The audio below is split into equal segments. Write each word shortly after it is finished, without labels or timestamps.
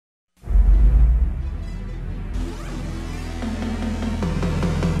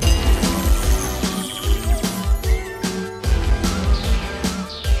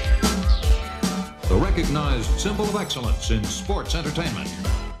America's symbol of excellence in sports entertainment.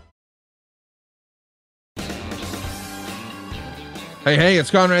 Hey, it's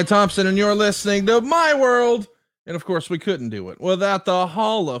Conrad Thompson, and you're listening to My World. And of course, we couldn't do it without the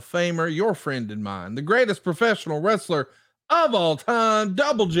Hall of Famer, your friend and mine, the greatest professional wrestler of all time,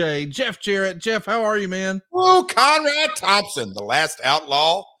 Double J, Jeff Jarrett. Jeff, how are you, man? Oh, Conrad Thompson, the last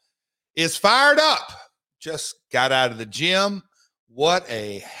outlaw, is fired up. Just got out of the gym. What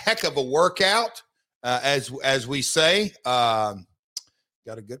a heck of a workout, as we say. Got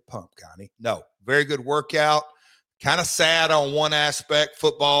a good pump, Connie. No, very good workout. Kind of sad on one aspect.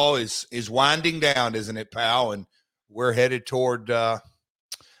 Football is winding down, isn't it, pal? And we're headed toward the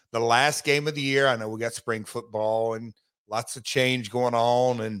last game of the year. I know we got spring football and lots of change going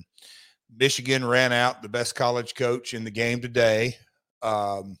on. And Michigan ran out the best college coach in the game today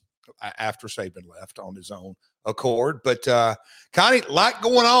after Saban left on his own accord. But, Connie, a lot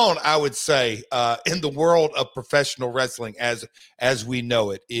going on, I would say, in the world of professional wrestling as we know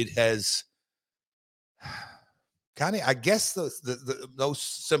it. It has – Connie, I guess those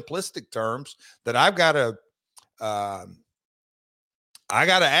simplistic terms that I got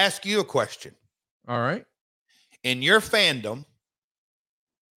to ask you a question. All right. In your fandom,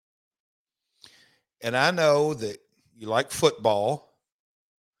 and I know that you like football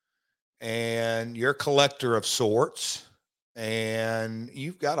and you're a collector of sorts and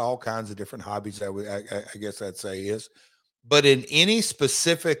you've got all kinds of different hobbies, I guess I'd say is, but in any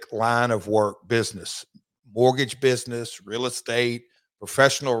specific line of work, business, mortgage business, real estate,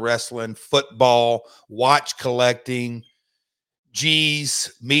 professional wrestling, football, watch collecting,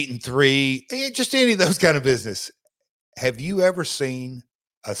 G's, meet and three, just any of those kind of business. Have you ever seen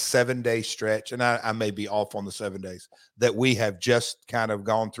a 7-day stretch? And I may be off on the 7 days that we have just kind of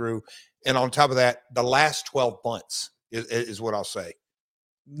gone through. And on top of that, the last 12 months is what I'll say.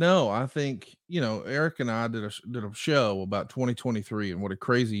 No, I think, Eric and I did a show about 2023 and what a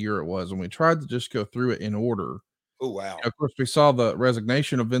crazy year it was. And we tried to just go through it in order. Oh, wow. Of course, we saw the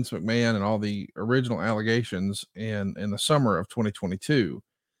resignation of Vince McMahon and all the original allegations in the summer of 2022.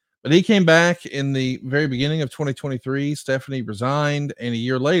 But he came back in the very beginning of 2023. Stephanie resigned. And a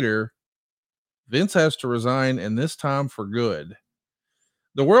year later, Vince has to resign, and this time for good.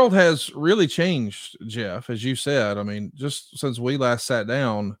 The world has really changed, Jeff, as you said. I mean, just since we last sat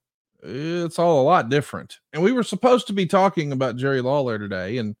down, it's all a lot different. And we were supposed to be talking about Jerry Lawler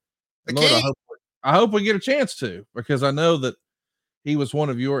today, and Lord, I hope we get a chance to, because I know that he was one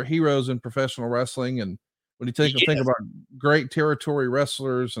of your heroes in professional wrestling. And when you think about great territory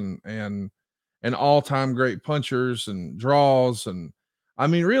wrestlers and all-time great punchers and draws, and I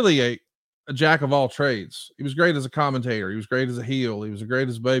mean, really a jack of all trades. He was great as a commentator. He was great as a heel. He was great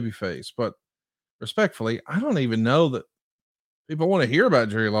as a babyface. But respectfully, I don't even know that people want to hear about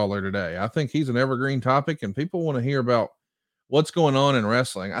Jerry Lawler today. I think he's an evergreen topic, and people want to hear about what's going on in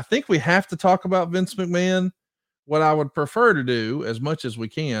wrestling. I think we have to talk about Vince McMahon. What I would prefer to do, as much as we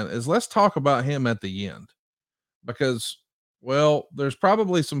can, is let's talk about him at the end, because, well, there's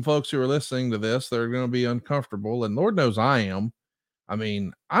probably some folks who are listening to this that are going to be uncomfortable, and Lord knows I am. I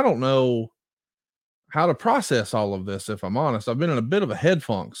mean, I don't know how to process all of this, if I'm honest. I've been in a bit of a head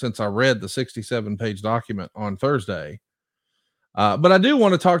funk since I read the 67-page document on Thursday. But I do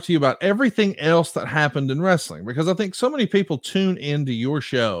want to talk to you about everything else that happened in wrestling, because I think so many people tune into your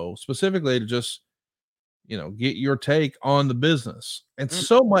show specifically to just, get your take on the business. And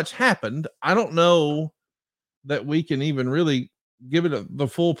so much happened. I don't know that we can even really give it the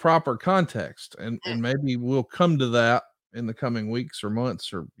full proper context. And maybe we'll come to that in the coming weeks or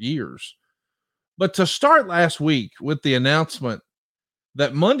months or years. But to start last week with the announcement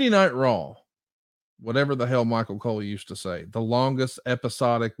that Monday Night Raw, whatever the hell Michael Cole used to say, the longest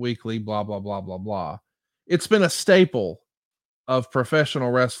episodic weekly, blah, blah, blah, blah, blah. It's been a staple of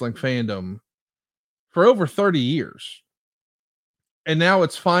professional wrestling fandom for over 30 years. And now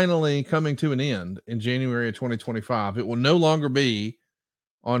it's finally coming to an end in January of 2025. It will no longer be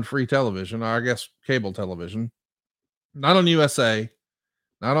on free television, or I guess cable television, not on USA,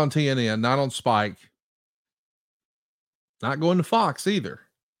 not on TNN, not on Spike, not going to Fox either.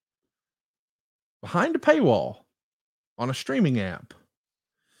 Behind a paywall on a streaming app.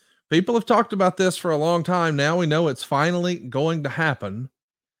 People have talked about this for a long time. Now we know it's finally going to happen.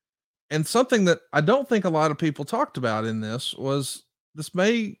 And something that I don't think a lot of people talked about in this was this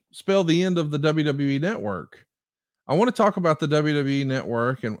may spell the end of the WWE Network. I want to talk about the WWE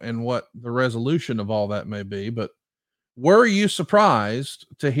Network and what the resolution of all that may be, but were you surprised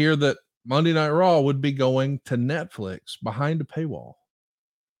to hear that Monday Night Raw would be going to Netflix behind a paywall?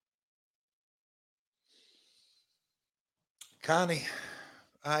 Connie,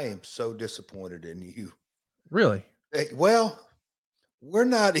 I am so disappointed in you. Really? Well, we're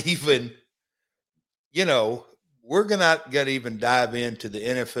not even, we're not going to even dive into the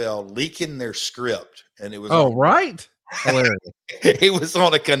NFL leaking their script. And it was Oh, right. Hilarious. it was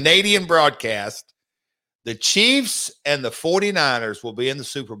on a Canadian broadcast. The Chiefs and the 49ers will be in the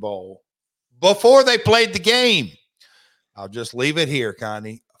Super Bowl before they played the game. I'll just leave it here,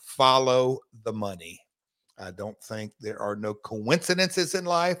 Connie. Follow the money. I don't think there are no coincidences in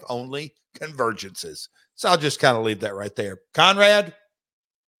life, only convergences. So I'll just kind of leave that right there. Conrad?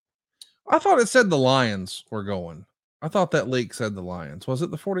 I thought it said the Lions were going. I thought that leak said the Lions. Was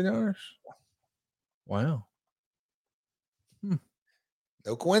it the 49ers? Wow.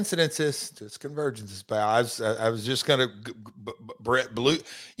 No coincidences, just convergences, pal. I was just going to blue,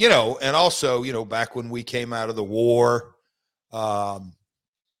 and also, back when we came out of the war, the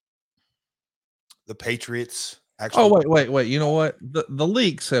Patriots actually. Oh, wait. You know what? The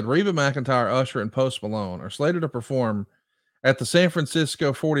leak said Reba McEntire, Usher, and Post Malone are slated to perform at the San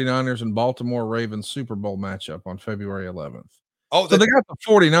Francisco 49ers and Baltimore Ravens Super Bowl matchup on February 11th. Oh, so they got the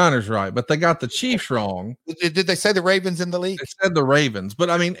 49ers right, but they got the Chiefs wrong. Did they say the Ravens in the league? They said the Ravens, but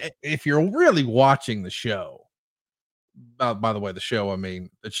I mean, if you're really watching the show, by the way, the show, I mean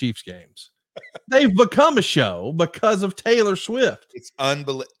the Chiefs games, they've become a show because of Taylor Swift. It's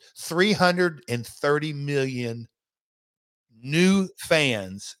unbelievable. 330 million new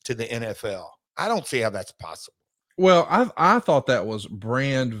fans to the NFL. I don't see how that's possible. Well, I thought that was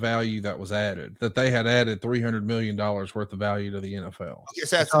brand value that was added, that they had added $300 million worth of value to the NFL.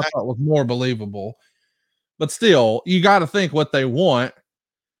 Yes, I thought was more believable. But still, you got to think what they want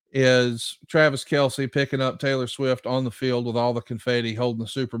is Travis Kelce picking up Taylor Swift on the field with all the confetti, holding the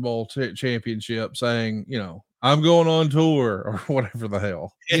Super Bowl championship, saying, I'm going on tour or whatever the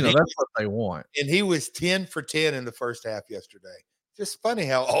hell. That's what they want. And he was 10 for 10 in the first half yesterday. Just funny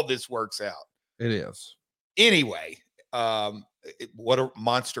how all this works out. It is. Anyway, what a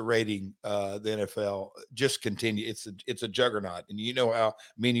monster rating the NFL just continue. It's a juggernaut, and you know how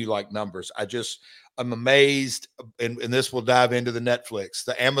you like numbers. I'm amazed, and this will dive into the Netflix,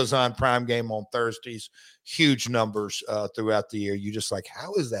 the Amazon Prime game on Thursdays, huge numbers throughout the year. You just like,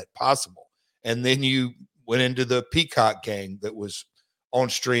 how is that possible? And then you went into the Peacock game that was on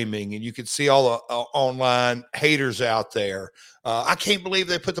streaming, and you could see all the online haters out there. I can't believe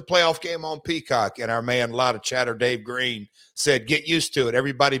they put the playoff game on Peacock. And our man, a lot of chatter, Dave Green, said, get used to it.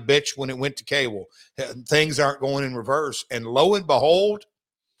 Everybody bitched when it went to cable. Things aren't going in reverse. And lo and behold,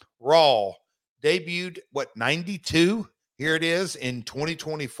 Raw debuted, 92? Here it is in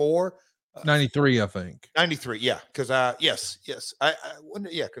 2024. 93, I think. 93, yeah. Because yes. I wonder,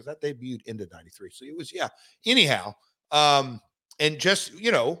 yeah, because that debuted into 93. So it was, yeah. Anyhow, and just,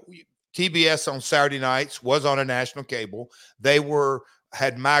 TBS on Saturday nights was on a national cable. They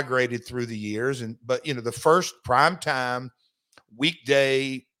had migrated through the years, but the first prime time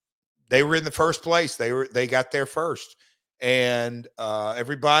weekday, they were in the first place. They got there first, and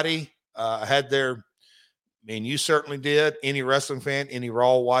everybody had their. I mean, you certainly did. Any wrestling fan, any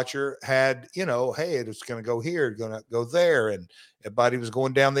Raw watcher had, hey, it's going to go here, going to go there, and everybody was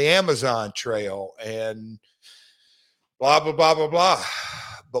going down the Amazon trail and blah blah blah blah blah.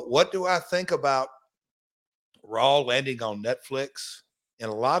 But what do I think about Raw landing on Netflix? In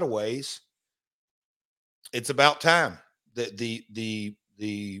a lot of ways, it's about time. The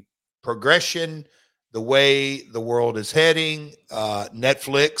progression, the way the world is heading,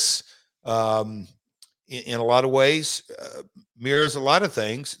 Netflix, in a lot of ways, mirrors a lot of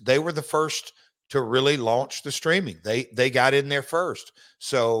things. They were the first to really launch the streaming. They got in there first.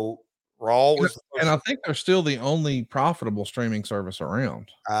 So Raw was, and I think they're still the only profitable streaming service around.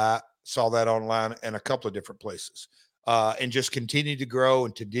 I saw that online in a couple of different places, and just continue to grow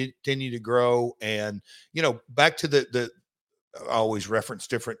and to continue to grow. And back to the I always reference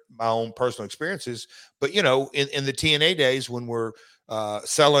my own personal experiences, but in the TNA days when we're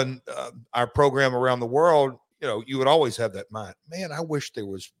selling our program around the world, you would always have that mind. Man, I wish there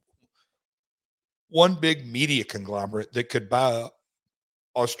was one big media conglomerate that could buy up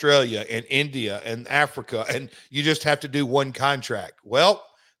Australia and India and Africa, and you just have to do one contract. Well,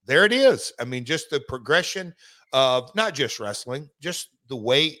 there it is. I mean, just the progression of not just wrestling, just the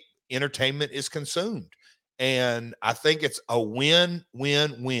way entertainment is consumed. And I think it's a win for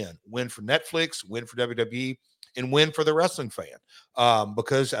Netflix, win for WWE, and win for the wrestling fan.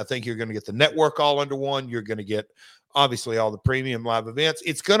 Because I think you're going to get the network all under one. You're going to get obviously all the premium live events.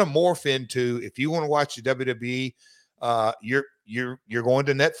 It's going to morph into, if you want to watch the WWE, you're going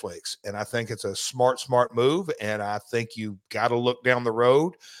to Netflix, and I think it's a smart move. And I think you got to look down the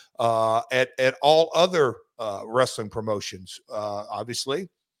road at all other wrestling promotions. Obviously,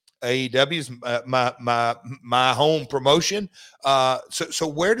 AEW is my home promotion. So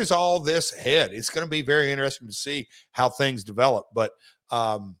where does all this head? It's going to be very interesting to see how things develop. But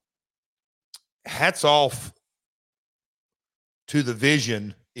hats off to the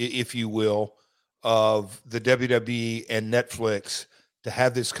vision, if you will, of the WWE and Netflix to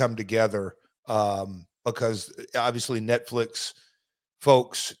have this come together. Because obviously Netflix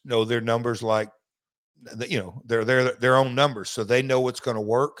folks know their numbers like, you know, their own numbers, so they know what's going to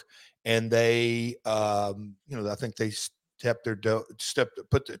work, and they, you know, I think they tipped their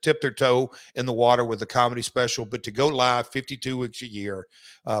toe in the water with the comedy special. But to go live 52 weeks a year,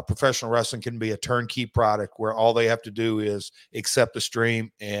 professional wrestling can be a turnkey product where all they have to do is accept the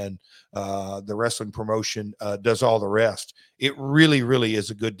stream, and the wrestling promotion does all the rest. It really, really is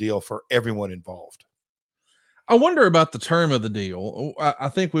a good deal for everyone involved. I wonder about the term of the deal. I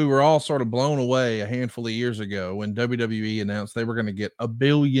think we were all sort of blown away a handful of years ago when WWE announced they were going to get $1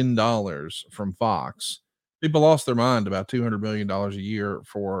 billion from Fox. People lost their mind about $200 million a year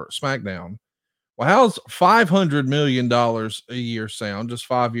for SmackDown. Well, how's $500 million a year sound just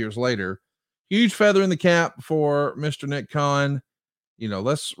 5 years later? Huge feather in the cap for Mr. Nick Khan. You know,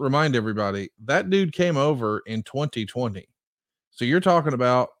 let's remind everybody that dude came over in 2020. So you're talking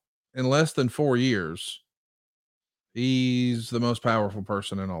about in less than 4 years, he's the most powerful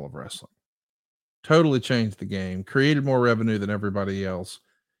person in all of wrestling. Totally changed the game, created more revenue than everybody else.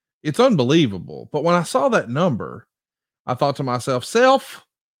 It's unbelievable. But when I saw that number, I thought to myself,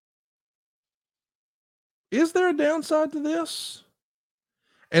 is there a downside to this?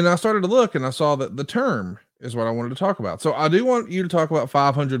 And I started to look and I saw that the term is what I wanted to talk about. So I do want you to talk about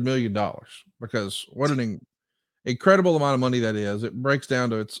 $500 million because what an incredible amount of money that is. It breaks down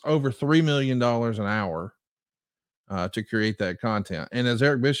to it's over $3 million an hour to create that content. And as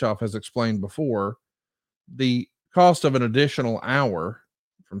Eric Bischoff has explained before, the cost of an additional hour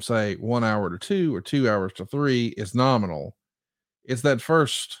from say 1 hour to 2 or 2 hours to 3 is nominal. It's that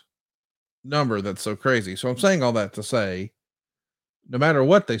first number that's so crazy. So I'm saying all that to say, no matter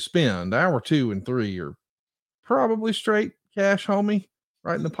what they spend, hour 2 and 3 are probably straight cash, homie,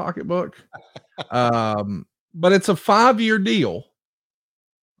 right in the pocketbook. But it's a 5-year deal.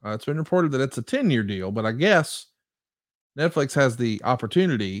 It's been reported that it's a 10-year deal, but I guess Netflix has the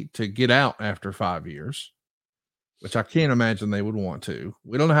opportunity to get out after 5 years, which I can't imagine they would want to.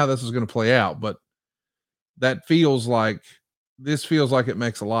 We don't know how this is going to play out, but this feels like it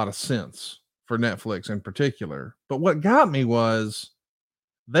makes a lot of sense for Netflix in particular. But what got me was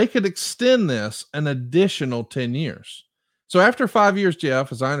they could extend this an additional 10 years. So after 5 years,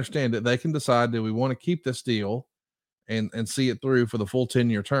 Jeff, as I understand it, they can decide, do we want to keep this deal and see it through for the full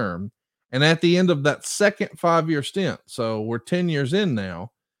 10-year term? And at the end of that second 5-year stint, so we're 10 years in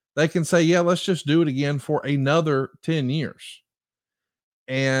now, they can say, yeah, let's just do it again for another 10 years.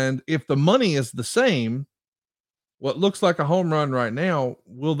 And if the money is the same, what looks like a home run right now,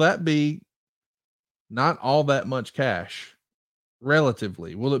 will that be not all that much cash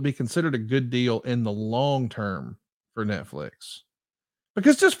relatively? Will it be considered a good deal in the long term for Netflix?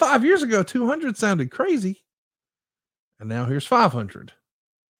 Because just 5 years ago, 200 sounded crazy. And now here's 500.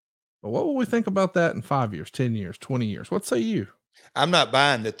 But what will we think about that in 5 years, 10 years, 20 years? What say you? I'm not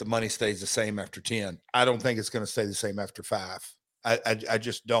buying that the money stays the same after 10. I don't think it's going to stay the same after 5. I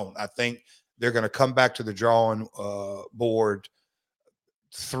just don't. I think they're going to come back to the drawing board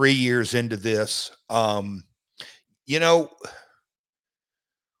 3 years into this. You know,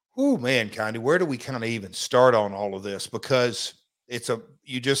 oh man, Connie, where do we kind of even start on all of this? Because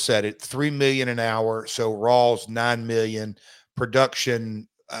you just said it, 3 million an hour. So Raw's 9 million production.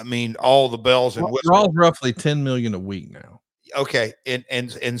 I mean, all the bells and whistles. Raw's roughly 10 million a week now. Okay.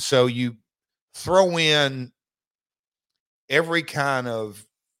 And so you throw in every kind of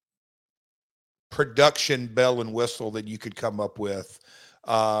production bell and whistle that you could come up with.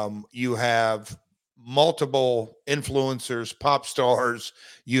 You have multiple influencers, pop stars.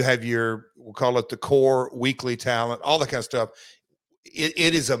 You have we'll call it the core weekly talent, all that kind of stuff.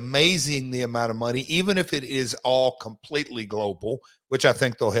 It is amazing the amount of money, even if it is all completely global, which I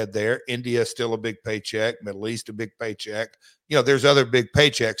think they'll head there. India is still a big paycheck, Middle East a big paycheck. You know, there's other big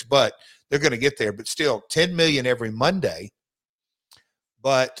paychecks, but they're going to get there. But still, 10 million every Monday.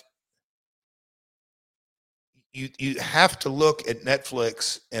 But you have to look at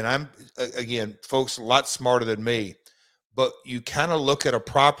Netflix, and I'm again, folks, a lot smarter than me, but you kind of look at a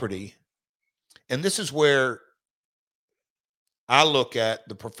property, and this is where I look at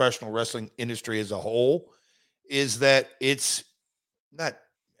the professional wrestling industry as a whole, is that it's not,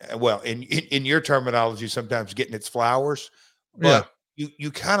 well, in your terminology, sometimes getting its flowers, but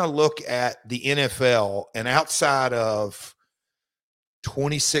you kind of look at the NFL, and outside of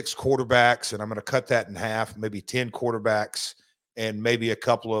 26 quarterbacks, and I'm going to cut that in half, maybe 10 quarterbacks and maybe a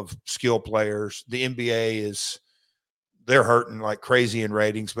couple of skill players. The NBA they're hurting like crazy in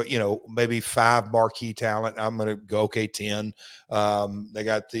ratings, but maybe 5 marquee talent. I'm going to go, okay, 10. They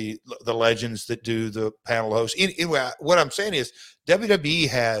got the legends that do the panel hosts. Anyway, what I'm saying is WWE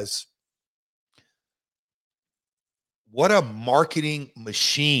has what a marketing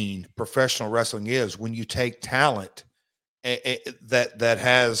machine professional wrestling is when you take talent that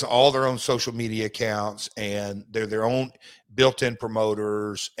has all their own social media accounts and they're their own built-in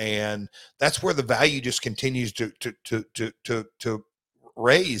promoters, and that's where the value just continues to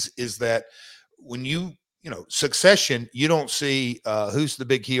raise. Is that when Succession, you don't see who's the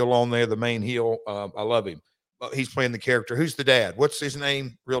big heel on there, the main heel. I love him. He's playing the character. Who's the dad? What's his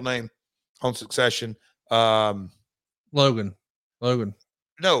name? Real name on Succession? Logan.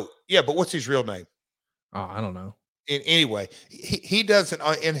 No, yeah, but what's his real name? Oh, I don't know. Anyway, he doesn't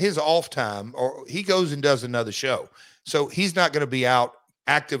in his off time, or he goes and does another show. So he's not going to be out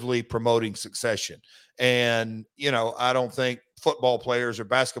actively promoting Succession. And, I don't think football players or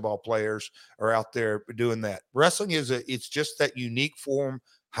basketball players are out there doing that. Wrestling it's just that unique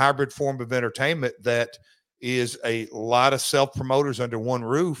hybrid form of entertainment that is a lot of self-promoters under one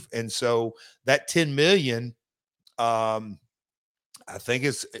roof. And so that 10 million, I think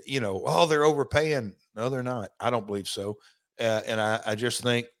it's, they're overpaying. No, they're not. I don't believe so. And I just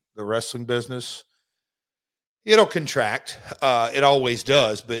think the wrestling business, it'll contract. It always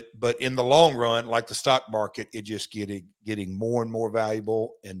does. But in the long run, like the stock market, it just getting more and more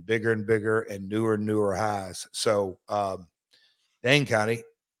valuable and bigger and newer highs. So, Dane County,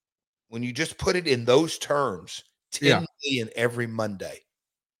 when you just put it in those terms, 10 million every Monday.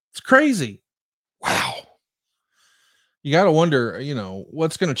 It's crazy. Wow. You got to wonder,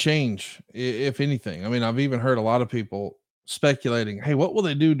 what's going to change, if anything. I mean, I've even heard a lot of people speculating, hey, what will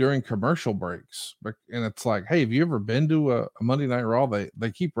they do during commercial breaks? And it's like, hey, have you ever been to a Monday Night Raw?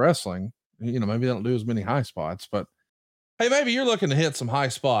 They keep wrestling. Maybe they don't do as many high spots, but hey, maybe you're looking to hit some high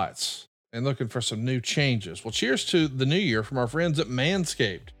spots and looking for some new changes. Well, cheers to the new year from our friends at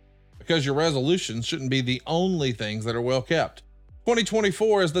Manscaped, because your resolutions shouldn't be the only things that are well kept.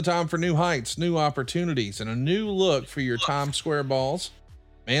 2024 is the time for new heights, new opportunities, and a new look for your Times Square balls.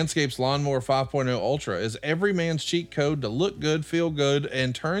 Manscaped's Lawnmower 5.0 Ultra is every man's cheat code to look good, feel good,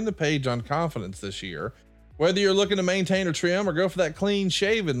 and turn the page on confidence this year. Whether you're looking to maintain a trim or go for that clean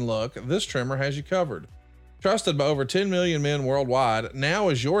shaven look, this trimmer has you covered. Trusted by over 10 million men worldwide, now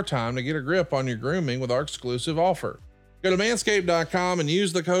is your time to get a grip on your grooming with our exclusive offer. Go to manscaped.com and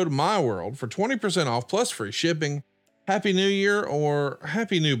use the code MYWORLD for 20% off plus free shipping. Happy New Year, or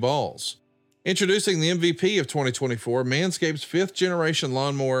Happy New Balls. Introducing the MVP of 2024, Manscaped's 5th generation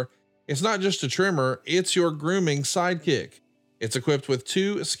lawnmower. It's not just a trimmer, it's your grooming sidekick. It's equipped with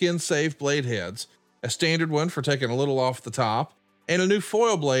 2 skin-safe blade heads, a standard one for taking a little off the top, and a new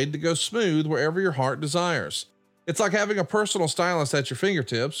foil blade to go smooth wherever your heart desires. It's like having a personal stylist at your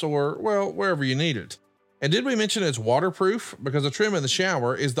fingertips, or, well, wherever you need it. And did we mention it's waterproof? Because a trim in the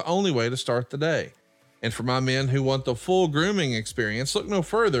shower is the only way to start the day. And for my men who want the full grooming experience, look no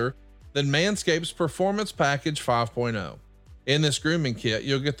further than Manscaped's Performance Package 5.0. In this grooming kit,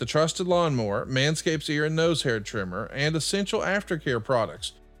 you'll get the trusted lawnmower, Manscaped's ear and nose hair trimmer, and essential aftercare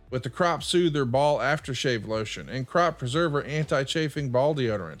products with the Crop Soother Ball Aftershave Lotion and Crop Preserver Anti-Chafing Ball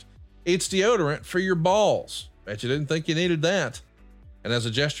Deodorant. It's deodorant for your balls. Bet you didn't think you needed that. And as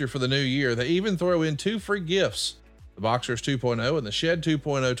a gesture for the new year, they even throw in 2 free gifts, the Boxers 2.0 and the Shed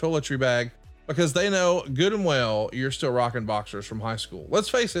 2.0 toiletry bag, because they know good and well you're still rocking boxers from high school. Let's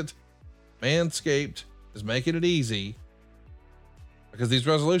face it, Manscaped is making it easy, because these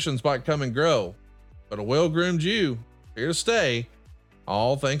resolutions might come and grow, but a well-groomed you here to stay,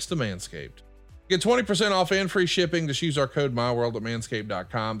 all thanks to Manscaped. Get 20% off and free shipping. Just use our code MyWorld at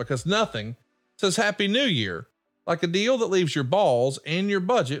manscaped.com, because nothing says Happy New Year like a deal that leaves your balls and your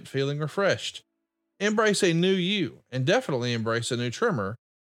budget feeling refreshed. Embrace a new you, and definitely embrace a new trimmer,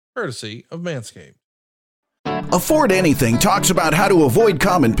 courtesy of Manscaped. Afford Anything talks about how to avoid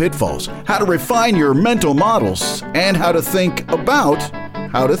common pitfalls, how to refine your mental models, and how to think about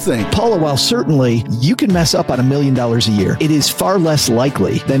how to think. Paula, while certainly you can mess up on $1 million a year, it is far less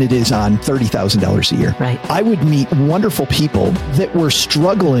likely than it is on $30,000 a year. Right. I would meet wonderful people that were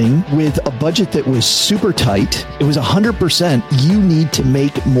struggling with a budget that was super tight. It was 100%. You need to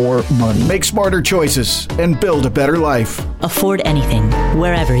make more money. Make smarter choices and build a better life. Afford Anything,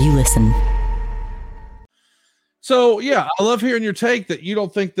 wherever you listen. So yeah, I love hearing your take that you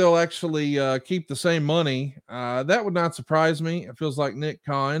don't think they'll actually keep the same money. That would not surprise me. It feels like Nick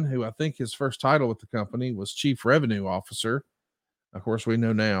Khan, who I think his first title with the company was Chief Revenue Officer, Of course, we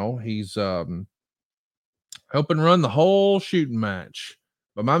know now he's helping run the whole shooting match.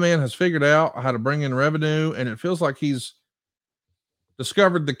 But my man has figured out how to bring in revenue, and it feels like he's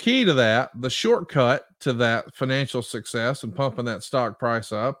discovered the key to that, the shortcut to that financial success and pumping that stock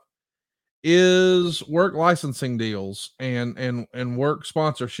price up is work licensing deals and work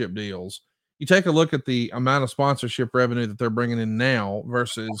sponsorship deals. You take a look at the amount of sponsorship revenue that they're bringing in now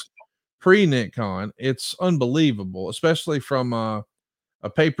versus pre-NickCon. It's unbelievable, especially from a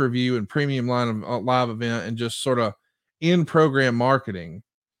pay-per-view and premium line of live event and just sort of in-program marketing.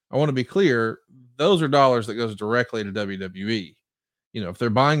 I want to be clear, those are dollars that goes directly to WWE. You know, if they're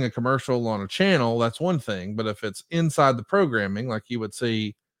buying a commercial on a channel, that's one thing. But if it's inside the programming, like you would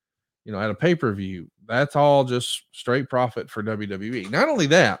see, you know, at a pay-per-view, that's all just straight profit for WWE. Not only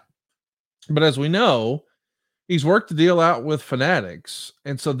that, but as we know, he's worked the deal out with Fanatics.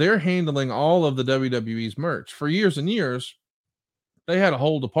 And so they're handling all of the WWE's merch. For years and years, they had a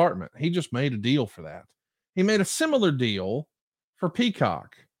whole department. He just made a deal for that. He made a similar deal for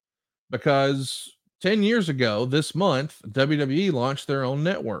Peacock because 10 years ago this month, WWE launched their own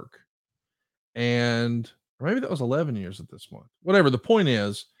network. And or maybe that was 11 years at this month. Whatever. The point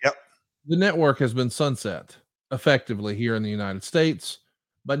is, Yep. the network has been sunset effectively here in the United States.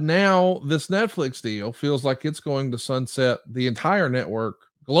 But now this Netflix deal feels like it's going to sunset the entire network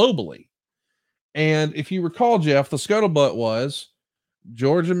globally. And if you recall, Jeff, the scuttlebutt was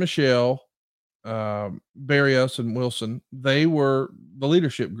George and Michelle, Barrios and Wilson. They were the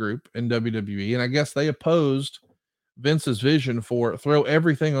leadership group in WWE. And I guess they opposed Vince's vision for throw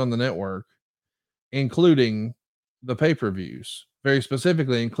everything on the network, including the pay-per-views, very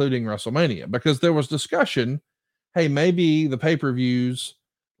specifically including WrestleMania, because there was discussion, hey, maybe the pay-per-views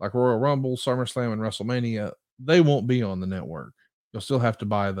like Royal Rumble, SummerSlam, and WrestleMania, they won't be on the network. You'll still have to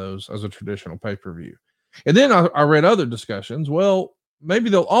buy those as a traditional pay-per-view. And then I read other discussions. Well, maybe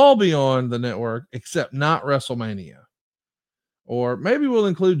they'll all be on the network except not WrestleMania. Or maybe we'll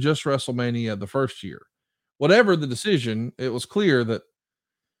include just WrestleMania the first year. Whatever the decision, it was clear that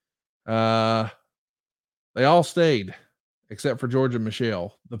they all stayed except for George and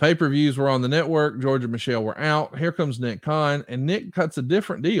Michelle. The pay-per-views were on the network. George and Michelle were out. Here comes Nick Khan, and Nick cuts a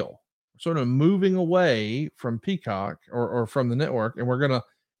different deal, sort of moving away from Peacock or from the network. And we're going to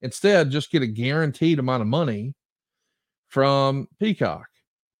instead just get a guaranteed amount of money from Peacock.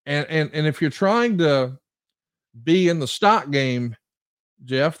 And if you're trying to be in the stock game,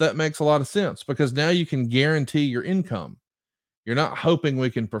 Jeff, that makes a lot of sense because now you can guarantee your income. You're not hoping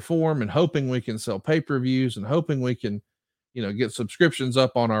we can perform and hoping we can sell pay-per-views and hoping we can, you know, get subscriptions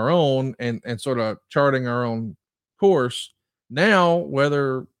up on our own and sort of charting our own course. Now,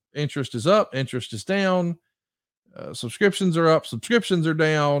 whether interest is up, interest is down, subscriptions are up, subscriptions are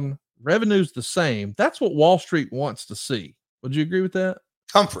down, revenue's the same. That's what Wall Street wants to see. Would you agree with that?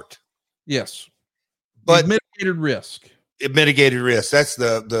 Comfort. Yes. But mitigated risk. Mitigated risk. That's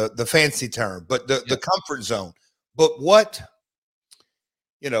the fancy term, but the comfort zone. But what,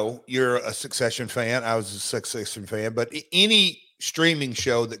 you know, you're a Succession fan. I was a Succession fan, but any streaming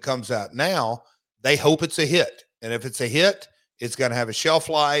show that comes out now, they hope it's a hit. And if it's a hit, it's going to have a shelf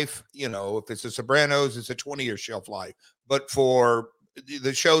life. You know, if it's a Sopranos, it's a 20-year shelf life. But for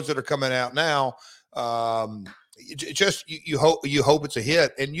the shows that are coming out now, you hope it's a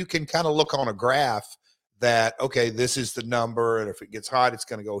hit, and you can kind of look on a graph that, okay, this is the number. And if it gets hot, it's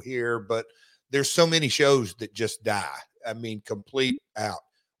going to go here. But there's so many shows that just die. I mean, complete out.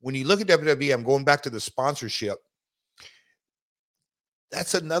 When you look at WWE, I'm going back to the sponsorship.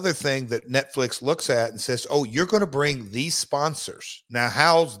 That's another thing that Netflix looks at and says, oh, you're going to bring these sponsors. Now,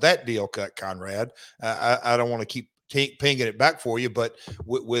 how's that deal cut, Conrad? I don't want to keep pinging it back for you, but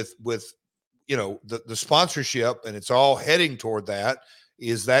with you know, the sponsorship, and it's all heading toward that,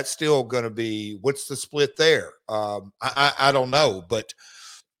 is that still going to be, what's the split there? I don't know, but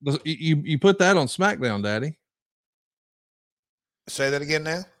you put that on SmackDown, Daddy. Say that again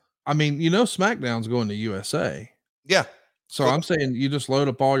now. I mean, you know, SmackDown's going to USA. Yeah. So I'm saying you just load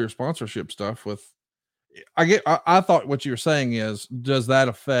up all your sponsorship stuff with, I thought what you were saying is, does that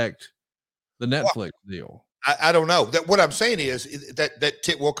affect the Netflix deal? I don't know. That what I'm saying is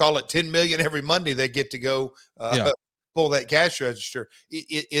that we'll call it 10 million every Monday. They get to go pull that cash register.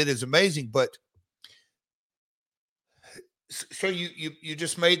 It is amazing. But so you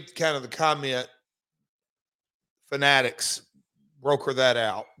just made kind of the comment, Fanatics broker that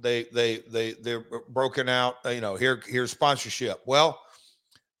out. They're broken out. You know, here's sponsorship. Well,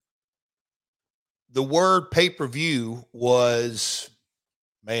 the word pay-per-view was,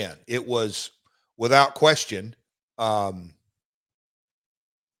 man, it was without question.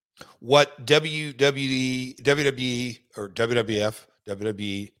 what WWE or WWF,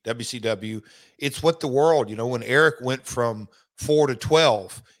 WWE, WCW, it's what the world, when Eric went from 4 to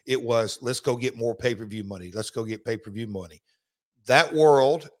 12, it was, let's go get more pay-per-view money. Let's go get pay-per-view money. That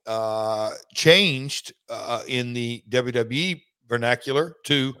world changed in the WWE vernacular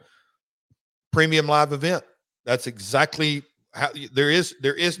to premium live event. That's exactly how there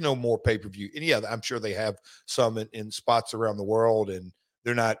is no more pay-per-view. And yeah, I'm sure they have some in spots around the world, and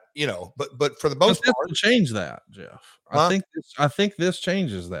they're not, but for the most part, change that, Jeff. Huh? I think this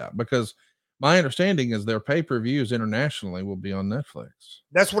changes that, because my understanding is their pay-per-views internationally will be on Netflix.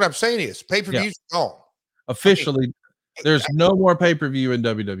 That's what I'm saying is pay-per-view's gone. Officially, there's no more pay-per-view in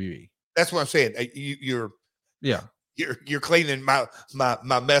WWE. That's what I'm saying. You're cleaning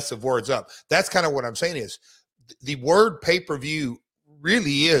my mess of words up. That's kind of what I'm saying is the word pay-per-view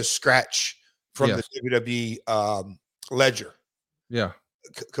really is scratch from the WWE ledger. Yeah.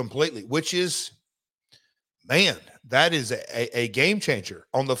 Completely, which is, man, that is a game changer.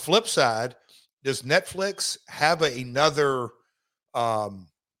 On the flip side, does Netflix have another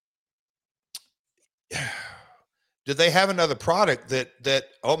do they have another product that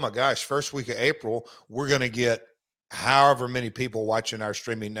oh my gosh, first week of April we're going to get however many people watching our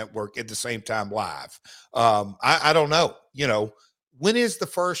streaming network at the same time live? I don't know. When is the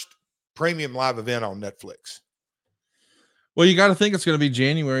first premium live event on Netflix? Well, you got to think it's going to be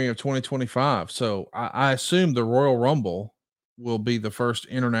January of 2025. So I assume the Royal Rumble will be the first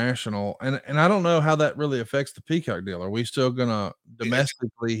international. And I don't know how that really affects the Peacock deal. Are we still going to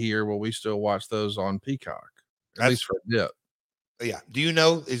domestically here? Will we still watch those on Peacock? At least for a bit. Yeah. Do you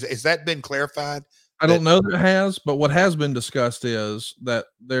know, has that been clarified? I don't know that it has, but what has been discussed is that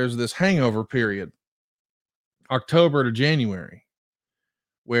there's this hangover period, October to January,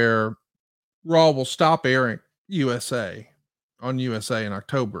 where Raw will stop airing on USA in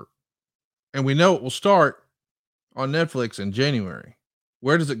October. And we know it will start on Netflix in January.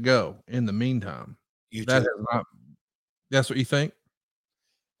 Where does it go in the meantime? That's what you think?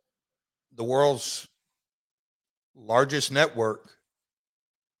 The world's largest network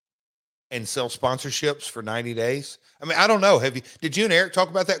and sell sponsorships for 90 days. I mean, I don't know. Did you and Eric talk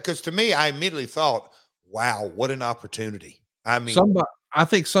about that? Because to me, I immediately thought, wow, what an opportunity. I mean, I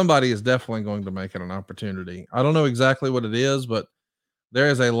think somebody is definitely going to make it an opportunity. I don't know exactly what it is, but there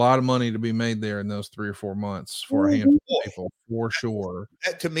is a lot of money to be made there in those 3 or 4 months for a handful of people, for sure.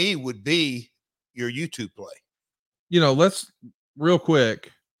 That to me would be your YouTube play. Let's real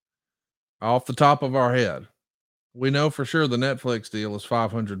quick off the top of our head. We know for sure the Netflix deal is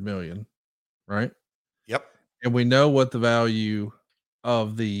 $500 million, right? Yep. And we know what the value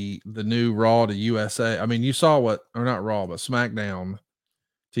of the new Raw to USA. I mean, you saw not Raw, but SmackDown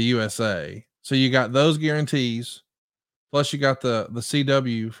to USA. So you got those guarantees, plus you got the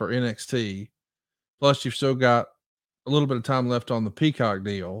CW for NXT, plus you've still got a little bit of time left on the Peacock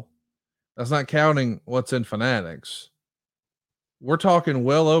deal. That's not counting what's in Fanatics. We're talking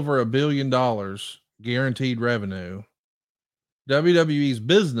well over $1 billion guaranteed revenue. WWE's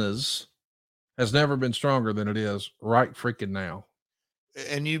business has never been stronger than it is right freaking now.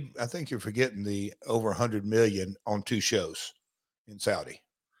 And I think you're forgetting the over 100 million on 2 shows in Saudi.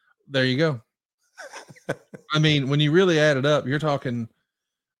 There you go. I mean, when you really add it up, you're talking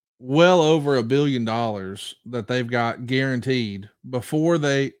well over $1 billion that they've got guaranteed before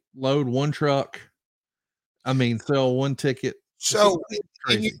they load one truck. I mean, sell one ticket. So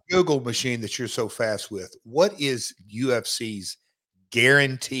in your Google machine that you're so fast with, what is UFC's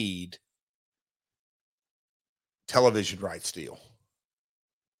guaranteed television rights deal?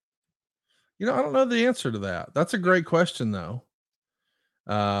 I don't know the answer to that. That's a great question, though.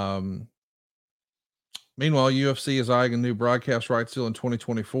 Meanwhile, UFC is eyeing a new broadcast rights deal in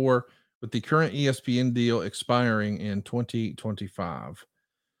 2024, with the current ESPN deal expiring in 2025.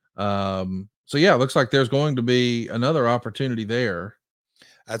 So yeah, it looks like there's going to be another opportunity there.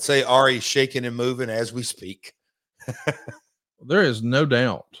 I'd say Ari's shaking and moving as we speak. There is no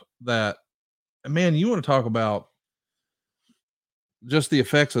doubt that, man, you want to talk about just the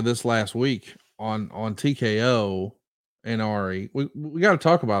effects of this last week on TKO and Ari. We got to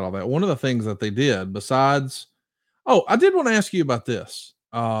talk about all that. One of the things that they did besides, I did want to ask you about this.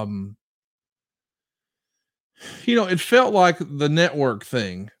 It felt like the network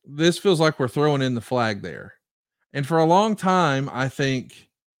thing. This feels like we're throwing in the flag there. And for a long time, I think,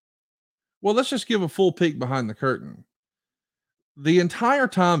 well, let's just give a full peek behind the curtain. The entire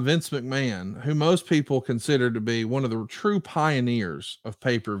time, Vince McMahon, who most people consider to be one of the true pioneers of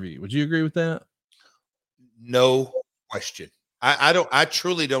pay-per-view. Would you agree with that? No question. I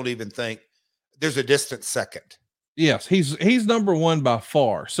truly don't even think there's a distant second. Yes, he's number one by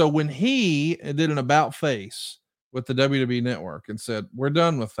far. So when he did an about face with the WWE network and said, we're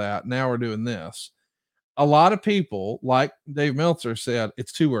done with that, now we're doing this, a lot of people, like Dave Meltzer, said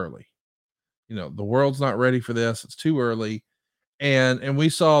it's too early. The world's not ready for this. It's too early. And we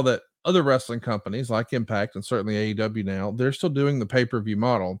saw that other wrestling companies like Impact and certainly AEW now, they're still doing the pay-per-view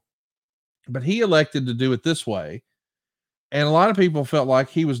model, but he elected to do it this way. And a lot of people felt like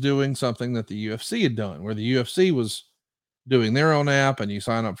he was doing something that the UFC had done, where the UFC was doing their own app and you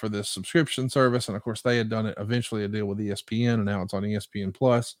sign up for this subscription service. And of course they had done it eventually a deal with ESPN, and now it's on ESPN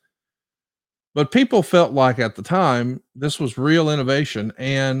Plus. But people felt like at the time, this was real innovation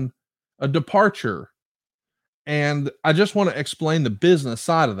and a departure. And I just want to explain the business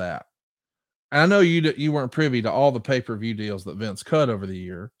side of that. And I know you weren't privy to all the pay-per-view deals that Vince cut over the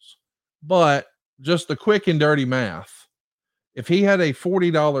years, but just the quick and dirty math. If he had a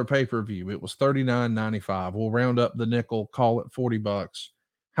 $40 pay-per-view, it was $39.95. We'll round up the nickel, call it $40.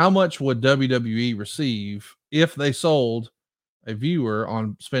 How much would WWE receive if they sold a viewer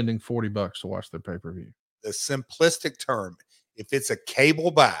on spending $40 to watch their pay-per-view? The simplistic term, if it's a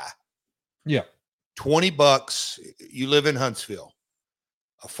cable buy, yeah, $20, you live in Huntsville,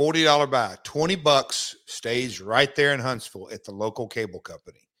 a $40 buy, $20 stays right there in Huntsville at the local cable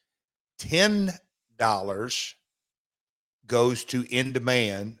company. $10 goes to In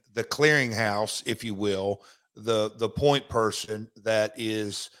Demand, the clearinghouse, if you will, the point person that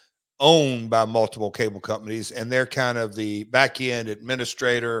is owned by multiple cable companies, and they're kind of the back end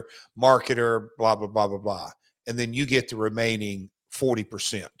administrator, marketer, blah, blah, blah, blah, blah. And then you get the remaining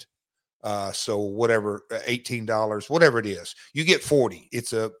 40%. So whatever, $18, whatever it is, you get 40.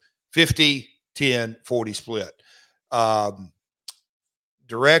 It's a 50, 10, 40 split.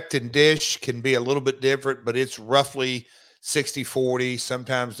 Direct and Dish can be a little bit different, but it's roughly 60-40.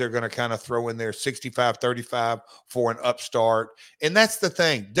 Sometimes they're going to kind of throw in there 65-35 for an upstart. And that's the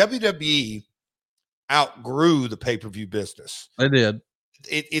thing. WWE outgrew the pay-per-view business. They did.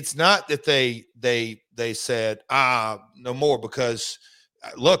 It's not that they said, no more, because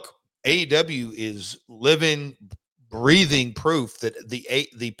look, AEW is living, breathing proof that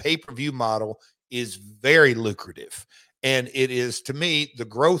the pay-per-view model is very lucrative. And it is, to me, the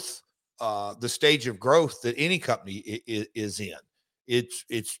growth, the stage of growth that any company is in. It's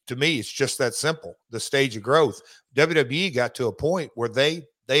to me, it's just that simple. The stage of growth. WWE got to a point where they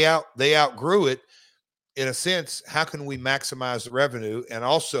outgrew it. In a sense, how can we maximize the revenue? And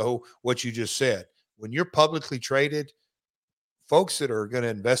also what you just said, when you're publicly traded, folks that are going to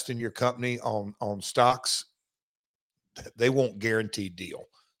invest in your company on stocks, they want guaranteed deal.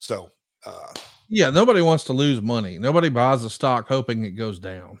 So, yeah, nobody wants to lose money. Nobody buys a stock hoping it goes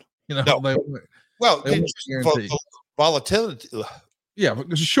down. No. They volatility. Yeah,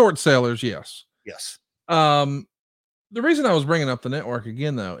 short sellers, yes. Yes. The reason I was bringing up the network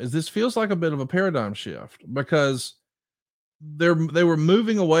again, though, is this feels like a bit of a paradigm shift, because they were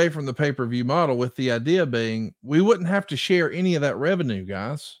moving away from the pay-per-view model with the idea being we wouldn't have to share any of that revenue,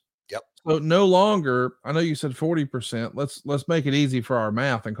 guys. Yep. So no longer, I know you said 40%. Let's make it easy for our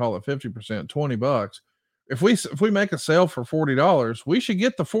math and call it 50%, $20. If we make a sale for $40, we should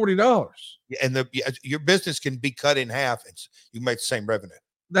get the $40. And your business can be cut in half, and you make the same revenue.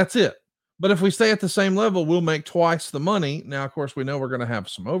 That's it. But if we stay at the same level, we'll make twice the money. Now, of course, we know we're going to have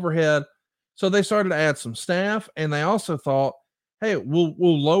some overhead. So they started to add some staff, and they also thought, hey, we'll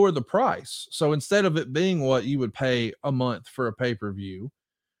lower the price. So instead of it being what you would pay a month for a pay-per-view,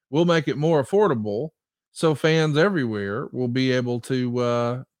 we'll make it more affordable. So fans everywhere will be able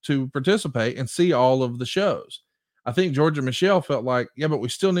to participate and see all of the shows. I think George and Michelle felt like, yeah, but we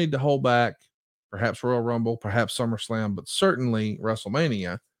still need to hold back perhaps Royal Rumble, perhaps SummerSlam, but certainly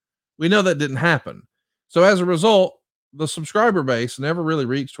WrestleMania. We know that didn't happen. So as a result, the subscriber base never really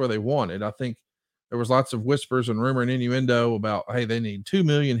reached where they wanted. I think there was lots of whispers and rumor and innuendo about, hey, they need 2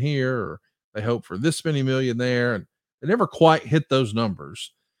 million here, or they hope for this many million there. And they never quite hit those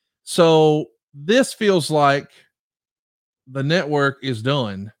numbers. So this feels like the network is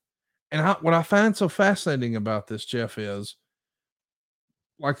done. And what I find so fascinating about this, Jeff, is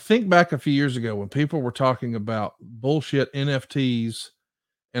like, think back a few years ago when people were talking about bullshit NFTs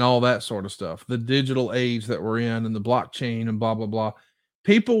and all that sort of stuff, the digital age that we're in and the blockchain and blah, blah, blah.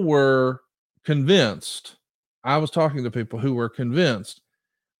 People were convinced. I was talking to people who were convinced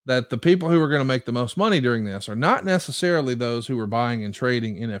that the people who were going to make the most money during this are not necessarily those who were buying and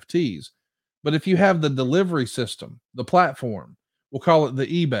trading NFTs. But if you have the delivery system, the platform, we'll call it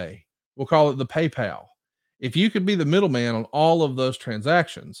the eBay, we'll call it the PayPal. If you could be the middleman on all of those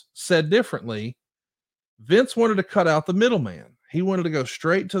transactions, said differently, Vince wanted to cut out the middleman. He wanted to go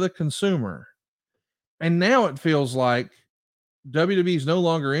straight to the consumer. And now it feels like WWE is no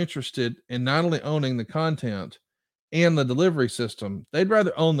longer interested in not only owning the content and the delivery system, they'd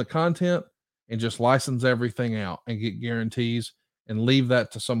rather own the content and just license everything out and get guarantees and leave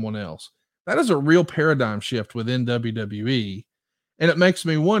that to someone else. That is a real paradigm shift within WWE. And it makes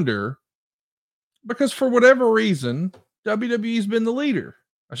me wonder, because for whatever reason, WWE's been the leader.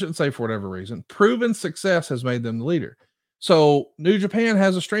 I shouldn't say for whatever reason. Proven success has made them the leader. So New Japan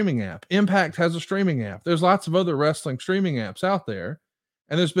has a streaming app. Impact has a streaming app. There's lots of other wrestling streaming apps out there.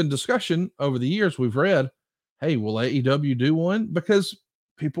 And there's been discussion over the years we've read, hey, will AEW do one? Because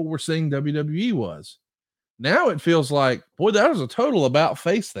people were seeing WWE was. Now it feels like, boy, that was a total about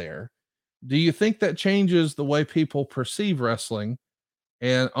face there. Do you think that changes the way people perceive wrestling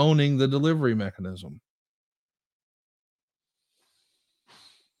and owning the delivery mechanism?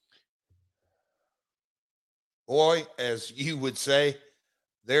 Boy, as you would say,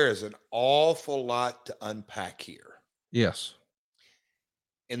 there is an awful lot to unpack here. Yes.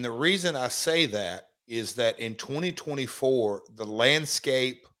 And the reason I say that is that in 2024, the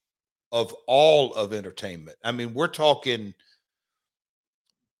landscape of all of entertainment, I mean, we're talking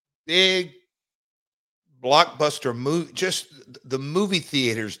big blockbuster movie, just the movie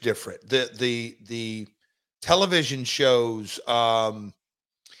theater's different. The television shows,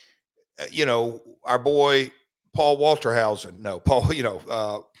 you know, our boy Paul Walterhausen.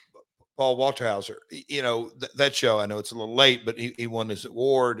 Paul Walterhauser, you know, that show, I know it's a little late, but he won his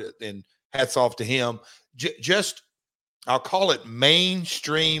award, and hats off to him. Just, I'll call it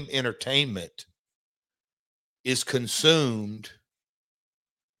mainstream entertainment is consumed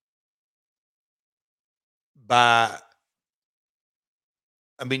by,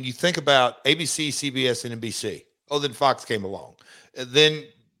 I mean, you think about ABC, CBS, and NBC. Oh, then Fox came along. And then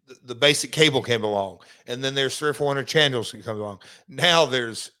the basic cable came along, and then there's 300 or 400 channels that come along. Now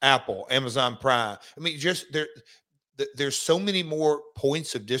there's Apple, Amazon Prime. I mean, just there's so many more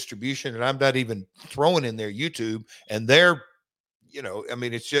points of distribution, and I'm not even throwing in there YouTube. And they're, you know, I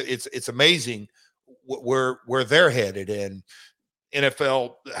mean, it's just it's amazing where they're headed, and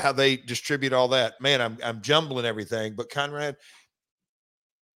NFL, how they distribute all that. Man, I'm jumbling everything. But Conrad,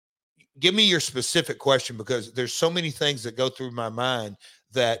 give me your specific question, because there's so many things that go through my mind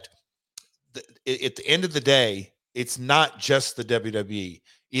that at the end of the day, it's not just the WWE.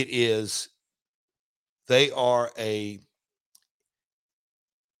 It is, they are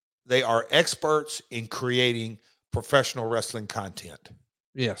experts in creating professional wrestling content.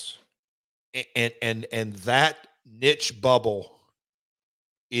 Yes. And that niche bubble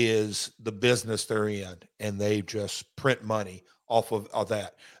is the business they're in, and they just print money off of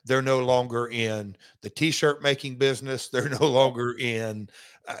that. They're no longer in the t-shirt making business. They're no longer in,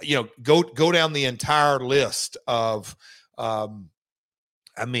 you know, go down the entire list of, I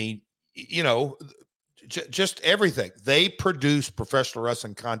mean, you know, just everything. They produce professional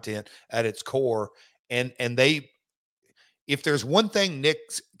wrestling content at its core. And they, if there's one thing Nick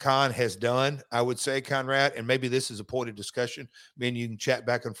Khan has done, I would say, Conrad, and maybe this is a point of discussion, me and you can chat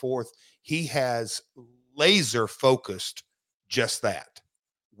back and forth. He has laser focused just that.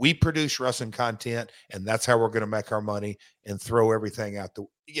 We produce wrestling content, and that's how we're going to make our money, and throw everything out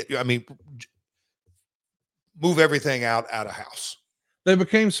move everything out of house. They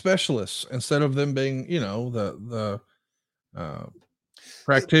became specialists instead of them being, you know, the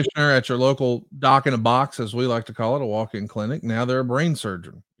practitioner at your local doc in a box, as we like to call it, a walk-in clinic. Now they're a brain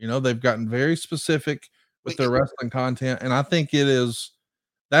surgeon. You know, they've gotten very specific with their wrestling content, and I think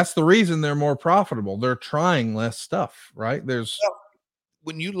that's the reason they're more profitable. They're trying less stuff, right?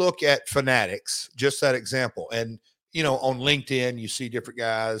 When you look at Fanatics, just that example, and, you know, on LinkedIn, you see different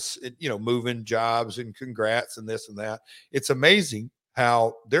guys, you know, moving jobs and congrats and this and that. It's amazing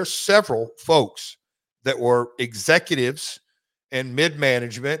how there's several folks that were executives and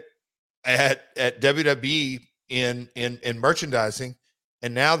mid-management at WWE in merchandising,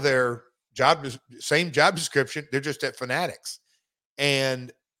 and now they're same job description. They're just at Fanatics.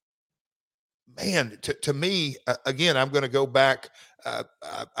 And man, to me, again, I'm going to go back.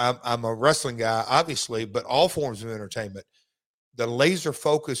 I'm a wrestling guy, obviously, but all forms of entertainment, the laser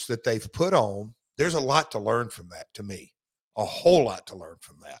focus that they've put on, there's a lot to learn from that, to me, a whole lot to learn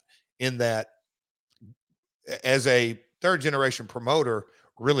from that, in that as a third generation promoter,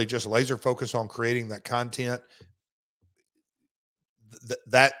 really just laser focus on creating that content.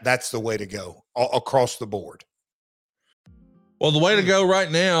 That's the way to go across the board. Well, the way to go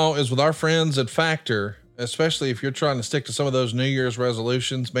right now is with our friends at Factor, especially if you're trying to stick to some of those New Year's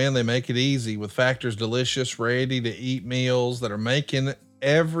resolutions. Man, they make it easy with Factor's delicious, ready to eat meals that are making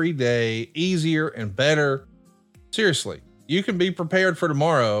every day easier and better. Seriously, you can be prepared for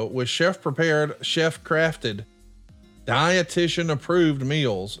tomorrow with chef prepared, chef crafted, dietitian approved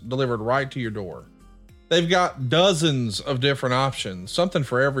meals delivered right to your door. They've got dozens of different options, something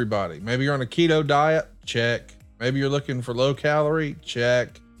for everybody. Maybe you're on a keto diet, check. Maybe you're looking for low calorie,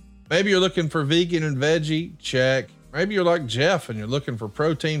 check. Maybe you're looking for vegan and veggie, check. Maybe you're like Jeff and you're looking for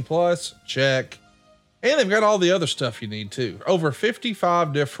protein plus, check. And they've got all the other stuff you need too. Over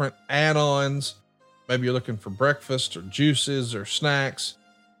 55 different add-ons. Maybe you're looking for breakfast or juices or snacks.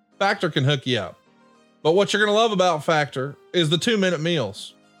 Factor can hook you up. But what you're going to love about Factor is the 2-minute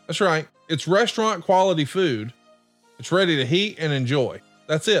meals. That's right. It's restaurant quality food. It's ready to heat and enjoy.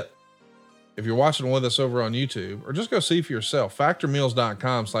 That's it. If you're watching with us over on YouTube, or just go see for yourself,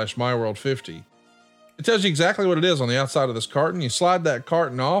 factormeals.com/myworld50. It tells you exactly what it is on the outside of this carton. You slide that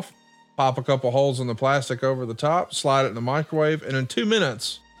carton off, pop a couple holes in the plastic over the top, slide it in the microwave, and in 2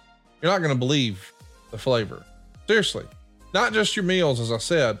 minutes, you're not going to believe the flavor. Seriously, not just your meals, as I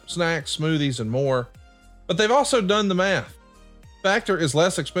said, snacks, smoothies, and more, but they've also done the math. Factor is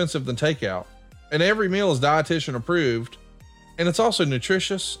less expensive than takeout, and every meal is dietitian approved, and it's also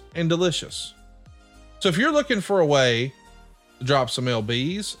nutritious and delicious. So if you're looking for a way to drop some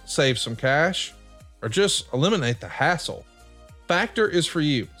LBs, save some cash, or just eliminate the hassle, Factor is for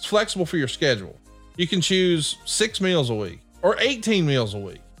you. It's flexible for your schedule. You can choose 6 meals a week or 18 meals a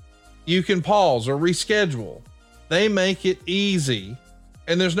week. You can pause or reschedule. They make it easy,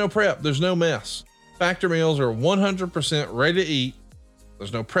 and there's no prep. There's no mess. Factor meals are 100% ready to eat.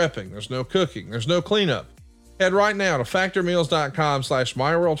 There's no prepping. There's no cooking. There's no cleanup. Head right now to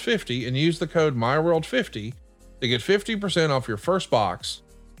factormeals.com/myworld50 and use the code myworld50 to get 50% off your first box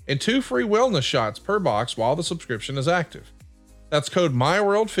and 2 free wellness shots per box while the subscription is active. That's code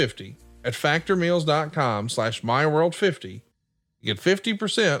myworld50 at factormeals.com/myworld50. You get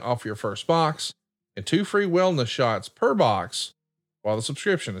 50% off your first box and 2 free wellness shots per box while the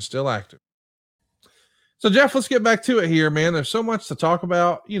subscription is still active. So Jeff, let's get back to it here, man. There's so much to talk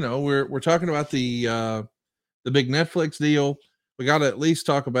about. You know, we're talking about the big Netflix deal. We got to at least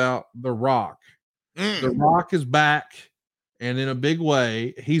talk about The Rock. The Rock is back, and in a big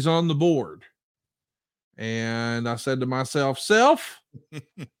way, he's on the board. And I said to myself,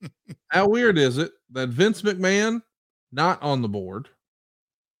 how weird is it that Vince McMahon not on the board,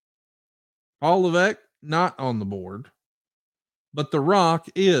 Paul Levesque not on the board, but The Rock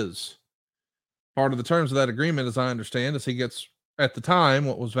is? Part of the terms of that agreement, as I understand, is he gets, at the time,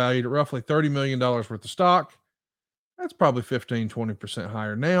 what was valued at roughly $30 million worth of stock. That's probably 15-20%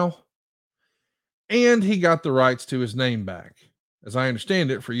 higher now. And he got the rights to his name back. As I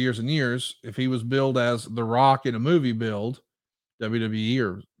understand it, for years and years, if he was billed as The Rock in a movie build, WWE,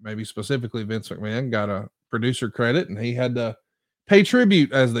 or maybe specifically Vince McMahon, got a producer credit, and he had to pay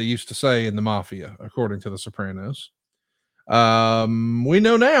tribute, as they used to say in the mafia, according to The Sopranos. We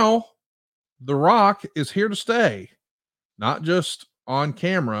know now The Rock is here to stay, not just on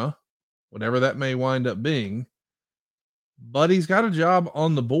camera, whatever that may wind up being, but he's got a job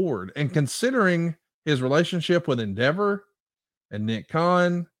on the board. And considering his relationship with Endeavor and Nick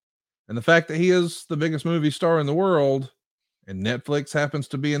Khan, and the fact that he is the biggest movie star in the world, and Netflix happens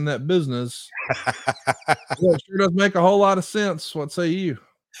to be in that business, well, it sure does make a whole lot of sense. What say you?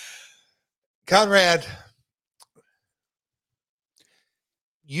 Conrad,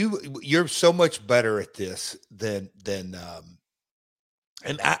 you're so much better at this than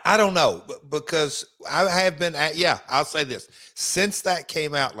and I don't know, because I have been I'll say this. Since that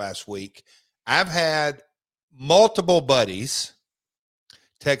came out last week, I've had multiple buddies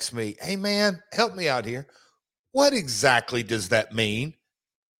text me, "Hey man, help me out here. What exactly does that mean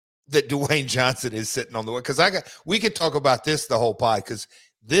that Dwayne Johnson is sitting on the way?" Because we could talk about this the whole pod, because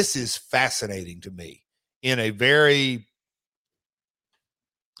this is fascinating to me in a very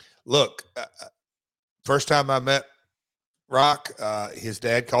first time I met Rock, his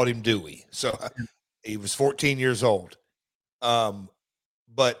dad called him Dewey. So he was 14 years old.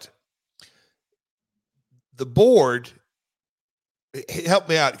 But the board, help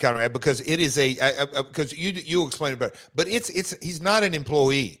me out, Conrad, because it is because you explain it better, but he's not an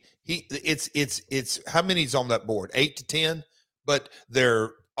employee. It's how many's on that board? 8 to 10, but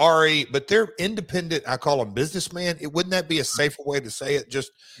they're independent. I call them businessmen. Wouldn't that be a safer way to say it?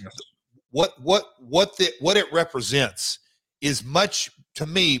 Just yes. What it represents is much, to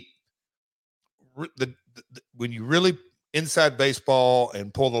me, when you really inside baseball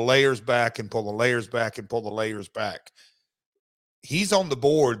and pull the layers back and pull the layers back and pull the layers back, he's on the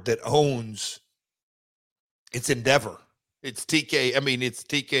board that owns, it's Endeavor. It's TK. I mean, it's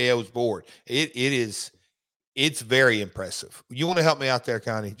TKO's board. It is It's very impressive. You want to help me out there,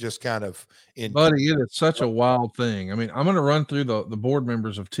 Connie? Just kind of in Buddy, it is such a wild thing. I mean, I'm going to run through the board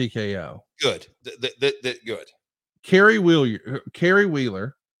members of TKO. good. Good. Carrie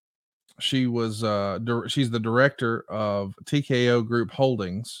Wheeler. She was she's the director of TKO Group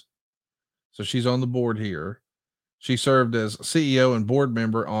Holdings. So she's on the board here. She served as CEO and board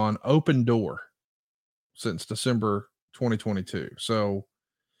member on Open Door since December 2022. So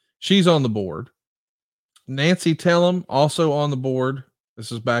she's on the board. Nancy Tellem also on the board.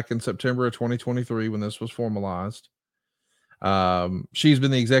 This is back in September of 2023 when this was formalized. She's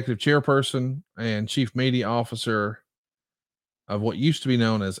been the executive chairperson and chief media officer of what used to be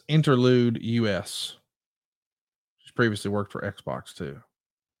known as Interlude US. She's previously worked for Xbox too.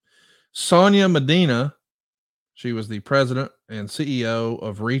 Sonia Medina, she was the president and CEO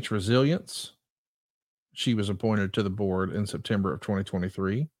of Reach Resilience. She was appointed to the board in September of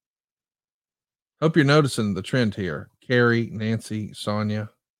 2023. Hope you're noticing the trend here. Carrie, Nancy, Sonia.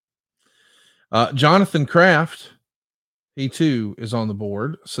 Jonathan Kraft, he too is on the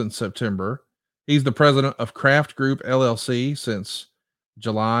board since September. He's the president of Kraft Group LLC since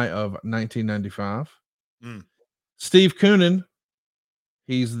July of 1995. Steve Koonin,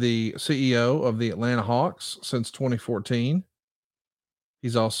 he's the CEO of the Atlanta Hawks since 2014.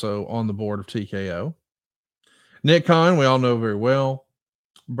 He's also on the board of TKO. Nick Kahn, we all know very well.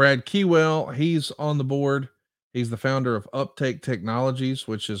 Brad Keywell, he's on the board. He's the founder of Uptake Technologies,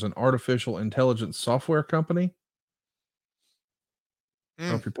 which is an artificial intelligence software company. I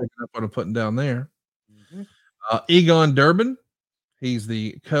hope you're picking up what I'm putting down there. Egon Durbin, he's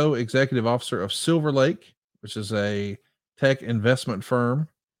the co-executive officer of Silver Lake, which is a tech investment firm.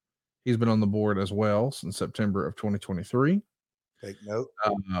 He's been on the board as well since September of 2023. Take note.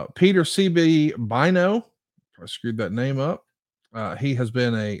 Peter C.B. Bino, I screwed that name up. He has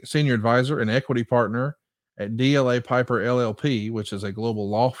been a senior advisor and equity partner at DLA Piper LLP, which is a global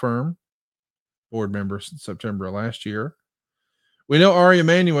law firm. Board member since September of last year. We know Ari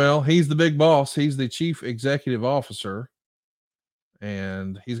Emanuel. He's the big boss. He's the chief executive officer.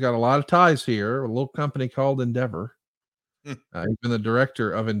 And he's got a lot of ties here. A little company called Endeavor. He's been the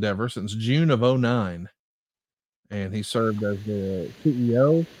director of Endeavor since June of 2009. And he served as the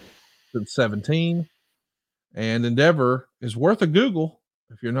CEO since 2017. And Endeavor is worth a Google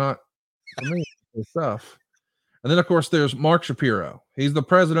if you're not familiar with stuff. And then, of course, there's Mark Shapiro. He's the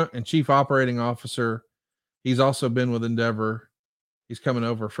president and chief operating officer. He's also been with Endeavor. He's coming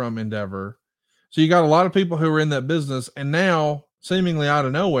over from Endeavor. So you got a lot of people who are in that business. And now, seemingly out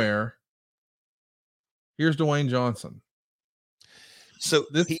of nowhere, here's Dwayne Johnson. So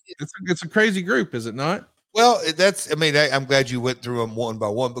it's a crazy group, is it not? Well, I'm glad you went through them one by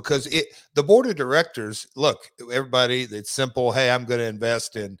one because the board of directors, look, everybody, it's simple. Hey, I'm going to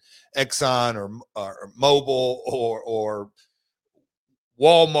invest in Exxon or Mobil or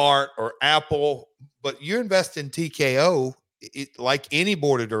Walmart or Apple, but you invest in TKO, like any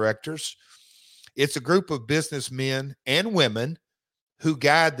board of directors, it's a group of businessmen and women who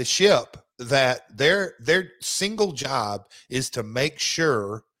guide the ship that their single job is to make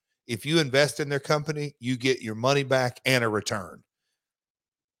sure if you invest in their company, you get your money back and a return.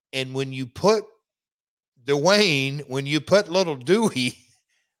 And when you put Dwayne, when you put little Dewey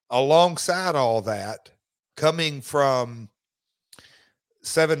alongside all that, coming from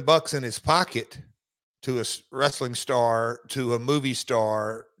 $7 in his pocket to a wrestling star, to a movie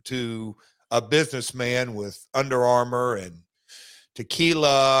star, to a businessman with Under Armour and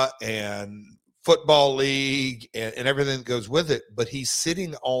tequila and football league and everything that goes with it, but he's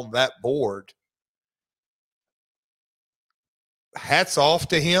sitting on that board. Hats off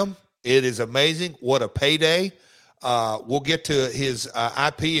to him. It is amazing. What a payday. We'll get to his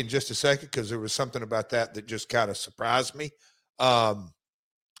IP in just a second because there was something about that just kind of surprised me.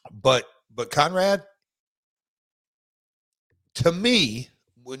 But Conrad, to me,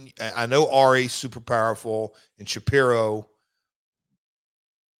 when I know Ari's super powerful and Shapiro,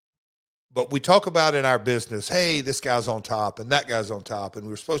 but we talk about in our business, hey, this guy's on top and that guy's on top. And we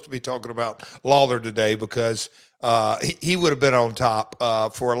were supposed to be talking about Lawler today because he would have been on top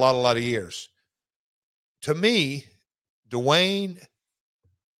for a lot of years. To me, Dwayne,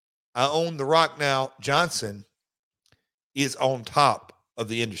 I own The Rock now, Johnson is on top of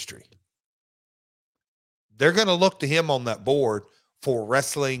the industry. They're going to look to him on that board for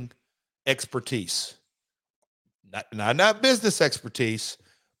wrestling expertise. Not business expertise,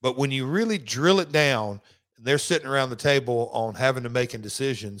 but when you really drill it down, and they're sitting around the table on having to making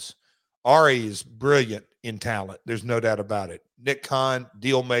decisions, Ari is brilliant in talent. There's no doubt about it. Nick Khan,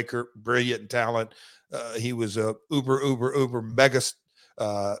 deal maker, brilliant in talent. He was a uber mega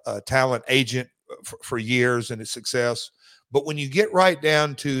talent agent for years and its success. But when you get right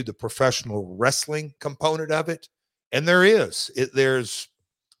down to the professional wrestling component of it, and there's,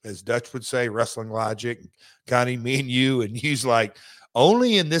 as Dutch would say, wrestling logic, Connie, me and you, and he's like,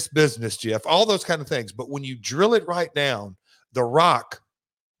 only in this business, Jeff, all those kind of things. But when you drill it right down, The Rock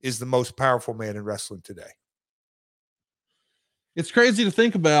is the most powerful man in wrestling today. It's crazy to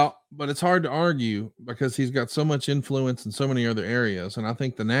think about, but it's hard to argue because he's got so much influence in so many other areas. And I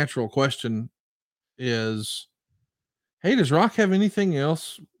think the natural question is, hey, does Rock have anything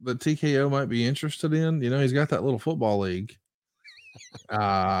else that TKO might be interested in? You know, he's got that little football league.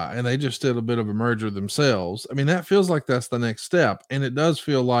 And they just did a bit of a merger themselves. I mean, that feels like that's the next step. And it does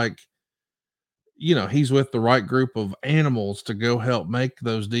feel like, you know, he's with the right group of animals to go help make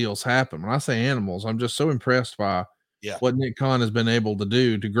those deals happen. When I say animals, I'm just so impressed by what Nick Khan has been able to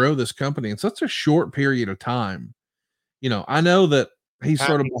do to grow this company in such a short period of time. You know, I know that he's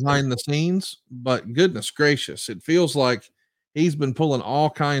sort of behind the scenes, but goodness gracious, it feels like he's been pulling all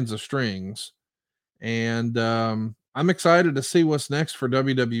kinds of strings. And I'm excited to see what's next for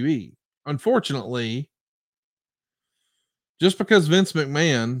WWE. Unfortunately, just because Vince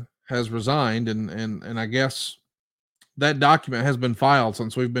McMahon has resigned, and I guess that document has been filed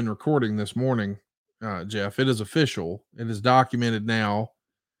since we've been recording this morning, Jeff. It is official. It is documented now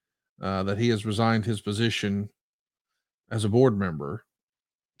that he has resigned his position as a board member.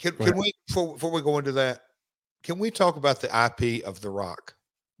 Can we, before we go into that, can we talk about the IP of The Rock?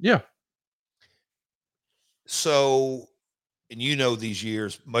 Yeah. So, and you know these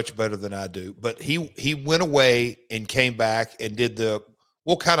years much better than I do, but he went away and came back and did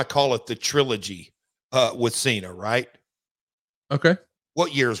we'll kind of call it the trilogy with Cena, right? Okay.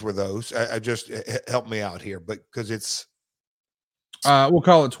 What years were those? I just help me out here, but because it's we'll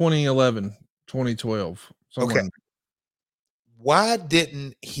call it 2011, 2012. Okay. Why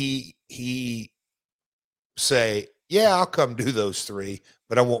didn't he say, yeah, I'll come do those three,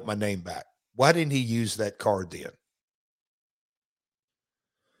 but I want my name back? Why didn't he use that card then?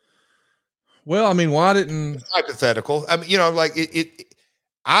 Well, I mean, why didn't it's hypothetical? I mean, you know, like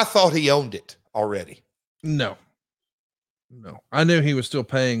I thought he owned it already. No, I knew he was still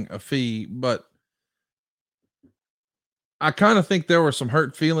paying a fee, but I kind of think there were some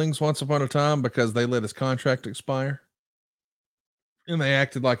hurt feelings once upon a time because they let his contract expire and they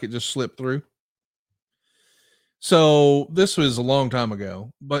acted like it just slipped through. So this was a long time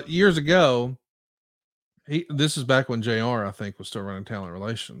ago, but years ago, this is back when JR, I think, was still running talent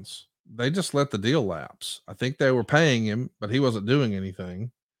relations. They just let the deal lapse. I think they were paying him, but he wasn't doing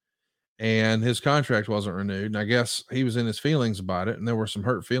anything. And his contract wasn't renewed. And I guess he was in his feelings about it. And there were some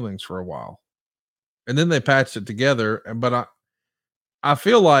hurt feelings for a while. And then they patched it together. But I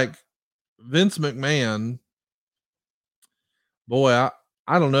feel like Vince McMahon, boy,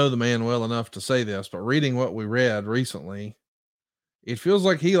 I don't know the man well enough to say this, but reading what we read recently, it feels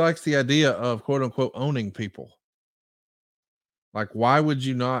like he likes the idea of quote unquote owning people. Like, why would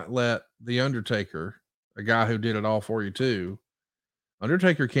you not let The Undertaker, a guy who did it all for you too?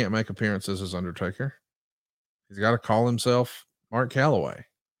 Undertaker can't make appearances as Undertaker. He's got to call himself Mark Calloway.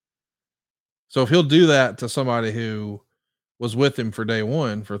 So if he'll do that to somebody who was with him for day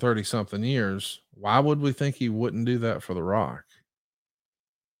one for 30 something years, why would we think he wouldn't do that for The Rock?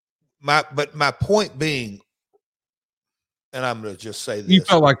 But my point being, and I'm going to just say this. You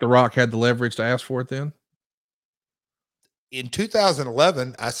felt like The Rock had the leverage to ask for it then? In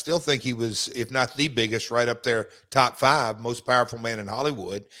 2011, I still think he was, if not the biggest, right up there, top 5 most powerful man in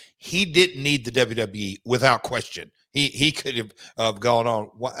Hollywood. He didn't need the WWE without question. He could have gone on.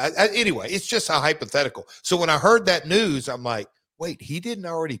 Anyway, it's just a hypothetical. So when I heard that news, I'm like, wait, he didn't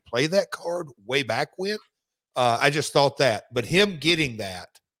already play that card way back when? I just thought that. But him getting that,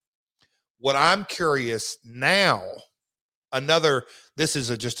 what I'm curious now, this is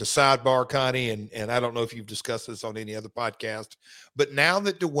just a sidebar, Connie, and I don't know if you've discussed this on any other podcast, but now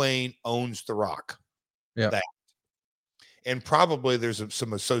that Dwayne owns The Rock, and probably there's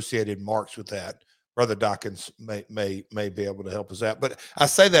some associated marks with that. Brother Dawkins may be able to help us out. But I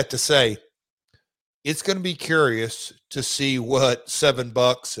say that to say it's going to be curious to see what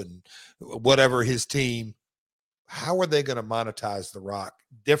 $7 and whatever his team, how are they going to monetize The Rock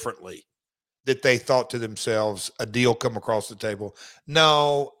differently? That they thought to themselves, a deal come across the table.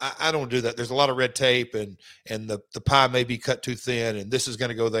 No, I don't do that. There's a lot of red tape and the pie may be cut too thin and this is going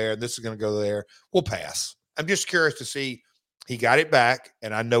to go there and this is going to go there. We'll pass. I'm just curious to see. He got it back.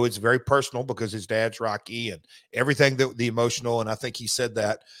 And I know it's very personal because his dad's Rocky and everything, the emotional. And I think he said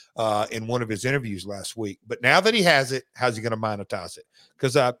that in one of his interviews last week. But now that he has it, how's he going to monetize it?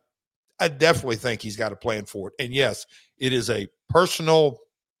 Because I definitely think he's got a plan for it. And yes, it is a personal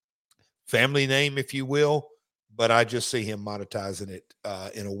family name, if you will, but I just see him monetizing it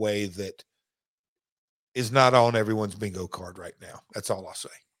in a way that is not on everyone's bingo card right now. That's all I'll say.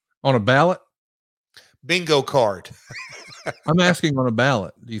 On a ballot? Bingo card. I'm asking on a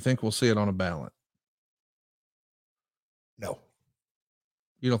ballot. Do you think we'll see it on a ballot? No.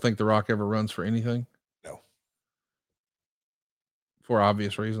 You don't think The Rock ever runs for anything? No. For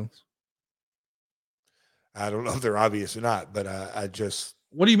obvious reasons? I don't know if they're obvious or not, but I just.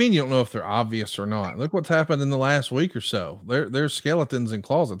 What do you mean you don't know if they're obvious or not? Look what's happened in the last week or so. There's skeletons in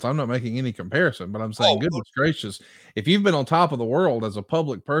closets. I'm not making any comparison, but I'm saying, goodness gracious, if you've been on top of the world as a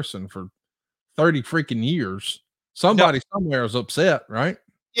public person for 30 freaking years, somebody somewhere is upset, right?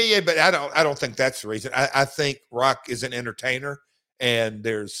 Yeah, but I don't think that's the reason. I think Rock is an entertainer, and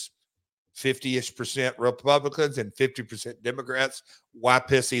there's 50-ish% Republicans and 50% Democrats. Why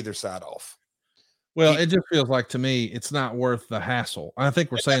piss either side off? Well, it just feels like to me it's not worth the hassle. I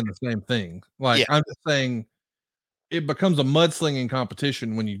think we're saying the same thing. Like I'm just saying it becomes a mudslinging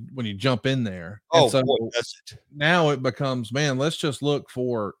competition when you jump in there. Oh, and so boy, that's it. now it becomes, man, let's just look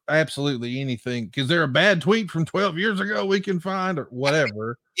for absolutely anything. Is there a bad tweet from 12 years ago we can find or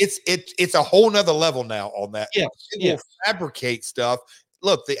whatever? It's a whole nother level now on that. Yes, They will fabricate stuff.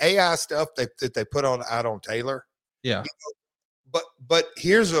 Look, the AI stuff that they put out on Taylor. Yeah. But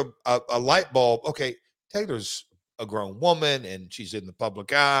here's a light bulb. Okay, Taylor's a grown woman and she's in the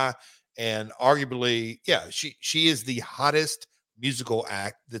public eye, and arguably, yeah, she is the hottest musical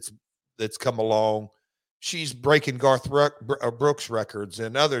act that's come along. She's breaking Garth Brooks records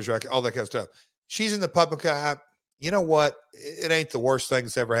and others records, all that kind of stuff. She's in the public eye. You know what? It ain't the worst thing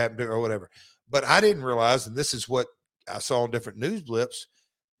that's ever happened to her or whatever. But I didn't realize, and this is what I saw on different news blips,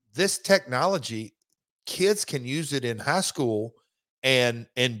 this technology, kids can use it in high school and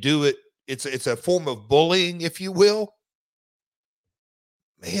do it. It's a form of bullying, if you will.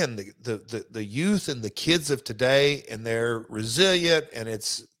 Man, the youth and the kids of today, and they're resilient, and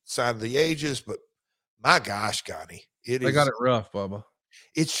it's sign of the ages. But my gosh, Connie, they got it rough, Bubba.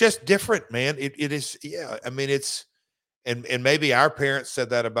 It's just different, man. It is. Yeah, I mean, it's and maybe our parents said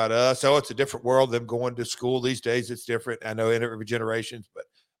that about us. Oh, it's a different world. Them going to school these days, it's different. I know in every generation, but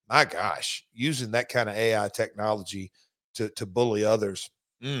my gosh, using that kind of AI technology to bully others.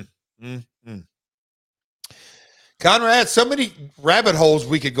 Conrad, so many rabbit holes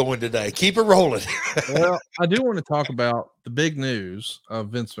we could go in today. Keep it rolling. Well, I do want to talk about the big news of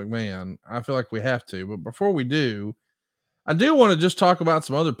Vince McMahon. I feel like we have to, but before we do, I do want to just talk about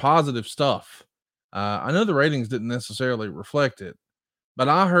some other positive stuff. I know the ratings didn't necessarily reflect it, but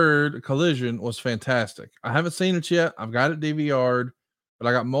I heard Collision was fantastic. I haven't seen it yet. I've got it DVR'd, but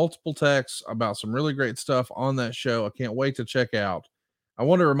I got multiple texts about some really great stuff on that show. I can't wait to check out. I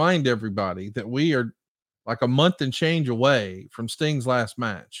want to remind everybody that we are like a month and change away from Sting's last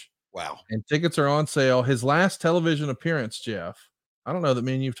match. Wow. And tickets are on sale. His last television appearance, Jeff, I don't know that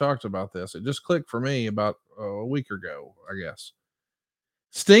me and you've talked about this. It just clicked for me about a week ago, I guess.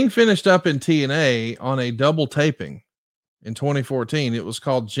 Sting finished up in TNA on a double taping in 2014. It was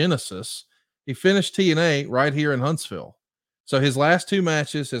called Genesis. He finished TNA right here in Huntsville. So his last two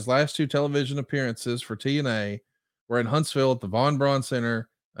matches, his last two television appearances for TNA were in Huntsville at the Von Braun Center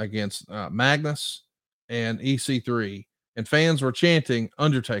against Magnus and EC3. And fans were chanting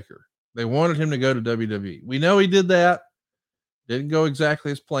Undertaker. They wanted him to go to WWE. We know he did that. Didn't go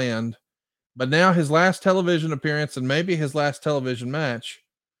exactly as planned. But now his last television appearance and maybe his last television match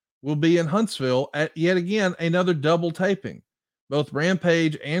will be in Huntsville at yet again another double taping. Both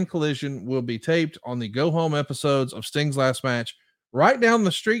Rampage and Collision will be taped on the Go Home episodes of Sting's last match right down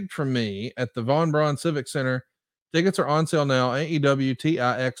the street from me at the Von Braun Civic Center. Tickets are on sale now,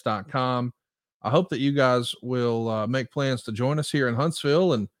 AEWTIX.com. I hope that you guys will make plans to join us here in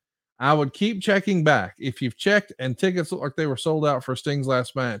Huntsville, and I would keep checking back. If you've checked and tickets look like they were sold out for Sting's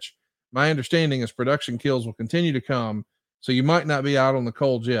last match, my understanding is production kills will continue to come, so you might not be out on the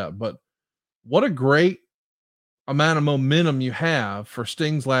cold yet. But what a great amount of momentum you have for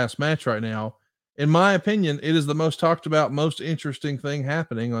Sting's last match right now. In my opinion, it is the most talked about, most interesting thing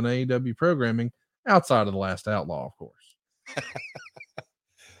happening on AEW programming outside of the Last Outlaw, of course.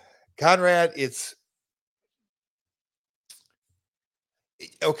 Conrad, it's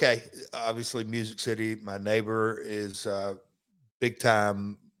okay. Obviously, Music City, my neighbor, is big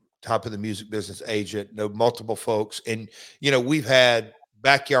time, top of the music business agent. Know multiple folks, and we've had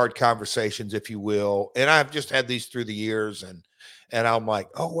backyard conversations, if you will. And I've just had these through the years, and I'm like,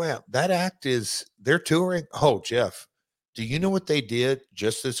 oh wow, that act they're touring. Oh, Jeff, do you know what they did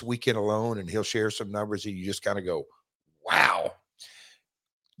just this weekend alone? And he'll share some numbers, and you just kind of go, wow.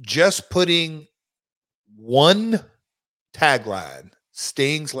 Just putting one tagline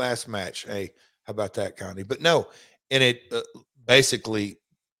Sting's last match. Hey, how about that, Connie? But no, and it basically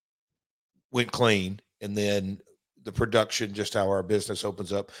went clean, and then the production, just how our business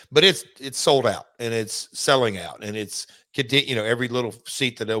opens up. But it's sold out, and it's selling out, and it's every little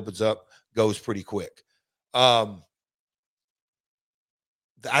seat that opens up goes pretty quick. I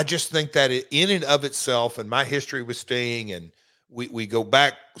just think that in and of itself, and my history with Sting, and we go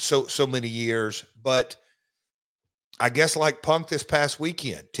back so many years, but I guess like Punk this past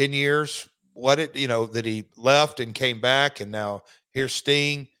weekend, 10 years, that he left and came back, and now here's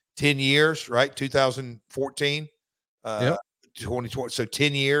Sting, 10 years, right? 2014, 2020. So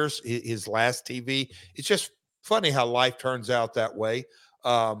 10 years, his last TV. It's just funny how life turns out that way.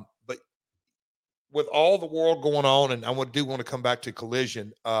 But with all the world going on, and I do want to come back to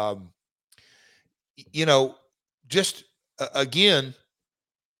Collision, just again,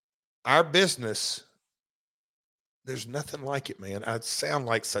 our business, there's nothing like it, man. I'd sound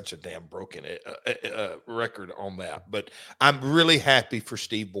like such a damn broken record on that, but I'm really happy for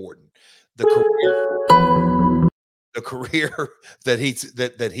Steve Borden. The career that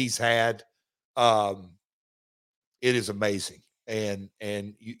he's had, it is amazing. And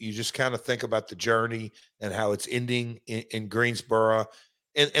you just kind of think about the journey and how it's ending in Greensboro.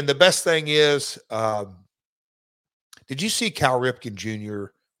 And the best thing is, did you see Cal Ripken Jr.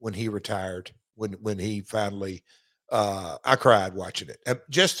 when he retired, when he finally, I cried watching it.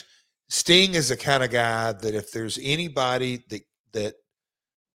 Just Sting is the kind of guy that if there's anybody that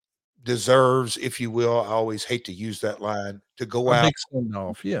deserves, if you will, I always hate to use that line, to go out,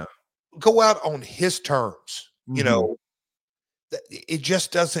 go out on his terms, it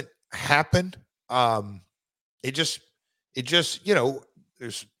just doesn't happen. It just, there's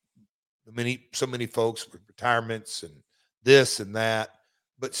so many folks with retirements and this and that,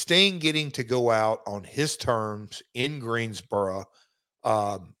 but Sting getting to go out on his terms in Greensboro,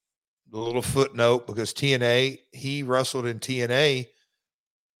 the little footnote, because TNA, he wrestled in TNA.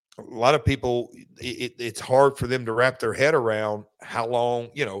 A lot of people, it's hard for them to wrap their head around how long,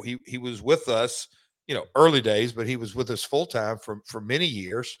 he was with us, early days, but he was with us full time for many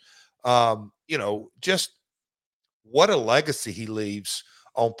years. Just what a legacy he leaves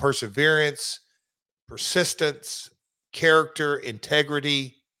on perseverance, persistence, character,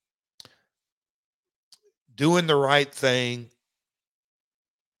 integrity, doing the right thing,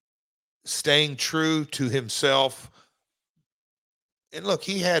 staying true to himself. And look,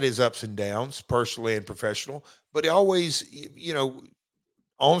 he had his ups and downs, personally and professional, but he always,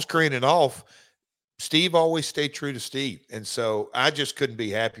 on screen and off, Steve always stayed true to Steve. And so I just couldn't be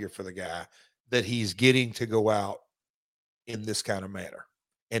happier for the guy that he's getting to go out in this kind of manner.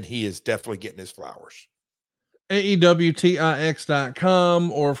 And he is definitely getting his flowers.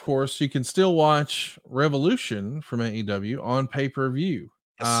 AEWTIX.com, or of course, you can still watch Revolution from AEW on pay-per-view.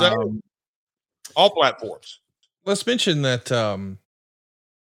 All platforms. Let's mention that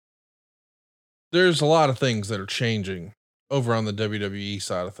there's a lot of things that are changing over on the WWE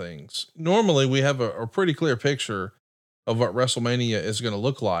side of things. Normally we have a pretty clear picture of what WrestleMania is going to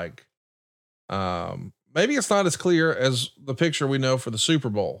look like. Maybe it's not as clear as the picture we know for the Super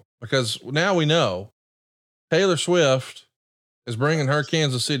Bowl, because now we know Taylor Swift is bringing her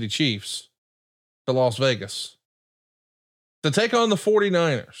Kansas City Chiefs to Las Vegas to take on the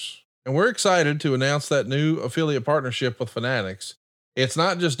 49ers. And we're excited to announce that new affiliate partnership with Fanatics. It's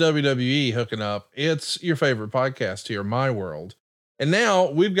not just WWE hooking up. It's your favorite podcast here, My World. And now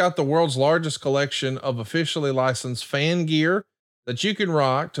we've got the world's largest collection of officially licensed fan gear that you can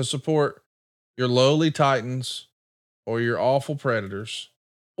rock to support your lowly Titans or your awful Predators,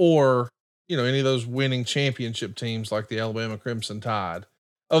 or, any of those winning championship teams like the Alabama Crimson Tide.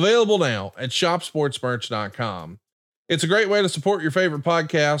 Available now at shopsportsmerch.com. It's a great way to support your favorite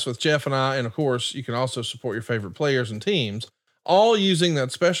podcast with Jeff and I. And of course, you can also support your favorite players and teams, all using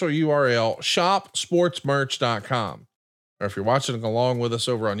that special URL, shopsportsmerch.com. Or if you're watching along with us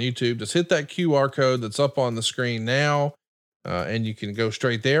over on YouTube, just hit that QR code that's up on the screen now, and you can go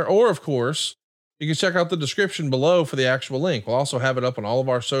straight there. Or of course, you can check out the description below for the actual link. We'll also have it up on all of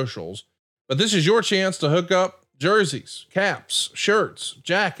our socials. But this is your chance to hook up jerseys, caps, shirts,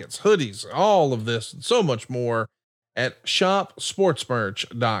 jackets, hoodies, all of this and so much more at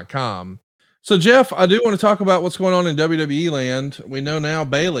shopsportsmerch.com. So Jeff, I do want to talk about what's going on in WWE land. We know now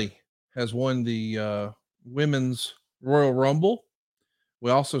Bayley has won the women's Royal Rumble.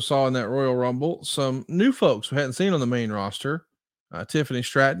 We also saw in that Royal Rumble some new folks we hadn't seen on the main roster. Tiffany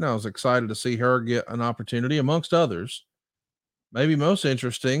Stratton, I was excited to see her get an opportunity amongst others. Maybe most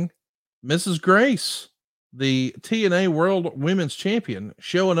interesting, Mrs. Grace, the TNA World Women's Champion,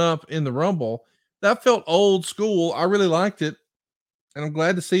 showing up in the Rumble. That felt old school. I really liked it. And I'm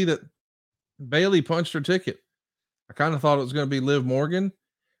glad to see that Bailey punched her ticket. I kind of thought it was going to be Liv Morgan.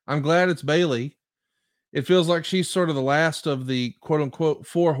 I'm glad it's Bailey. It feels like she's sort of the last of the quote unquote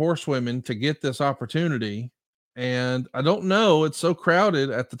 4 horsewomen to get this opportunity. And I don't know, it's so crowded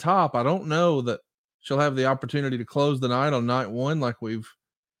at the top. I don't know that she'll have the opportunity to close the night on night 1 like we've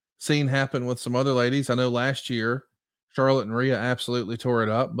seen happen with some other ladies. I know last year Charlotte and Rhea absolutely tore it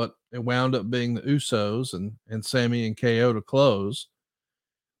up, but it wound up being the Usos and Sammy and KO to close.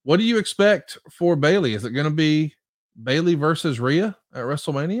 What do you expect for Bailey? Is it going to be Bailey versus Rhea at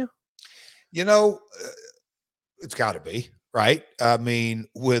WrestleMania? You know, it's got to be, right? I mean,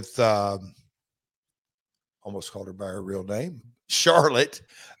 with almost called her by her real name, Charlotte,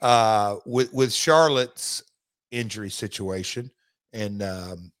 with Charlotte's injury situation,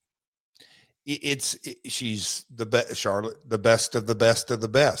 and she's the best, Charlotte, the best of the best of the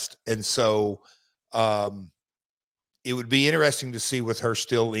best, and so it would be interesting to see with her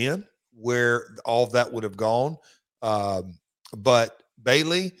still in where all of that would have gone. But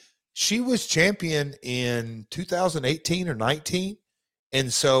Bailey, she was champion in 2018 or 19.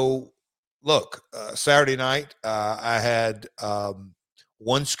 And so look, Saturday night, I had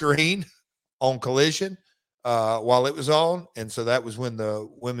one screen on Collision while it was on. And so that was when the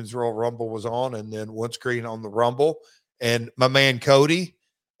Women's Royal Rumble was on, and then one screen on the Rumble. And my man Cody,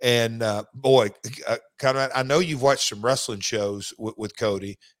 and boy, Conrad, I know you've watched some wrestling shows with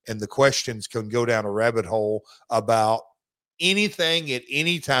Cody, and the questions can go down a rabbit hole about anything at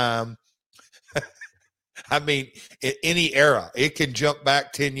any time. I mean, in any era, it can jump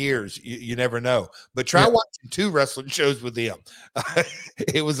back 10 years. You never know. But try watching 2 wrestling shows with him.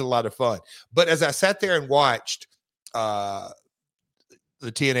 It was a lot of fun. But as I sat there and watched the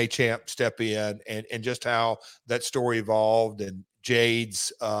TNA champ step in and just how that story evolved, and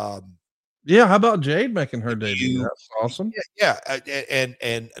Jade's how about Jade making her debut? That's awesome.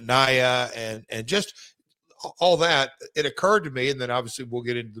 And Naya and just all that, it occurred to me, and then obviously we'll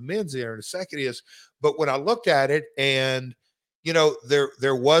get into the men's there in a second, but when I looked at it, and you know,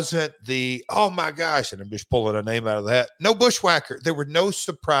 there wasn't the, oh my gosh, and I'm just pulling a name out of that, no bushwhacker, there were no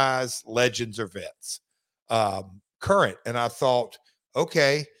surprise legends or vets current. And I thought,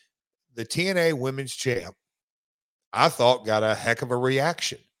 okay, the TNA women's champ, I thought, got a heck of a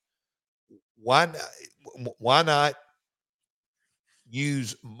reaction. Why not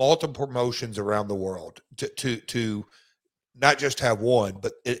use multiple promotions around the world to not just have one,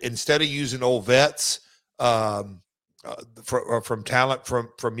 but instead of using old vets from talent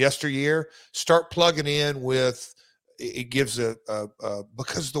from yesteryear, start plugging in with, it gives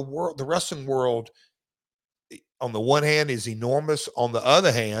because the wrestling world on the one hand is enormous. On the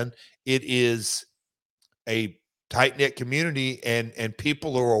other hand, it is a tight-knit community, and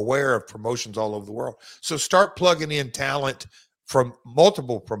people are aware of promotions all over the world. So start plugging in talent from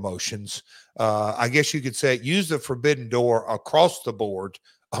multiple promotions. I guess you could say use the forbidden door across the board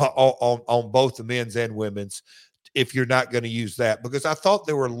on both the men's and women's, if you're not going to use that, because I thought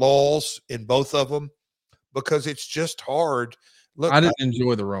there were lulls in both of them, because it's just hard. Look, I didn't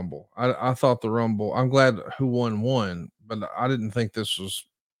enjoy the Rumble. I thought the Rumble, I'm glad who won, but I didn't think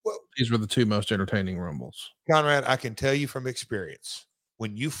these were the 2 most entertaining Rumbles. Conrad, I can tell you from experience,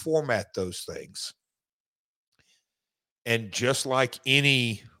 when you format those things, and just like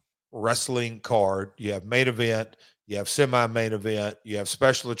any wrestling card, you have main event, you have semi-main event, you have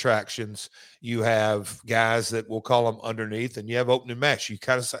special attractions, you have guys that we'll call them underneath, and you have opening match. You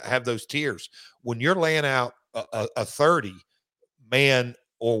kind of have those tiers. When you're laying out a 30 man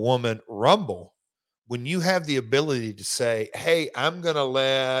or woman Rumble, when you have the ability to say, hey, I'm going to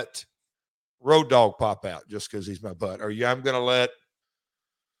let Road Dogg pop out just because he's my butt, or I'm going to let,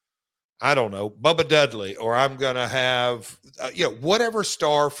 I don't know, Bubba Dudley, or I'm going to have, whatever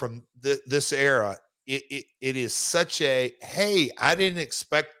star from this era, it is such a, hey, I didn't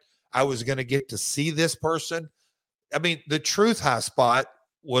expect I was going to get to see this person. I mean, the Truth high spot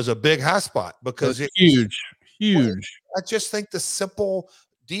was a big high spot because it's huge. I just think the simple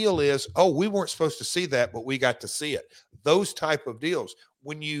deal is, oh, we weren't supposed to see that, but we got to see it. Those type of deals.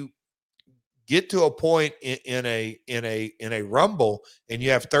 When you get to a point in a Rumble and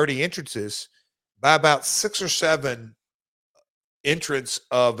you have 30 entrances, by about 6 or 7 entrants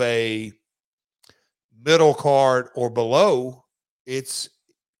of a middle card or below, it's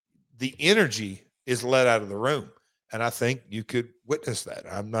the energy is let out of the room. And I think you could witness that.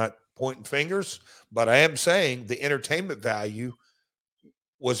 I'm not pointing fingers, but I am saying the entertainment value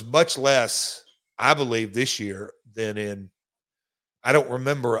was much less, I believe, this year than in, I don't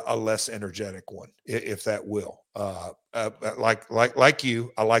remember a less energetic one, if that will. Like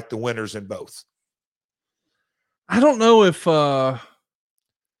you, I like the winners in both. I don't know if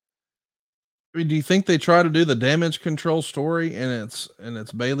I mean, do you think they try to do the damage control story and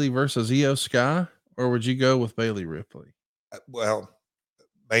it's Bailey versus Io Sky, or would you go with Bailey Ripley? Well,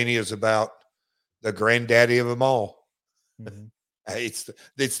 Mania is about the granddaddy of them all. Mm-hmm. It's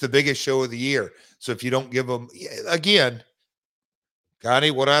the biggest show of the year. So if you don't give them, again,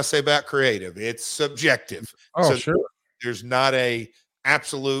 Connie, what I say about creative, it's subjective. Oh, so sure. There's not a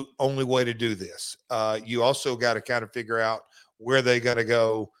absolute only way to do this. You also got to kind of figure out where they're going to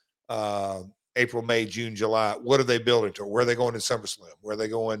go. April, May, June, July. What are they building to? Where are they going in SummerSlam? Where are they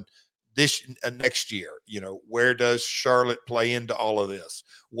going this next year? Where does Charlotte play into all of this?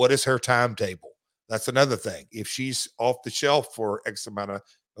 What is her timetable? That's another thing. If she's off the shelf for X amount of,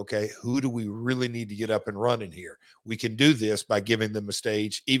 okay, who do we really need to get up and running here? We can do this by giving them a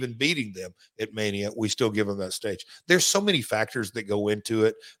stage, even beating them at Mania. We still give them that stage. There's so many factors that go into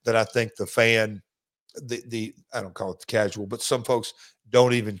it that I think the fan, I don't call it the casual, but some folks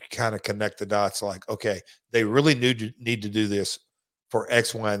don't even kind of connect the dots. Like, okay, they really need to do this for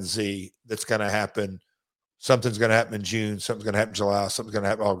X, Y, and Z. That's going to happen. Something's going to happen in June. Something's going to happen in July. Something's going to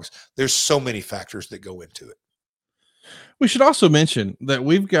happen in August. There's so many factors that go into it. We should also mention that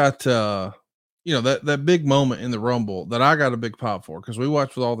we've got, that big moment in the Rumble that I got a big pop for, because we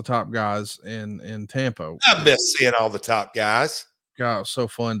watched with all the top guys in Tampa. I miss seeing all the top guys. God, it was so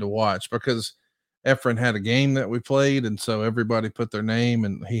fun to watch because Efren had a game that we played, and so everybody put their name,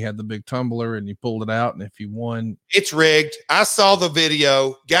 and he had the big tumbler, and you pulled it out, and if you won, it's rigged. I saw the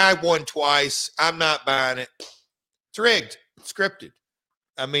video. Guy won twice. I'm not buying it. It's rigged. It's scripted.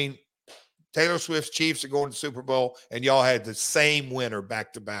 I mean, Taylor Swift's Chiefs are going to Super Bowl, and y'all had the same winner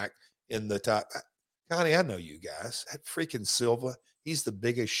back to back in the top. Connie, I know you guys. That freaking Silva, he's the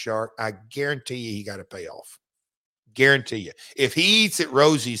biggest shark. I guarantee you he got a payoff. Guarantee you. If he eats at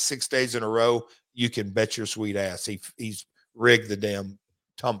Rosie's 6 days in a row, you can bet your sweet ass he's rigged the damn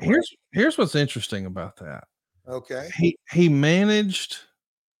tumbler. Here's what's interesting about that. Okay. He managed,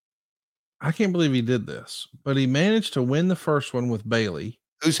 I can't believe he did this, but he managed to win the first one with Bailey.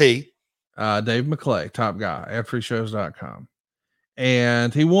 Who's he? Dave McClay, top guy at freeshows.com.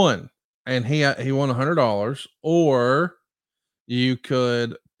 And he won. And he won $100, or you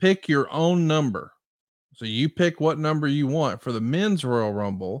could pick your own number. So you pick what number you want for the men's Royal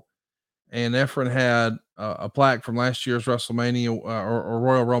Rumble. And Efren had a plaque from last year's WrestleMania or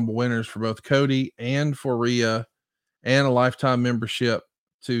Royal Rumble winners for both Cody and for Rhea, and a lifetime membership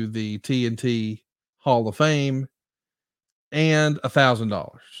to the TNT Hall of Fame, and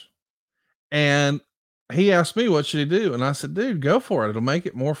 $1,000. And he asked me, what should he do? And I said, dude, go for it. It'll make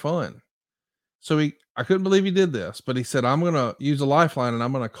it more fun. So I couldn't believe he did this, but he said, I'm going to use a lifeline and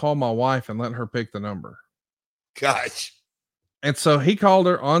I'm going to call my wife and let her pick the number. Gosh. And so he called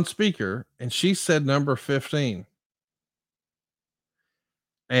her on speaker, and she said number 15.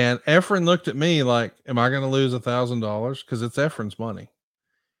 And Efren looked at me like, am I going to lose $1,000? Because it's Efren's money.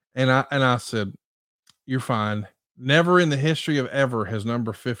 And I said, you're fine. Never in the history of ever has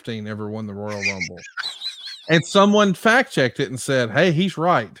number 15 ever won the Royal Rumble. And someone fact checked it and said, hey, he's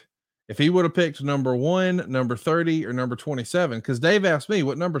right. If he would have picked number 1, number 30, or number 27, because Dave asked me,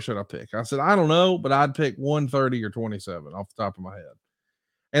 what number should I pick? I said, I don't know, but I'd pick 130 or 27 off the top of my head.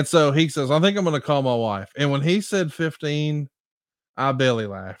 And so he says, I think I'm going to call my wife. And when he said 15, I belly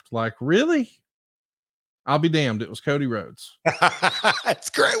laughed. Like, really? I'll be damned. It was Cody Rhodes. That's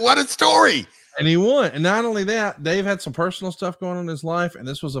great. What a story. And he won. And not only that, Dave had some personal stuff going on in his life, and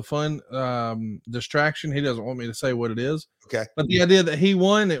this was a fun distraction. He doesn't want me to say what it is. Okay. But the idea that he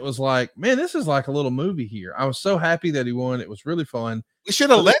won, it was like, man, this is like a little movie here. I was so happy that he won. It was really fun. We should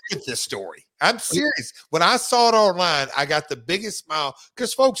have led with this story. I'm serious. When I saw it online, I got the biggest smile,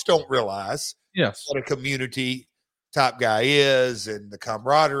 because folks don't realize what a community top guy is, and the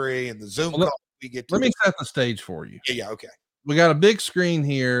camaraderie and the Zoom call we get to. Let me set the stage for you. Yeah. Okay. We got a big screen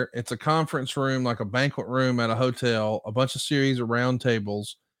here. It's a conference room, like a banquet room at a hotel, a bunch of series of round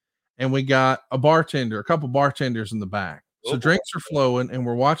tables. And we got a couple bartenders in the back. So drinks are flowing, and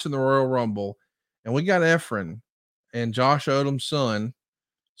we're watching the Royal Rumble, and we got Efren and Josh Odom's son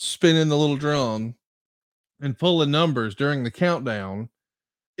spinning the little drum and pulling numbers during the countdown.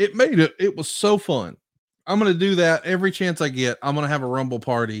 It was so fun. I'm going to do that every chance I get. I'm going to have a Rumble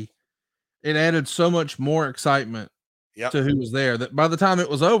party. It added so much more excitement to who was there, that by the time it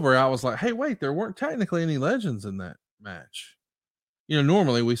was over, I was like, hey, wait, there weren't technically any legends in that match.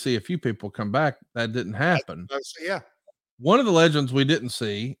 Normally we see a few people come back. That didn't happen. Yeah. One of the legends we didn't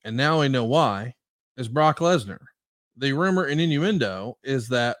see, and now we know why, is Brock Lesnar. The rumor and innuendo is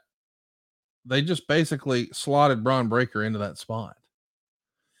that they just basically slotted Braun Breaker into that spot.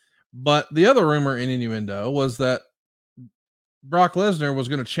 But the other rumor and innuendo was that Brock Lesnar was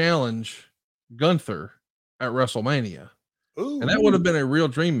going to challenge Gunther at WrestleMania. Ooh. And that would have been a real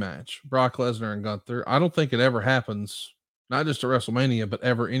dream match, Brock Lesnar and Gunther. I don't think it ever happens, not just at WrestleMania, but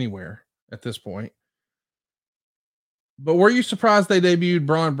ever anywhere at this point. But were you surprised they debuted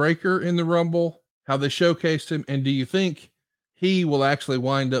Braun Breaker in the Rumble? How they showcased him? And do you think he will actually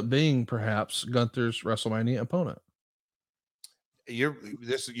wind up being perhaps Gunther's WrestleMania opponent?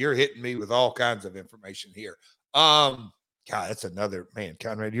 You're hitting me with all kinds of information here. God, that's another man,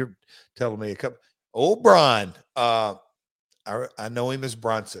 Conrad. You're telling me a couple. Old Braun. I know him as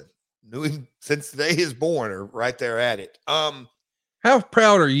Bronson. Knew him since the day he was born, or right there at it. How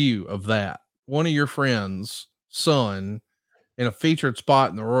proud are you of that? One of your friends' son in a featured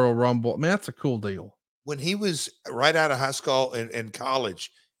spot in the Royal Rumble. Man, that's a cool deal. When he was right out of high school and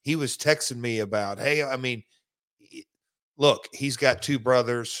college, he was texting me about, hey, I mean, look, he's got two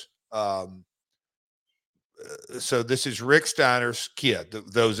brothers. So this is Rick Steiner's kid.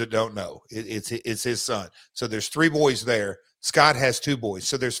 Those that don't know, it's his son. So there's 3 boys there. Scott has 2 boys.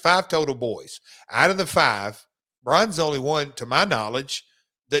 So there's 5 total boys. Out of the 5, Braun's the only one, to my knowledge,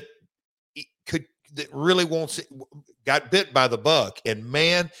 that really got bit by the bug. And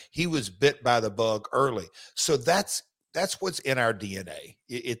man, he was bit by the bug early. So that's what's in our DNA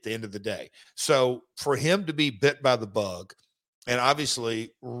at the end of the day. So for him to be bit by the bug and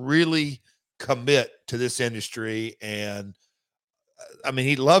obviously really commit to this industry, and I mean,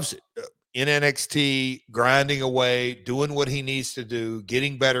 he loves it in NXT, grinding away, doing what he needs to do,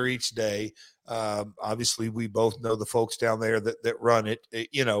 getting better each day. Obviously, we both know the folks down there that run it.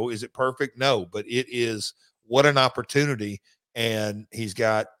 Is it perfect? No, but it is. What an opportunity. And he's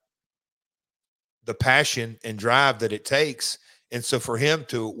got the passion and drive that it takes. And so for him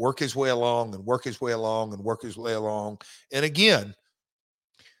to work his way along and work his way along and work his way along. And again,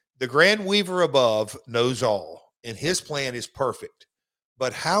 the Grand Weaver above knows all, and his plan is perfect.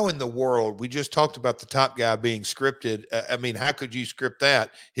 But how in the world, we just talked about the top guy being scripted. I mean, how could you script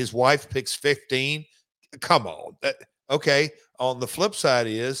that? His wife picks 15. Come on. Okay. On the flip side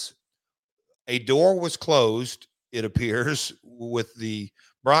is a door was closed, it appears, with the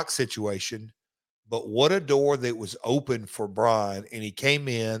Brock situation. But what a door that was open for Braun, and he came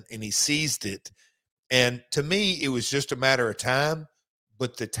in and he seized it. And to me, it was just a matter of time.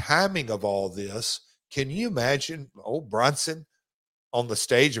 But the timing of all this, can you imagine old Bronson on the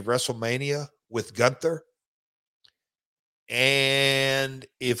stage of WrestleMania with Gunther? And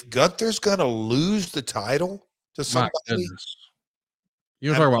if Gunther's going to lose the title to somebody,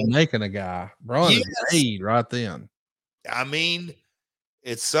 you're talking about making a guy. Braun is made right then. I mean,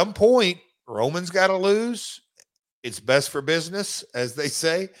 at some point, Roman's got to lose. It's best for business, as they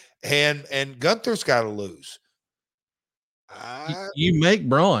say, and Gunther's got to lose. You make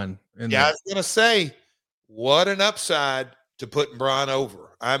Braun. I was going to say, what an upside to putting Braun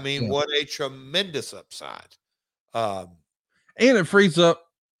over. I mean, what a tremendous upside. And it frees up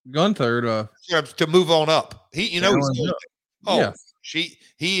Gunther to move on up. He will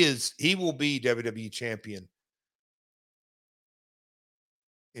be WWE champion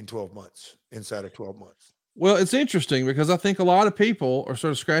in 12 months, inside of 12 months. Well, it's interesting because I think a lot of people are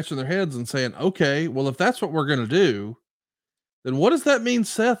sort of scratching their heads and saying, okay, well, if that's what we're going to do, then what does that mean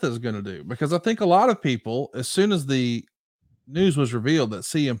Seth is going to do? Because I think a lot of people, as soon as the news was revealed that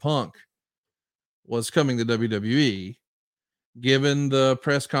CM Punk was coming to WWE, given the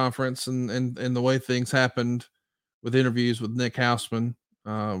press conference and the way things happened with interviews with Nick Houseman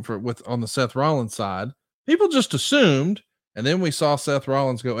on the Seth Rollins side, people just assumed, and then we saw Seth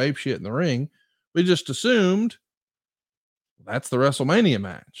Rollins go apeshit in the ring. We just assumed that's the WrestleMania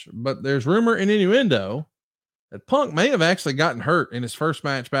match. But there's rumor and innuendo that Punk may have actually gotten hurt in his first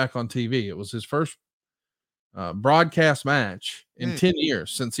match back on TV. It was his first broadcast match in 10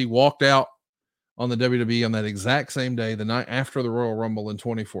 years since he walked out on the WWE on that exact same day, the night after the Royal Rumble in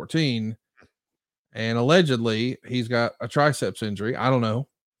 2014. And allegedly he's got a triceps injury. I don't know.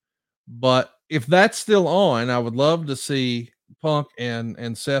 But if that's still on, I would love to see Punk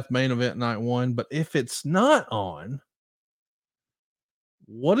and Seth main event night 1. But if it's not on,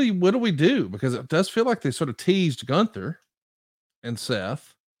 what do we do? Because it does feel like they sort of teased Gunther and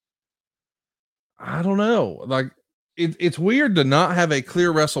Seth. I don't know. Like it's weird to not have a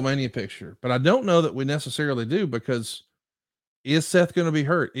clear WrestleMania picture, but I don't know that we necessarily do, because is Seth going to be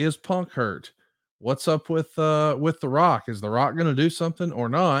hurt? Is Punk hurt? What's up with The Rock? Is The Rock going to do something or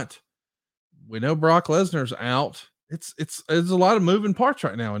not? We know Brock Lesnar's out. It's a lot of moving parts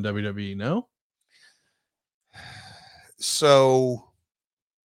right now in WWE, no? So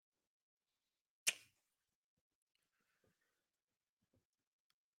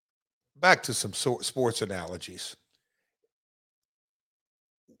back to some sports analogies.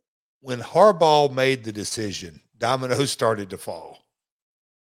 when Harbaugh made the decision, dominoes started to fall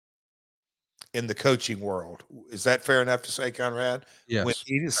in the coaching world. Is that fair enough to say, Conrad? Yes. When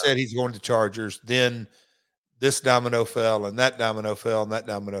he said he's going to Chargers, then this domino fell and that domino fell and that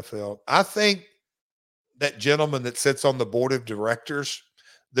domino fell. I think that gentleman that sits on the board of directors,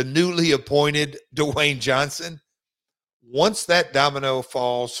 the newly appointed Dwayne Johnson, once that domino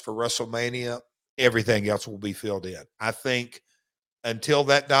falls for WrestleMania, everything else will be filled in. I think until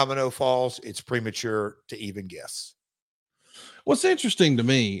that domino falls, it's premature to even guess. What's interesting to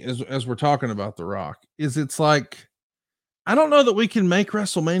me as we're talking about The Rock is it's like, I don't know that we can make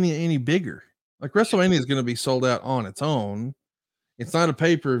WrestleMania any bigger. Like WrestleMania is going to be sold out on its own. It's not a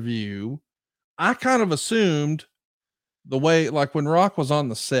pay-per-view. I kind of assumed the way, like when Rock was on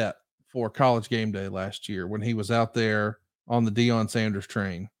the set for College Game Day last year, when he was out there on the Deion Sanders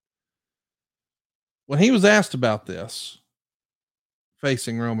train, when he was asked about this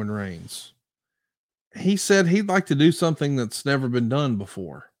facing Roman Reigns, he said he'd like to do something that's never been done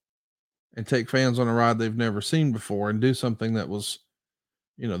before and take fans on a ride they've never seen before and do something that was,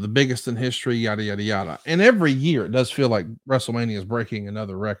 the biggest in history, yada, yada, yada. And every year it does feel like WrestleMania is breaking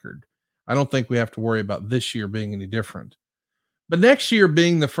another record. I don't think we have to worry about this year being any different. But next year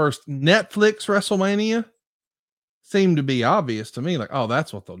being the first Netflix WrestleMania seemed to be obvious to me. Like, oh,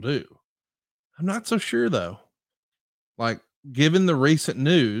 that's what they'll do. I'm not so sure though. Like, given the recent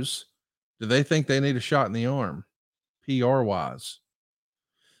news, do they think they need a shot in the arm, PR wise?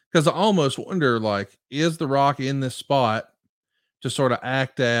 Because I almost wonder, like, is The Rock in this spot to sort of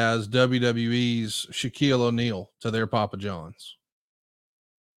act as WWE's Shaquille O'Neal to their Papa John's?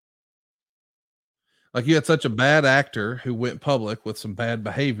 Like, you had such a bad actor who went public with some bad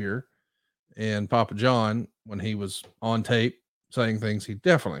behavior, and Papa John, when he was on tape saying things he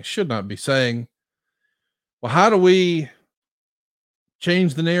definitely should not be saying. Well, how do we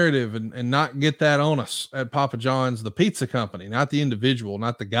change the narrative and not get that on us at Papa John's, the pizza company, not the individual,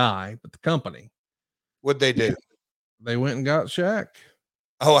 not the guy, but the company? What'd they do? They went and got Shaq.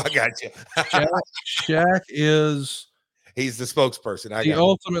 Oh, I got you. Shaq is he's the spokesperson. the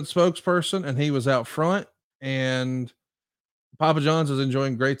ultimate spokesperson, and he was out front, and Papa John's is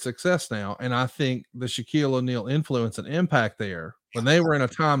enjoying great success now. And I think the Shaquille O'Neal influence and impact there when they were in a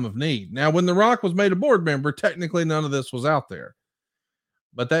time of need. Now, when The Rock was made a board member, technically none of this was out there.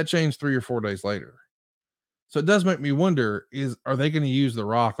 But that changed 3 or 4 days later. So it does make me wonder, are they going to use The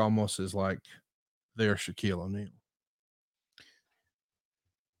Rock almost as like their Shaquille O'Neal?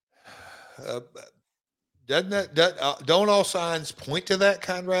 Don't all signs point to that,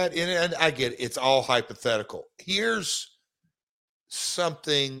 Conrad? And I get it. It's all hypothetical. Here's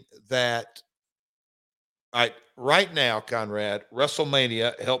something that right now, Conrad,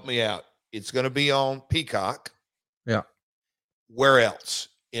 WrestleMania, help me out. It's going to be on Peacock. Yeah. Where else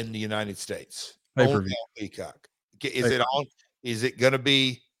in the United States? Pay-per-view. Only on Peacock. Is it on? Is it going to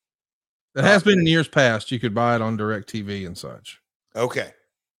be? It has been in years past. You could buy it on DirecTV and such. Okay.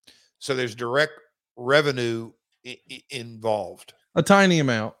 So there's direct revenue involved. A tiny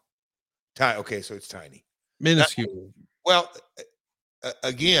amount. Okay, so it's tiny. Minuscule. Well,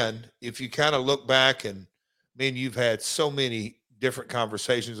 again, if you kind of look back, and I mean, you've had so many different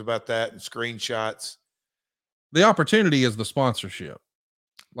conversations about that and screenshots. The opportunity is the sponsorship.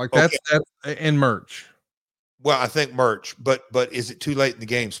 Like that's and merch. Well, I think merch, but is it too late in the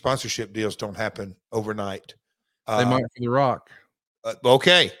game? Sponsorship deals don't happen overnight. They might for The Rock.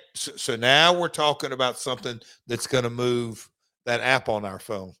 Okay. So now we're talking about something that's going to move that app on our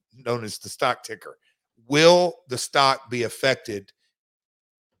phone known as the stock ticker. Will the stock be affected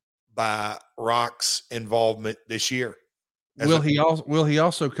by Rock's involvement this year? Will he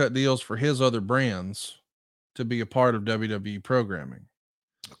also cut deals for his other brands to be a part of WWE programming?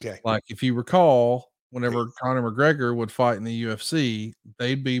 Okay. Like if you recall, whenever Conor McGregor would fight in the UFC,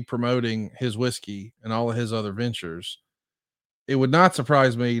 they'd be promoting his whiskey and all of his other ventures. It would not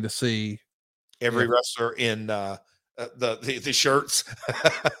surprise me to see every wrestler in the shirts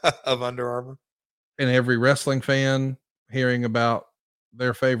of Under Armour, and every wrestling fan hearing about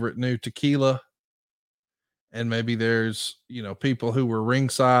their favorite new tequila. And maybe there's, people who were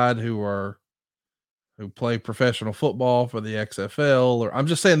ringside who play professional football for the XFL, or I'm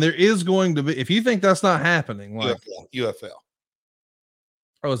just saying there is going to be, if you think that's not happening, like UFL.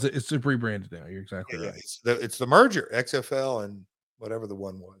 Oh, it's rebranded now. You're exactly right. It's the merger, XFL and whatever the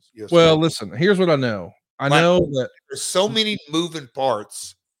one was. USL. Well, listen, here's what I know. I know that there's so many moving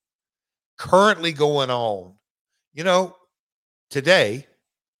parts currently going on. Today,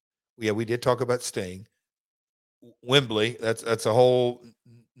 we did talk about Sting. Wembley, that's a whole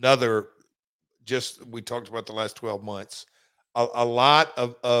nother, we talked about the last 12 months. A lot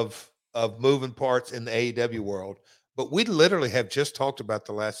of of moving parts in the AEW world, but we literally have just talked about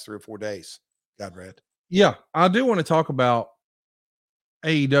the last 3 or 4 days. Conrad. Yeah, I do want to talk about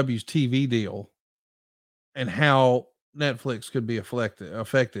AEW's TV deal and how Netflix could be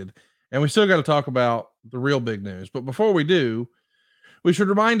affected. And we still got to talk about the real big news. But before we do, we should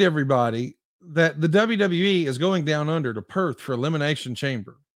remind everybody that the WWE is going down under to Perth for Elimination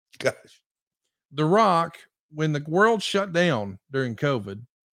Chamber. Gosh. The Rock, when the world shut down during COVID,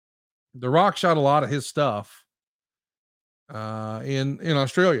 The Rock shot a lot of his stuff in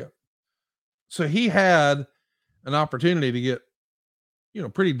Australia. So he had an opportunity to get,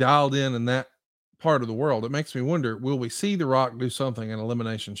 pretty dialed in that part of the world. It makes me wonder, will we see The Rock do something in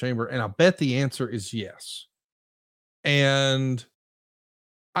Elimination Chamber? And I bet the answer is yes. And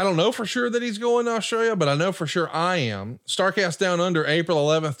I don't know for sure that he's going to Australia, but I know for sure I am. Starcast Down Under, April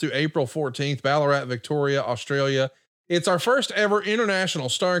 11th through April 14th, Ballarat, Victoria, Australia. It's our first ever international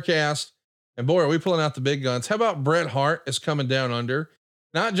Starcast. And boy, are we pulling out the big guns. How about Bret Hart is coming down under?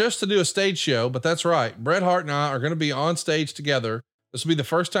 Not just to do a stage show, but that's right. Bret Hart and I are going to be on stage together. This will be the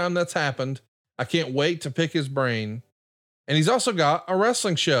first time that's happened. I can't wait to pick his brain. And he's also got a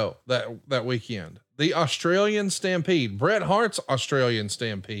wrestling show that weekend. The Australian Stampede, Bret Hart's Australian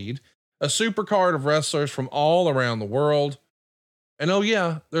Stampede, a super card of wrestlers from all around the world. And oh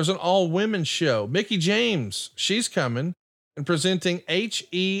yeah, there's an all women's show. Mickie James, she's coming and presenting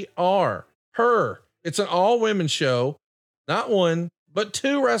HER. It's an all women's show, not one, but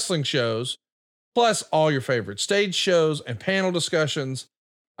 2 wrestling shows, plus all your favorite stage shows and panel discussions.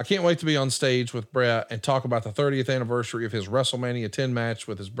 I can't wait to be on stage with Bret and talk about the 30th anniversary of his WrestleMania 10 match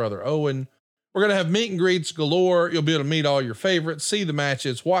with his brother Owen. We're going to have meet and greets galore. You'll be able to meet all your favorites, see the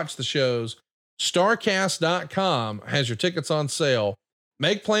matches, watch the shows. Starcast.com has your tickets on sale.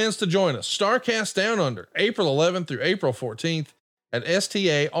 Make plans to join us. Starcast Down Under, April 11th through April 14th at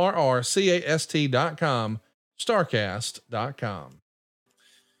STARRCAST.com, Starcast.com.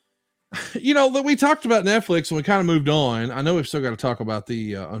 That we talked about Netflix and we kind of moved on. I know we've still got to talk about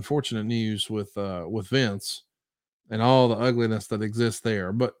the unfortunate news with Vince and all the ugliness that exists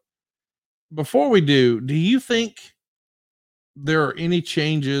there. But before we do you think there are any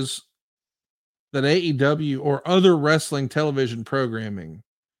changes that AEW or other wrestling television programming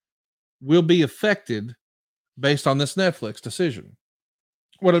will be affected based on this Netflix decision?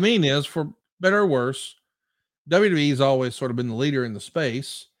 What I mean is, for better or worse, WWE has always sort of been the leader in the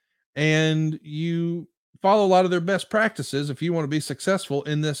space, and you follow a lot of their best practices if you want to be successful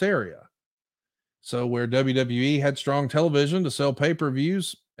in this area. So where WWE had strong television to sell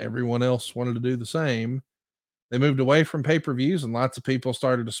pay-per-views, everyone else wanted to do the same. They moved away from pay-per-views and lots of people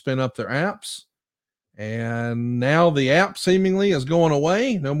started to spin up their apps. And now the app seemingly is going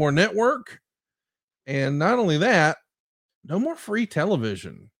away. No more network. And not only that, no more free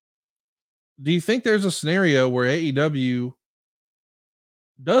television. Do you think there's a scenario where AEW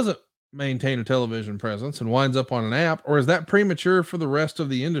doesn't maintain a television presence and winds up on an app, or is that premature for the rest of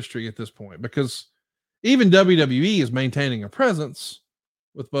the industry at this point? Because even WWE is maintaining a presence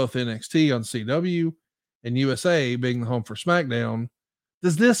with both NXT on CW and USA being the home for SmackDown.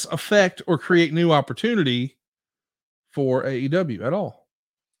 Does this affect or create new opportunity for AEW at all?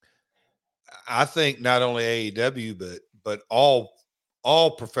 I think not only AEW, but all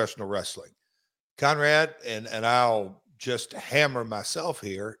professional wrestling. Conrad, and I'll just hammer myself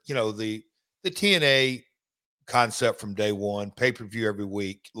here, the TNA concept from day one, pay-per-view every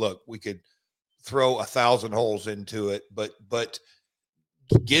week. Look, we could throw 1,000 holes into it, but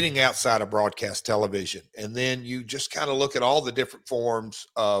getting outside of broadcast television, and then you just kind of look at all the different forms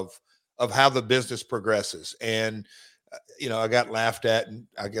of how the business progresses. And I got laughed at, and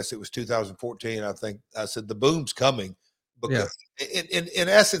I guess it was 2014. I think I said the boom's coming, because in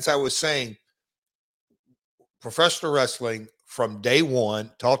essence, I was saying professional wrestling from day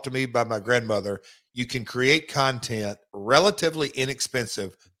one, taught to me by my grandmother, you can create content relatively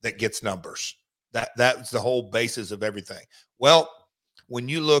inexpensive that gets numbers. That's the whole basis of everything. Well, when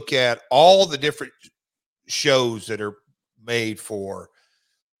you look at all the different shows that are made for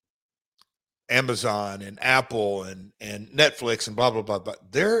Amazon and Apple and Netflix and blah, blah, blah, blah,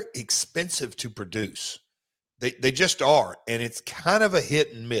 they're expensive to produce. They just are. And it's kind of a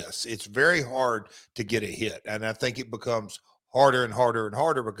hit and miss. It's very hard to get a hit. And I think it becomes harder and harder and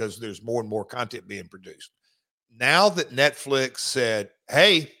harder because there's more and more content being produced. Now that Netflix said,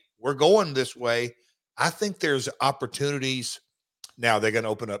 hey, we're going this way, I think there's opportunities. Now they're going to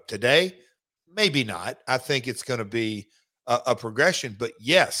open up today. Maybe not. I think it's going to be a progression. But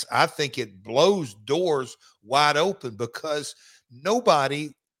yes, I think it blows doors wide open because nobody,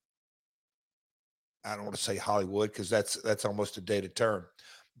 I don't want to say Hollywood because that's almost a dated term,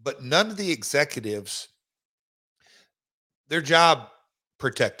 but none of the executives, their job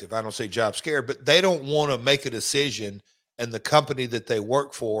protective. I don't say job scared, but they don't want to make a decision and the company that they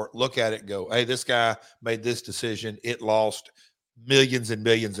work for look at it and go, hey, this guy made this decision. It lost millions and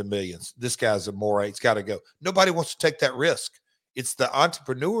millions and millions. This guy's a moron. It's got to go. Nobody wants to take that risk. It's the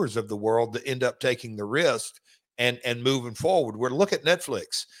entrepreneurs of the world that end up taking the risk and moving forward. We're look at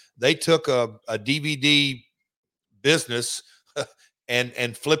Netflix. They took a DVD business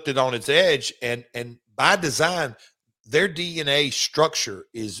and flipped it on its edge. And by design, their DNA structure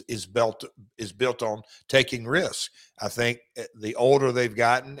is built on taking risks. I think the older they've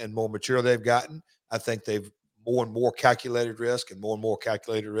gotten and more mature they've gotten, I think they've more and more calculated risk and more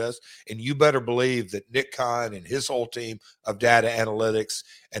calculated risk. And you better believe that Nick Khan and his whole team of data analytics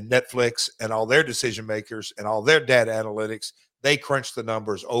and Netflix and all their decision makers and all their data analytics, they crunch the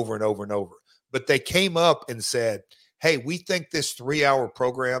numbers over and over and over. But they came up and said, hey, we think this 3-hour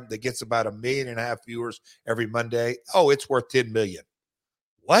program that gets about 1.5 million viewers every Monday, it's worth 10 million.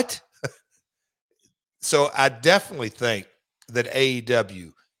 What? So I definitely think that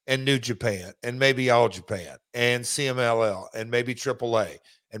AEW and New Japan and maybe All Japan and CMLL and maybe AAA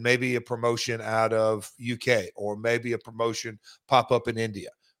and maybe a promotion out of UK or maybe a promotion pop up in India.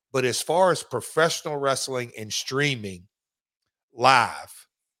 But as far as professional wrestling and streaming live,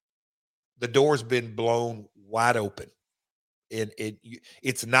 the door's been blown wide open. And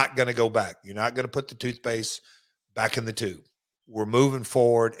it's not going to go back. You're not going to put the toothpaste back in the tube. We're moving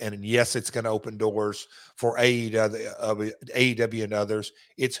forward, and yes, it's going to open doors for AEW and others.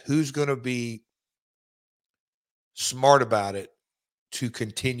 It's who's going to be smart about it to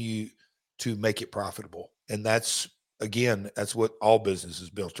continue to make it profitable. And that's what all business is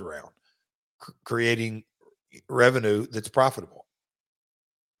built around, creating revenue that's profitable.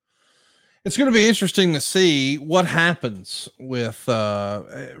 It's going to be interesting to see what happens with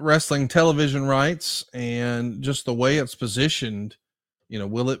wrestling television rights and just the way it's positioned.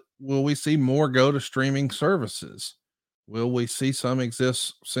 Will we see more go to streaming services? Will we see some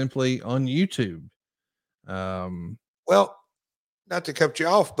exist simply on YouTube? Well, not to cut you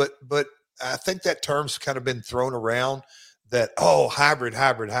off, but I think that term's kind of been thrown around that,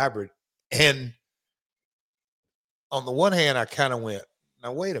 hybrid. And on the one hand, I kind of went,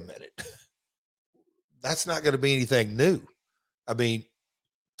 now, wait a minute. That's not going to be anything new. I mean,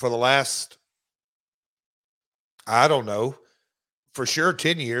 for the last, I don't know, for sure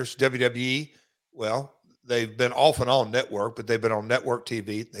 10 years, WWE, well, they've been off and on network, but they've been on network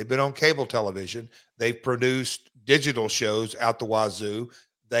TV. They've been on cable television. They've produced digital shows out the wazoo.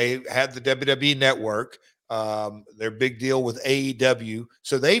 They had the WWE network, their big deal with AEW.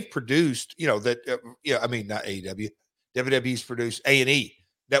 So they've produced, not AEW. WWE's produced A&E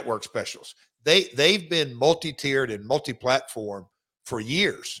network specials. They've been multi-tiered and multi-platform for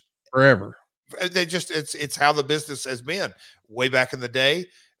years. Forever. It's how the business has been. Way back in the day,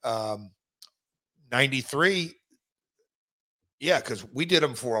 93. Yeah, because we did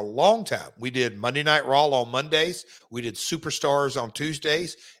them for a long time. We did Monday Night Raw on Mondays. We did Superstars on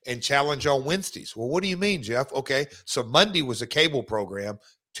Tuesdays and Challenge on Wednesdays. Well, what do you mean, Jeff? Okay, so Monday was a cable program.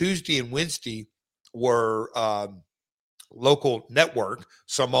 Tuesday and Wednesday were local network,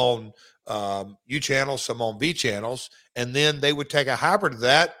 some on U channels, some on V channels, and then they would take a hybrid of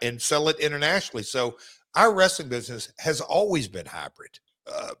that and sell it internationally. So our wrestling business has always been hybrid,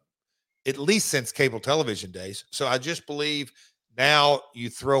 at least since cable television days. So I just believe now you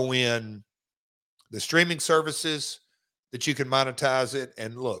throw in the streaming services that you can monetize it.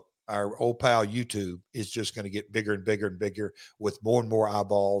 And look, our old pal YouTube is just going to get bigger and bigger and bigger with more and more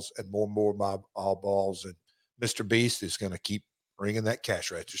eyeballs and more eyeballs. And Mr. Beast is going to keep ringing that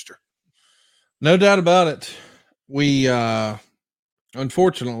cash register. No doubt about it. We,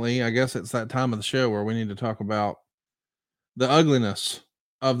 unfortunately, I guess it's that time of the show where we need to talk about the ugliness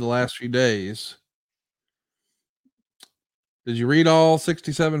of the last few days. Did you read all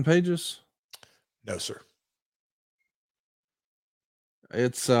 67 pages? No, sir.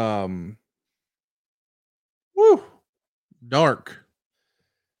 It's, dark.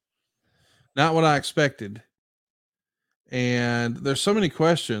 Not what I expected. And there's so many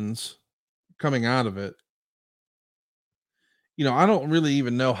questions coming out of it. I don't really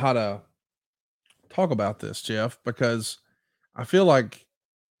even know how to talk about this, Jeff, because I feel like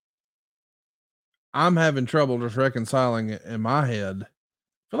I'm having trouble just reconciling it in my head. I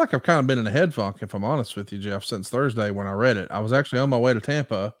feel like I've kind of been in a head funk, if I'm honest with you, Jeff, since Thursday when I read it. I was actually on my way to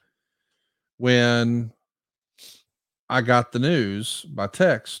Tampa when I got the news by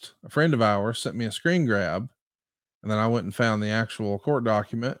text. A friend of ours sent me a screen grab, and then I went and found the actual court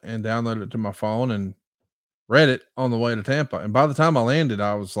document and downloaded it to my phone and read it on the way to Tampa. And by the time I landed,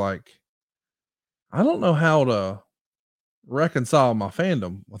 I was like, I don't know how to reconcile my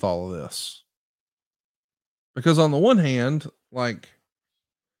fandom with all of this. Because on the one hand, like,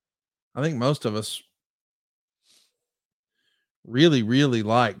 I think most of us really, really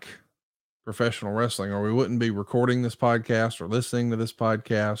like professional wrestling, or we wouldn't be recording this podcast or listening to this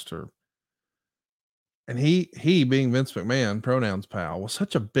podcast. And he being Vince McMahon, pronouns pal, was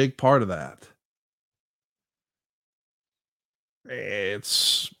such a big part of that. You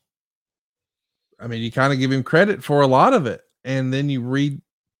kind of give him credit for a lot of it. And then you read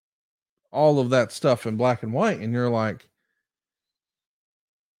all of that stuff in black and white, and you're like,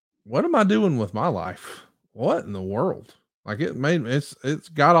 what am I doing with my life? What in the world? Like, it's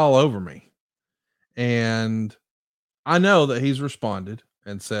got all over me. And I know that he's responded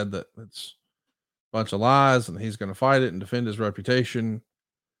and said that it's a bunch of lies and he's going to fight it and defend his reputation.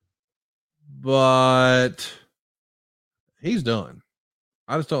 But he's done.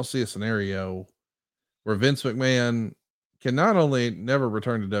 I just don't see a scenario where Vince McMahon can not only never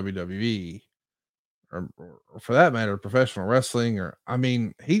return to WWE or for that matter, professional wrestling,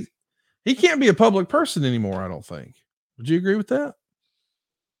 he can't be a public person anymore. I don't think. Would you agree with that?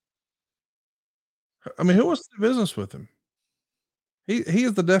 I mean, who wants to do business with him? He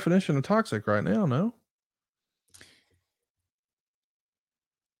is the definition of toxic right now. No.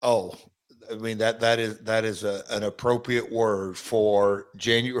 Oh, I mean, that is an appropriate word for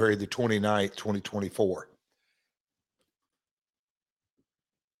January the 29th, 2024.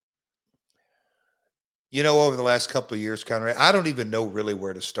 You know, over the last couple of years, Conrad, I don't even know really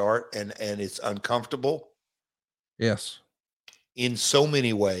where to start, and it's uncomfortable. Yes. In so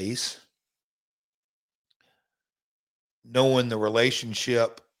many ways, knowing the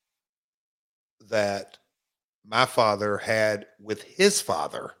relationship that my father had with his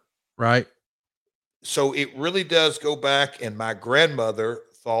father. Right. So it really does go back, and my grandmother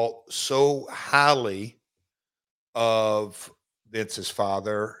thought so highly of Vince's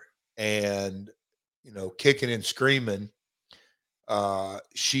father, and, you know, kicking and screaming.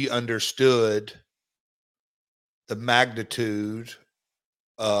 She understood the magnitude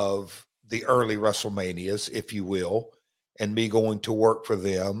of the early WrestleManias, if you will, and me going to work for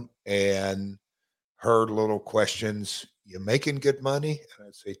them, and her little questions. You making good money? And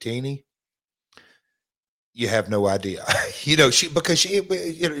I'd say, Teeny, you have no idea. It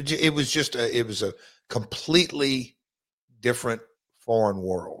was a completely different foreign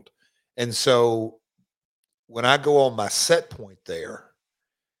world. And so when I go on my set point there,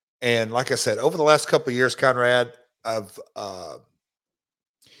 and like I said, over the last couple of years, Conrad, I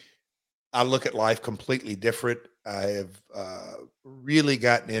look at life completely different. I have really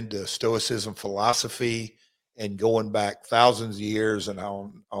gotten into Stoicism philosophy and going back thousands of years and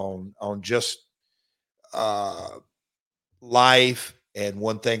on just life. And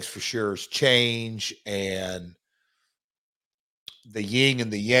one thing's for sure is change and the yin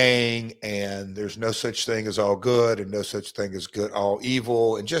and the yang, and there's no such thing as all good and no such thing as good, all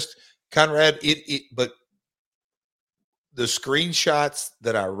evil. And just, Conrad, but the screenshots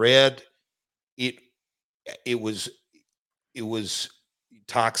that I read, it was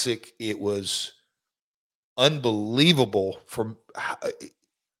toxic. It was unbelievable,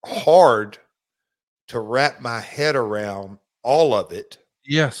 hard to wrap my head around all of it.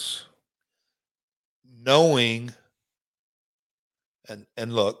 Yes. Knowing,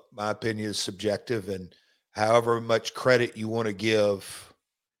 and look, my opinion is subjective, and however much credit you want to give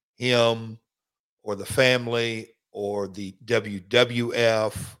him or the family or the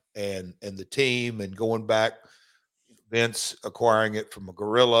WWF and the team, and going back, Vince acquiring it from a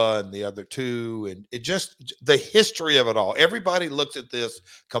gorilla and the other two, and it just, the history of it all. Everybody looks at this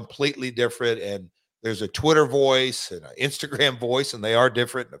completely different, and there's a Twitter voice and an Instagram voice, and they are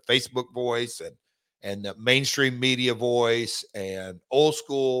different, and a Facebook voice, and the mainstream media voice, and old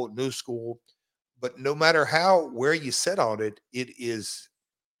school, new school. But no matter where you sit on it, it is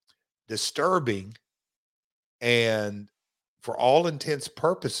disturbing. And for all intents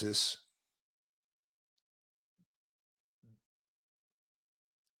purposes,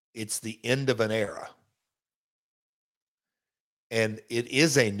 it's the end of an era. And it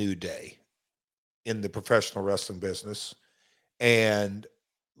is a new day in the professional wrestling business. And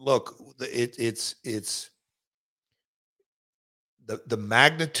look, it's the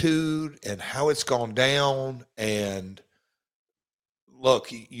magnitude and how it's gone down. And look,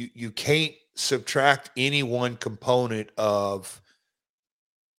 you can't subtract any one component of,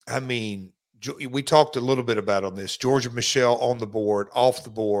 I mean, we talked a little bit about on this, Georgia Michelle on the board, off the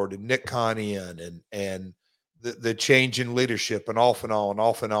board, and Nick Khan in, and the change in leadership, and off and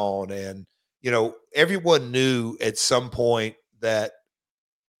on, and everyone knew at some point that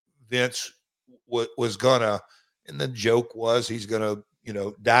Vince was gonna, and the joke was he's gonna,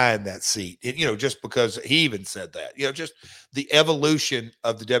 die in that seat. Just because he even said that, just the evolution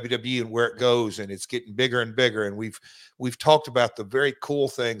of the WWE and where it goes, and it's getting bigger and bigger. And we've talked about the very cool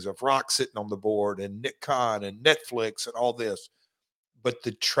things of Rock sitting on the board and Nick Khan and Netflix and all this, but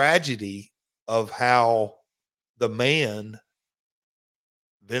the tragedy of how the man,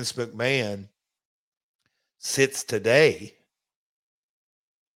 Vince McMahon, sits today,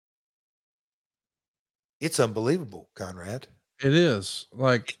 it's unbelievable, Conrad. It is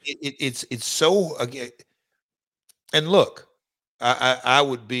like it's so, again. And look, I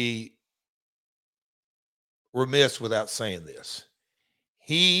would be remiss without saying this.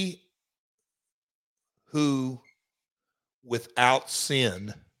 He who without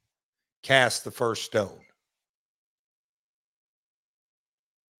sin cast the first stone.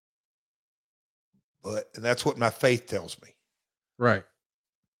 And that's what my faith tells me. right.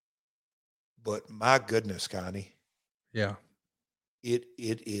 But my goodness, Connie, Yeah. it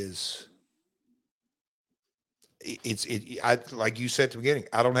is. I like you said at the beginning,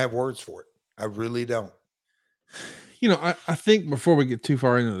 I don't have words for it. I really don't. I think before we get too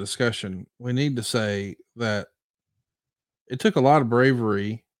far into the discussion, we need to say that it took a lot of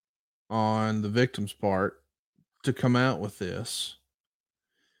bravery on the victim's part to come out with this.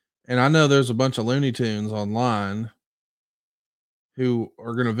 And I know there's a bunch of Looney Tunes online who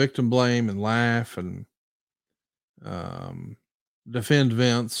are going to victim blame and laugh and defend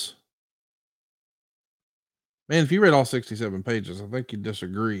Vince. Man, if you read all 67 pages, I think you'd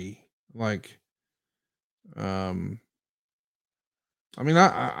disagree. Like, I mean,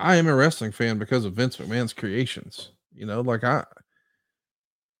 I am a wrestling fan because of Vince McMahon's creations.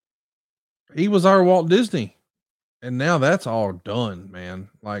 He was our Walt Disney, and now that's all done, man.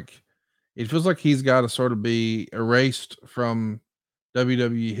 Like, it feels like he's got to sort of be erased from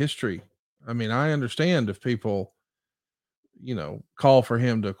WWE history. I mean, I understand if people, call for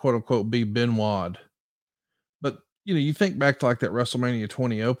him to quote unquote be Benoit, but you think back to like that WrestleMania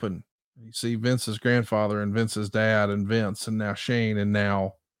 20 Open. You see Vince's grandfather and Vince's dad and Vince, and now Shane, and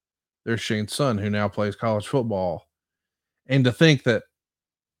now there's Shane's son who now plays college football. And to think that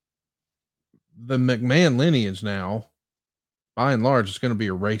the McMahon lineage now, by and large, is going to be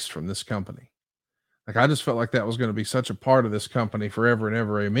erased from this company. Like, I just felt like that was going to be such a part of this company forever and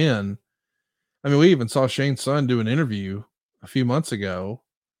ever. Amen. I mean, we even saw Shane's son do an interview a few months ago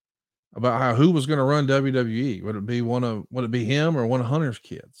about who was going to run WWE. Would it be him or one of Hunter's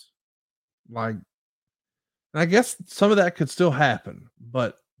kids? Like, and I guess some of that could still happen,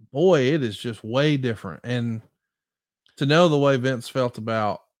 but boy, it is just way different. And to know the way Vince felt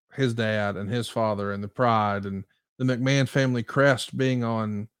about his dad and his father and the pride and the McMahon family crest being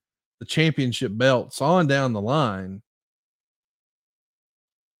on the championship belts on down the line.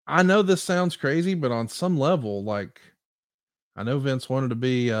 I know this sounds crazy, but on some level, like, I know Vince wanted to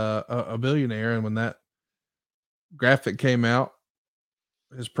be a billionaire. And when that graphic came out,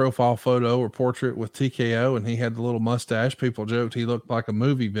 his profile photo or portrait with TKO, and he had the little mustache, people joked he looked like a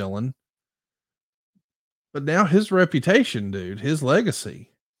movie villain. But now his reputation, dude, his legacy.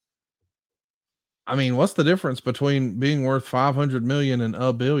 I mean, what's the difference between being worth 500 million and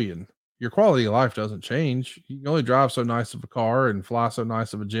a billion? Your quality of life doesn't change. You can only drive so nice of a car and fly so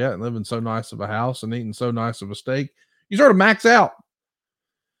nice of a jet and live in so nice of a house and eating so nice of a steak. You sort of max out.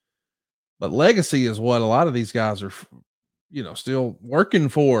 But legacy is what a lot of these guys are, still working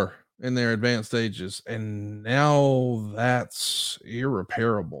for in their advanced stages. And now that's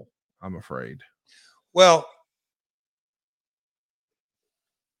irreparable, I'm afraid. Well,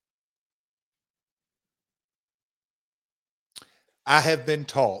 I have been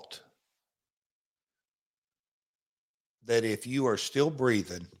taught that if you are still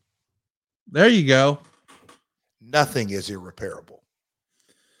breathing, there you go. Nothing is irreparable.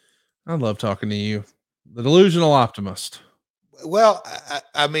 I love talking to you, the delusional optimist. Well,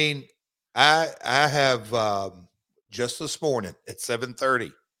 I mean, I have just this morning at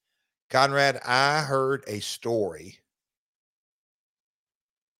 7:30, Conrad, I heard a story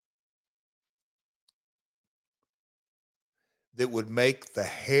that would make the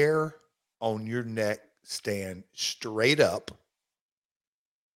hair on your neck stand straight up,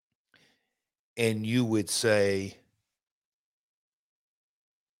 and you would say,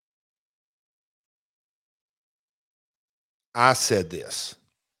 I said this.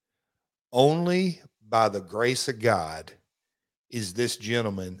 Only by the grace of God is this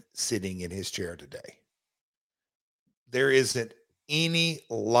gentleman sitting in his chair today. There isn't any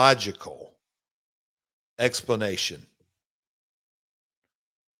logical explanation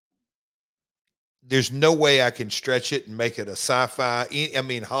there's no way I can stretch it and make it a sci-fi. I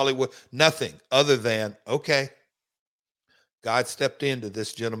mean, Hollywood, nothing other than, okay, God stepped into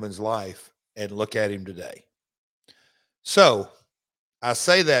this gentleman's life and look at him today. So I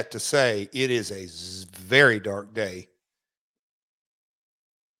say that to say it is a very dark day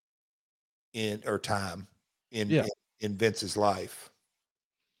time in Vince's life,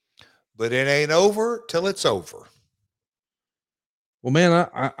 but it ain't over till it's over. Well, man,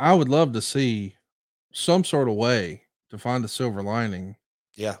 I would love to see some sort of way to find a silver lining.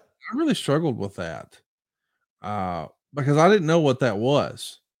 Yeah. I really struggled with that because I didn't know what that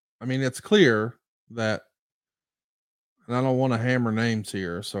was. I mean, it's clear that, and I don't want to hammer names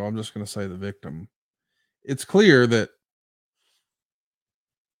here, so I'm just going to say the victim. It's clear that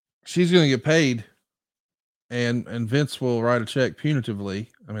she's going to get paid and Vince will write a check punitively.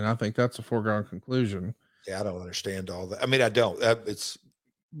 I mean, I think that's a foregone conclusion. Yeah, I don't understand all that. I mean, I don't.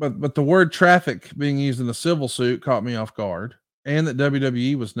 But the word traffic being used in a civil suit caught me off guard, and that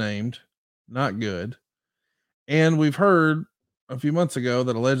WWE was named, not good. And we've heard a few months ago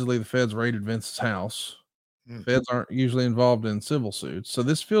that allegedly the feds raided Vince's house. Feds aren't usually involved in civil suits, so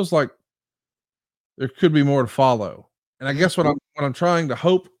this feels like there could be more to follow. And I guess what I'm trying to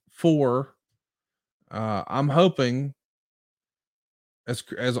hope for, I'm hoping, as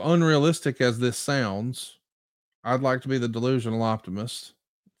unrealistic as this sounds, I'd like to be the delusional optimist,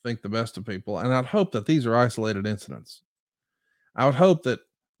 think the best of people, and I'd hope that these are isolated incidents. I would hope that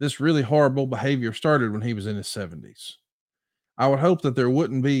this really horrible behavior started when he was in his 70s. I would hope that there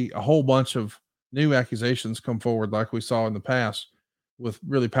wouldn't be a whole bunch of new accusations come forward like we saw in the past with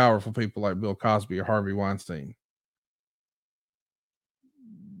really powerful people like Bill Cosby or Harvey Weinstein.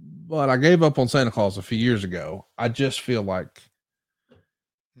 But I gave up on Santa Claus a few years ago. I just feel like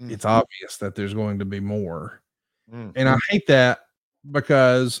it's obvious that there's going to be more. And I hate that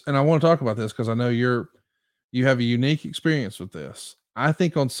because, and I want to talk about this because I know you have a unique experience with this. I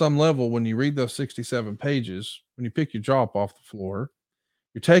think on some level, when you read those 67 pages, when you pick your jaw up off the floor,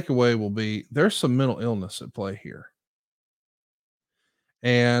 your takeaway will be there's some mental illness at play here.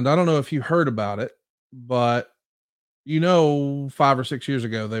 And I don't know if you heard about it, but 5 or 6 years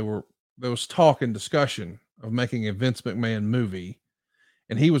ago, there was talk and discussion of making a Vince McMahon movie,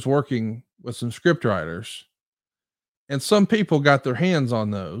 and he was working with some script writers, and some people got their hands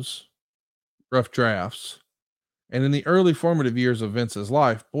on those rough drafts. And in the early formative years of Vince's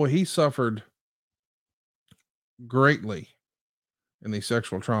life, boy, he suffered greatly in the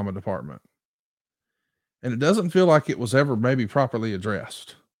sexual trauma department. And it doesn't feel like it was ever maybe properly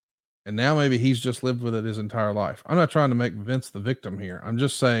addressed. And now maybe he's just lived with it his entire life. I'm not trying to make Vince the victim here. I'm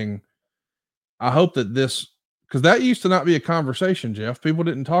just saying, I hope that because that used to not be a conversation, Jeff. People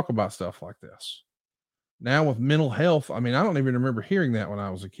didn't talk about stuff like this. Now with mental health, I mean, I don't even remember hearing that when I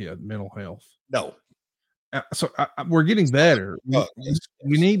was a kid, mental health. No. So we're getting better.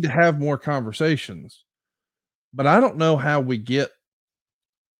 We need to have more conversations, but I don't know how we get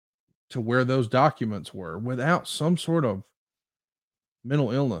to where those documents were without some sort of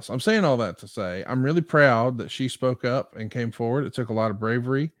mental illness. I'm saying all that to say, I'm really proud that she spoke up and came forward. It took a lot of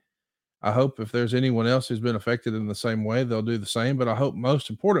bravery. I hope if there's anyone else who's been affected in the same way, they'll do the same. But I hope most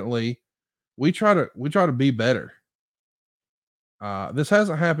importantly, we try to be better. This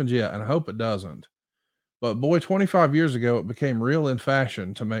hasn't happened yet, and I hope it doesn't. But boy, 25 years ago, it became real in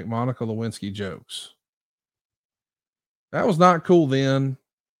fashion to make Monica Lewinsky jokes. That was not cool then,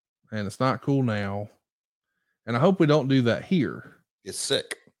 and it's not cool now. And I hope we don't do that here. It's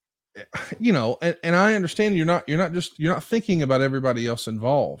sick. And I understand you're not thinking about everybody else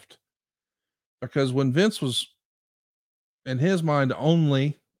involved. Because when Vince was, in his mind,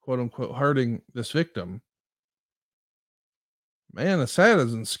 only, quote unquote, hurting this victim, man, as sad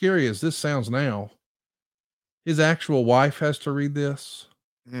as and scary as this sounds now, his actual wife has to read this,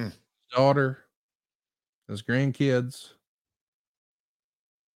 his daughter, his grandkids,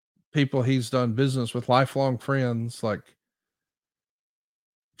 people he's done business with, lifelong friends. Like,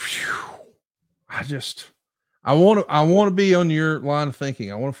 I want to be on your line of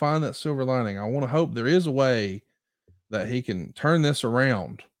thinking. I want to find that silver lining. I want to hope there is a way that he can turn this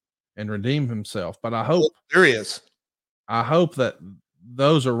around and redeem himself. But I hope there is. I hope that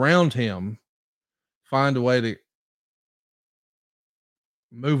those around him find a way to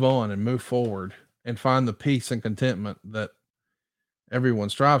move on and move forward and find the peace and contentment that everyone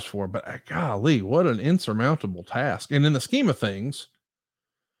strives for. But golly, what an insurmountable task. And in the scheme of things,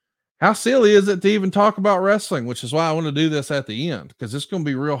 how silly is it to even talk about wrestling, which is why I want to do this at the end, because it's going to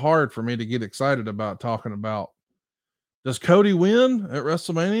be real hard for me to get excited about talking about, does Cody win at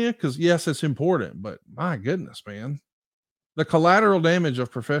WrestleMania? Because yes, it's important, but my goodness, man, the collateral damage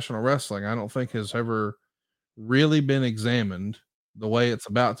of professional wrestling, I don't think has ever really been examined the way it's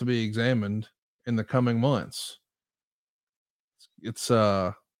about to be examined in the coming months. It's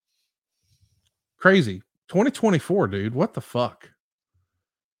crazy. 2024, dude. What the fuck?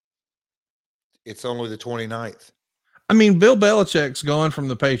 It's only the 29th. I mean, Bill Belichick's gone from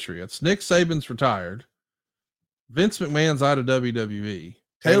the Patriots. Nick Saban's retired. Vince McMahon's out of WWE.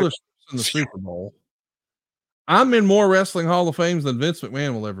 Taylor Swift's in the Super Bowl. I'm in more wrestling Hall of Fames than Vince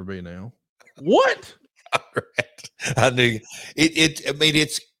McMahon will ever be now. What? I knew it. I mean,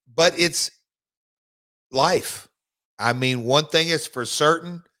 it's life. I mean, one thing is for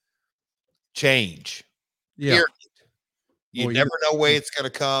certain, change. Yeah. Period. You Well, never know where it's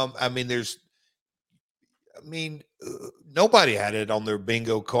going to come. I mean, nobody had it on their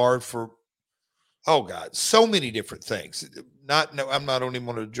bingo card for, oh God, so many different things. I'm not only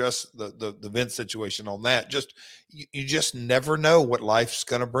going to address the Vince situation on that. Just, you just never know what life's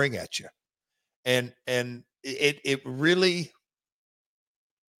going to bring at you. And it really,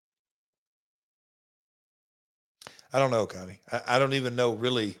 I don't know, Connie. I don't even know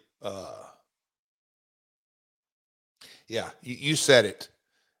really. Yeah, you said it.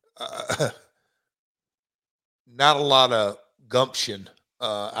 Not a lot of gumption.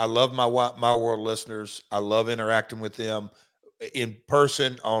 I love my world listeners. I love interacting with them in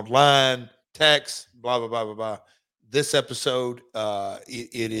person, online, text, blah, blah, blah, blah, blah. This episode,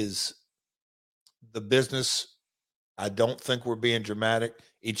 it is the business. I don't think we're being dramatic.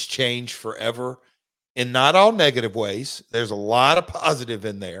 It's changed forever in not all negative ways. There's a lot of positive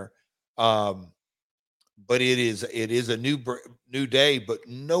in there. But it is a new day, but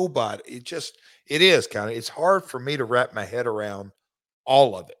nobody, it is kind of, it's hard for me to wrap my head around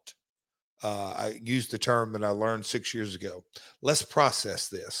all of it. I used the term that I learned 6 years ago. Let's process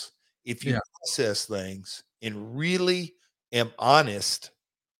this. If you process things and really am honest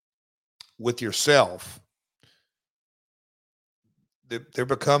with yourself, there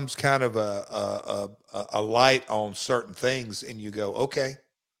becomes kind of a light on certain things, and you go, okay,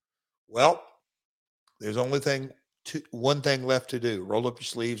 well, there's only one thing left to do. Roll up your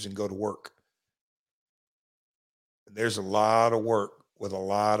sleeves and go to work. And there's a lot of work with a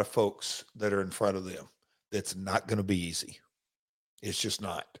lot of folks that are in front of them. That's not going to be easy. It's just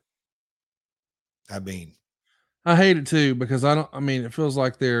not. I mean, I hate it too, because it feels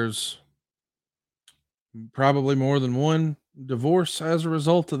like there's probably more than one divorce as a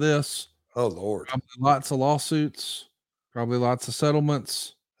result of this. Oh Lord. Probably lots of lawsuits, probably lots of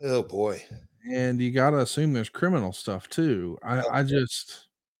settlements. Oh boy. And you got to assume there's criminal stuff too. I just,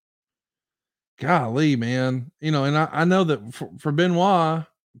 golly, man, and I know that for Benoit,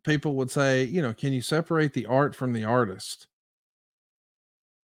 people would say, can you separate the art from the artist?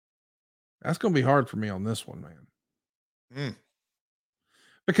 That's going to be hard for me on this one, man.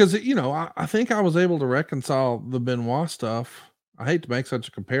 Because, I think I was able to reconcile the Benoit stuff. I hate to make such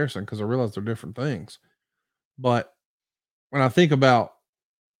a comparison because I realize they're different things. But when I think about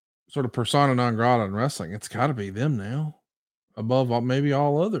sort of persona non grata in wrestling, it's got to be them now above maybe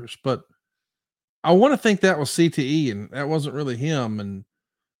all others. But I want to think that was CTE and that wasn't really him and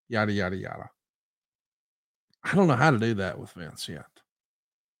yada, yada, yada. I don't know how to do that with Vince yet.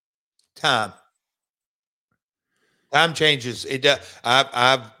 Time changes.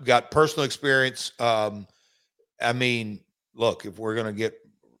 I've got personal experience. I mean, look, if we're going to get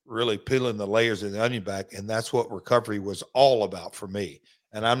really peeling the layers of the onion back, and that's what recovery was all about for me.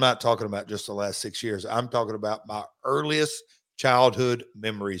 And I'm not talking about just the last 6 years. I'm talking about my earliest childhood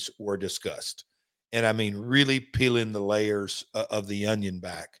memories were discussed. And I mean, really peeling the layers of the onion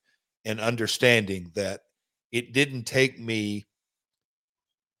back and understanding that it didn't take me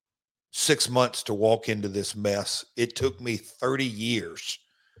 6 months to walk into this mess. It took me 30 years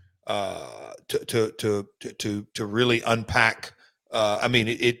to really unpack. I mean,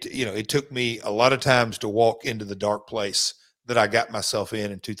 it took me a lot of times to walk into the dark place that I got myself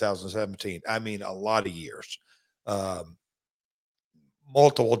in 2017. I mean, a lot of years.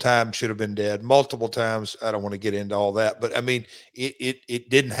 Multiple times should have been dead. Multiple times. I don't want to get into all that, but I mean, it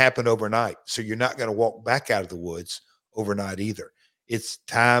didn't happen overnight. So you're not going to walk back out of the woods overnight either. It's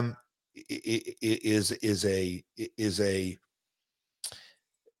time. It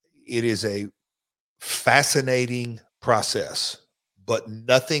is a fascinating process, but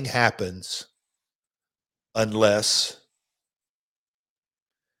nothing happens unless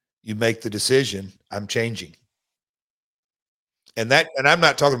you make the decision, I'm changing. And I'm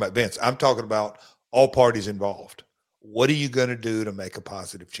not talking about Vince. I'm talking about all parties involved. What are you going to do to make a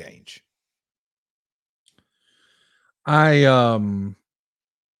positive change? I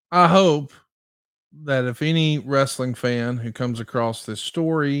hope that if any wrestling fan who comes across this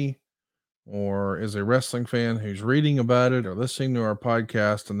story or is a wrestling fan who's reading about it or listening to our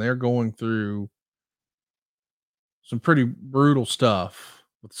podcast and they're going through some pretty brutal stuff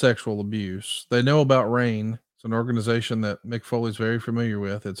with sexual abuse, they know about RAINN. It's an organization that Mick Foley's very familiar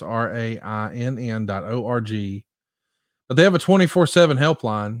with. It's RAINN.org. But they have a 24/7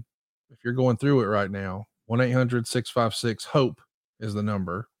 helpline. If you're going through it right now, 1-800-656-HOPE is the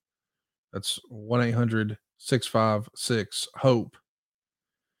number. That's 1-800-656-HOPE.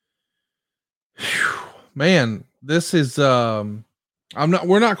 Man, this is we're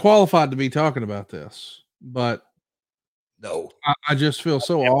not qualified to be talking about this, but No, I just feel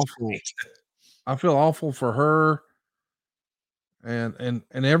so awful. I feel awful for her and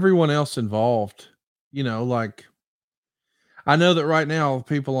everyone else involved. You know, like I know that right now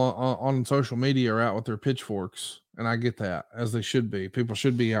people on social media are out with their pitchforks, and I get that, as they should be. People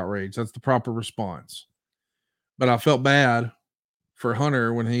should be outraged. That's the proper response. But I felt bad for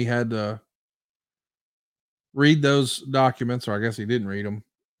Hunter when he had to read those documents, or I guess he didn't read them,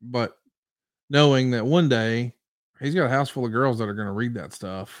 but knowing that one day he's got a house full of girls that are going to read that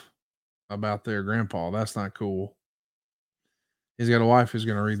stuff about their grandpa. That's not cool. He's got a wife who's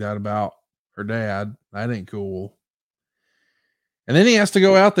going to read that about her dad. That ain't cool. And then he has to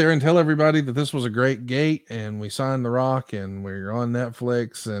go out there and tell everybody that this was a great gate and we signed The Rock and we're on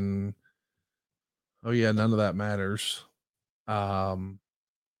Netflix and oh yeah, none of that matters. But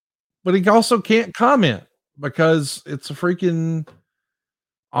he also can't comment because it's a freaking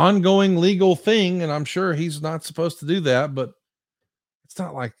ongoing legal thing. And I'm sure he's not supposed to do that, but it's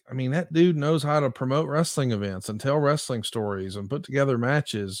not like, I mean, that dude knows how to promote wrestling events and tell wrestling stories and put together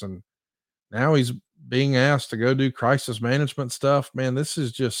matches. And now he's being asked to go do crisis management stuff. Man, this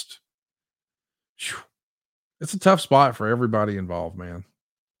is just, it's a tough spot for everybody involved, man.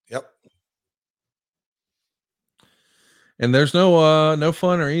 Yep. And there's no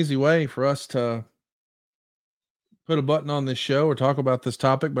fun or easy way for us to put a button on this show or talk about this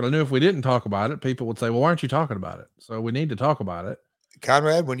topic. But I knew if we didn't talk about it, people would say, well, why aren't you talking about it? So we need to talk about it.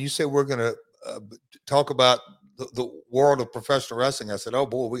 Conrad, when you say we're going to talk about the world of professional wrestling, I said, oh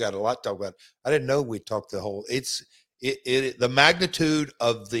boy, we got a lot to talk about. I didn't know we'd talk the whole, the magnitude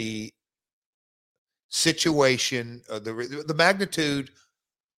of the situation, the magnitude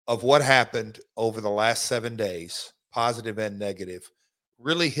of what happened over the last 7 days, positive and negative,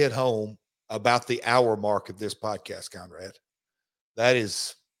 really hit home about the hour mark of this podcast, Conrad. That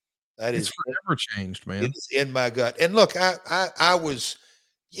is forever changed, man. It's in my gut. And look, I was,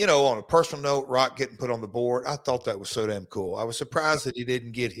 on a personal note, Rock getting put on the board, I thought that was so damn cool. I was surprised that he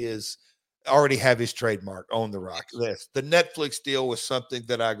didn't already have his trademark on the Rock list. The Netflix deal was something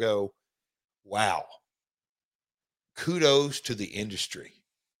that I go, wow, kudos to the industry.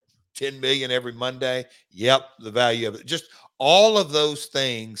 10 million every Monday. Yep. The value of it, just all of those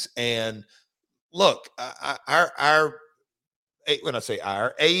things. And look, when I say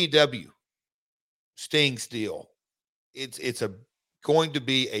our AEW Sting's deal, it's going to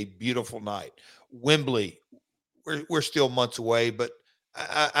be a beautiful night. Wembley, we're still months away, but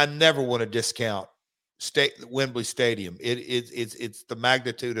I never want to discount Wembley Stadium. It's the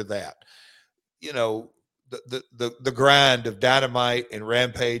magnitude of that. The grind of Dynamite and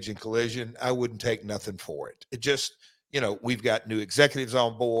Rampage and Collision, I wouldn't take nothing for it. It just, we've got new executives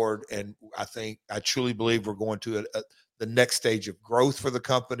on board, and I truly believe we're going to the next stage of growth for the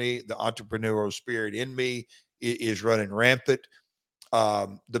company. The entrepreneurial spirit in me is running rampant.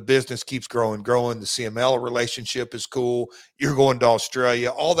 The business keeps growing. The CML relationship is cool. You're going to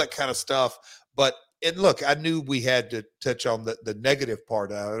Australia, all that kind of stuff. But, and look, I knew we had to touch on the negative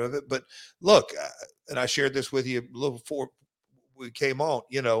part out of it. But look, and I shared this with you a little before we came on,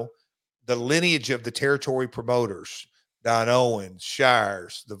 the lineage of the territory promoters, Don Owens,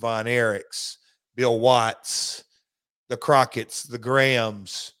 Shires, the Von Erichs, Bill Watts, the Crockett's, the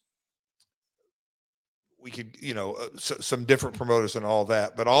Grahams. We could, some different promoters and all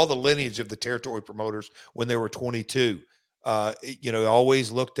that, but all the lineage of the territory promoters when they were 22,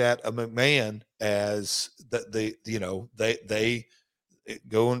 always looked at a McMahon as they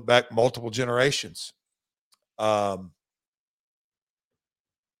going back multiple generations. What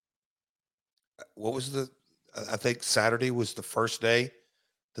was I think Saturday was the first day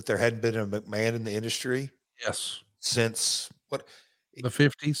that there hadn't been a McMahon in the industry. Yes. Since what? The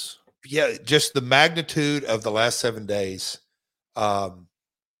 50s. Yeah. Just the magnitude of the last 7 days. It's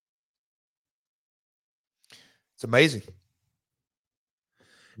amazing.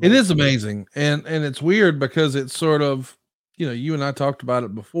 It is amazing. And it's weird because it's sort of, you and I talked about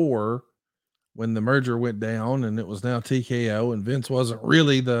it before when the merger went down and it was now TKO and Vince wasn't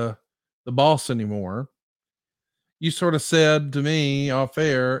really the the boss anymore. You sort of said to me off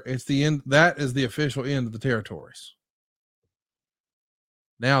air, it's the end. That is the official end of the territories.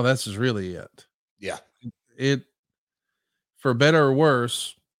 Now this is really it. Yeah. It, for better or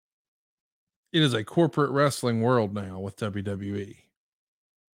worse, it is a corporate wrestling world now with WWE.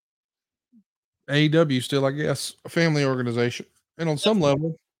 AEW still, I guess, a family organization. And on some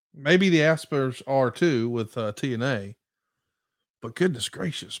level, maybe the Aspers are too with TNA. But goodness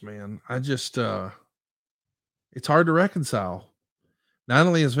gracious, man. I just it's hard to reconcile. Not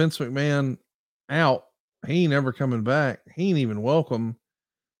only is Vince McMahon out, he ain't ever coming back. He ain't even welcome.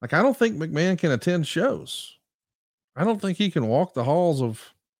 Like, I don't think McMahon can attend shows. I don't think he can walk the halls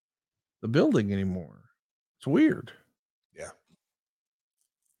of the building anymore. It's weird. Yeah.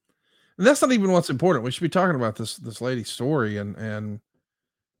 And that's not even what's important. We should be talking about this lady's story and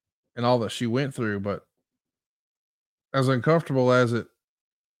all that she went through, but as uncomfortable as it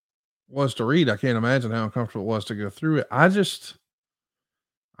was to read, I can't imagine how uncomfortable it was to go through it. I don't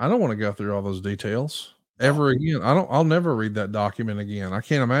want to go through all those details ever again. I'll never read that document again. I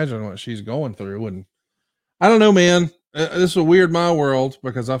can't imagine what she's going through. And I don't know, man. This is a weird my world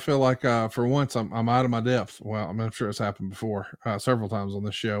because I feel like for once I'm out of my depth. Well, I'm sure it's happened before several times on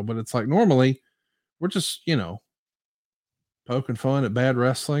this show, but it's like normally we're just, poking fun at bad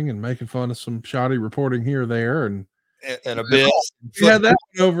wrestling and making fun of some shoddy reporting here or there. And a bit. We had that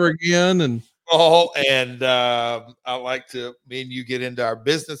one over again. And I like to, me and you get into our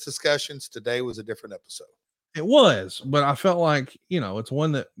business discussions. Today was a different episode. It was, but I felt like, it's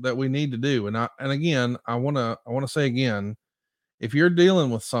one that we need to do. And again, I want to say again, if you're dealing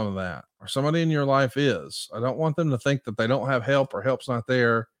with some of that or somebody in your life is, I don't want them to think that they don't have help or help's not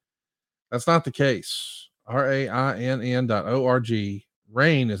there. That's not the case. RAINN.org.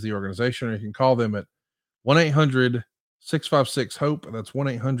 RAIN is the organization, or you can call them at 1-800-656-HOPE. That's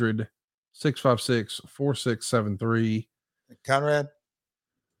 1-800-656-4673. Conrad?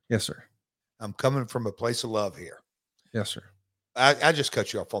 Yes, sir. I'm coming from a place of love here. Yes, sir. I just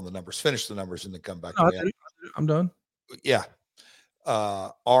cut you off on the numbers. Finish the numbers and then come back. I'm done. Yeah.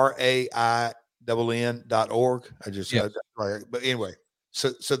 RAINN.org. But anyway,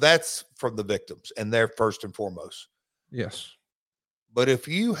 so that's from the victims, and they're first and foremost. Yes. But if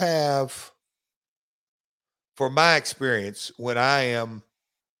you have, for my experience, when I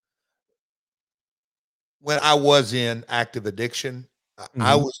was in active addiction,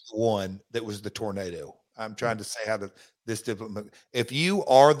 I was the one that was the tornado. I'm trying to say how this different. If you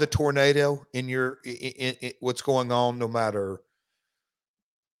are the tornado in what's going on, no matter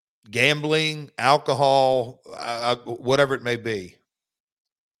gambling, alcohol, whatever it may be,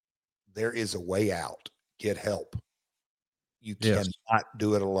 there is a way out. Get help. You cannot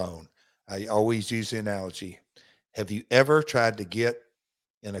do it alone. I always use the analogy. Have you ever tried to get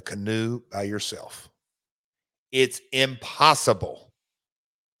in a canoe by yourself? It's impossible.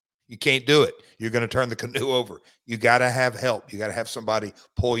 You can't do it. You're going to turn the canoe over. You got to have help. You got to have somebody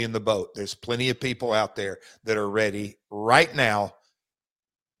pull you in the boat. There's plenty of people out there that are ready right now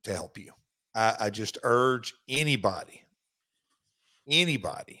to help you. I just urge anybody,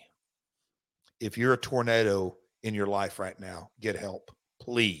 if you're a tornado in your life right now, get help,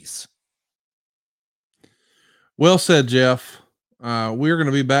 please. Well said, Jeff. We're going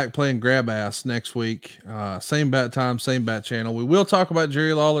to be back playing Grab Ass next week. Same bat time, same bat channel. We will talk about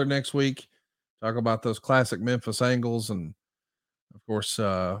Jerry Lawler next week. Talk about those classic Memphis angles. And of course,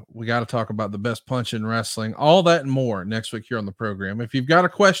 we got to talk about the best punch in wrestling, all that and more next week here on the program. If you've got a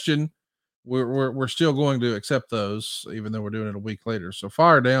question, we're still going to accept those, even though we're doing it a week later. So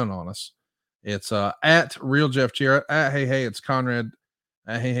fire down on us. It's at Real Jeff Jarrett, at Hey It's Conrad,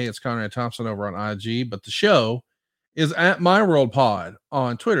 at Hey It's Conrad Thompson over on IG. But the show is at My World Pod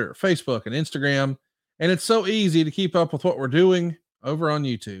on Twitter, Facebook, and Instagram. And it's so easy to keep up with what we're doing over on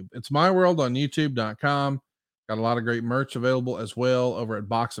YouTube. It's My World on YouTube.com. Got a lot of great merch available as well over at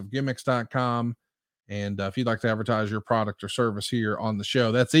boxofgimmicks.com. And if you'd like to advertise your product or service here on the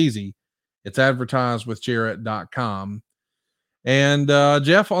show, that's easy. It's advertisewithjarrett.com. And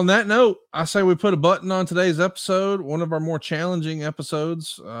Jeff, on that note, I say we put a button on today's episode, one of our more challenging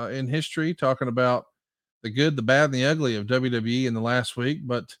episodes in history, talking about the good, the bad, and the ugly of WWE in the last week.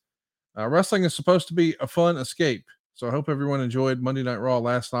 But wrestling is supposed to be a fun escape. So I hope everyone enjoyed Monday Night Raw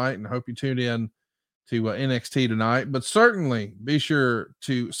last night, and I hope you tuned in to NXT tonight. But certainly be sure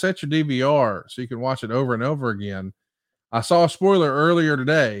to set your DVR so you can watch it over and over again. I saw a spoiler earlier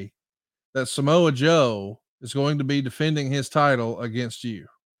today that Samoa Joe is going to be defending his title against you.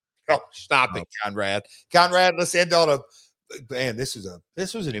 Oh, stop it, Conrad. Conrad, let's end on man, this was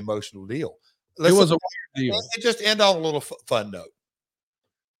an emotional deal. It was a weird deal. Let's just end on a little fun note.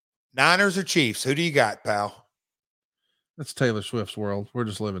 Niners or Chiefs? Who do you got, pal? That's Taylor Swift's world. We're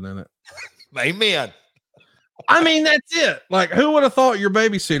just living in it. Amen. I mean, that's it. Like, who would have thought your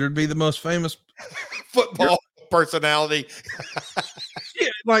babysitter would be the most famous Football personality? Yeah,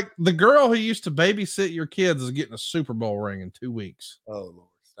 like the girl who used to babysit your kids is getting a Super Bowl ring in 2 weeks. Oh, Lord,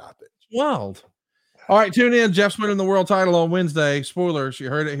 stop it. Wild. All right, tune in. Jeff's winning the world title on Wednesday. Spoilers, you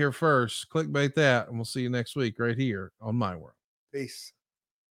heard it here first. Clickbait that, and we'll see you next week right here on My World. Peace.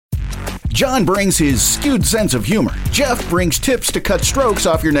 John brings his skewed sense of humor. Jeff brings tips to cut strokes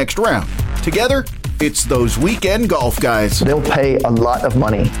off your next round. Together, it's those weekend golf guys. They'll pay a lot of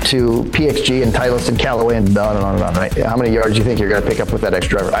money to PXG and Titleist and Callaway and on and on and on, right? How many yards do you think you're going to pick up with that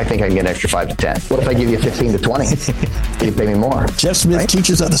extra driver? I think I can get an extra 5 to 10. What if I give you 15 to 20? You pay me more. Jeff Smith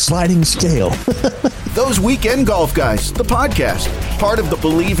teaches on a sliding scale. Those Weekend Golf Guys, the podcast, part of the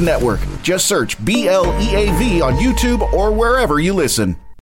Believe Network. Just search BLEAV on YouTube or wherever you listen.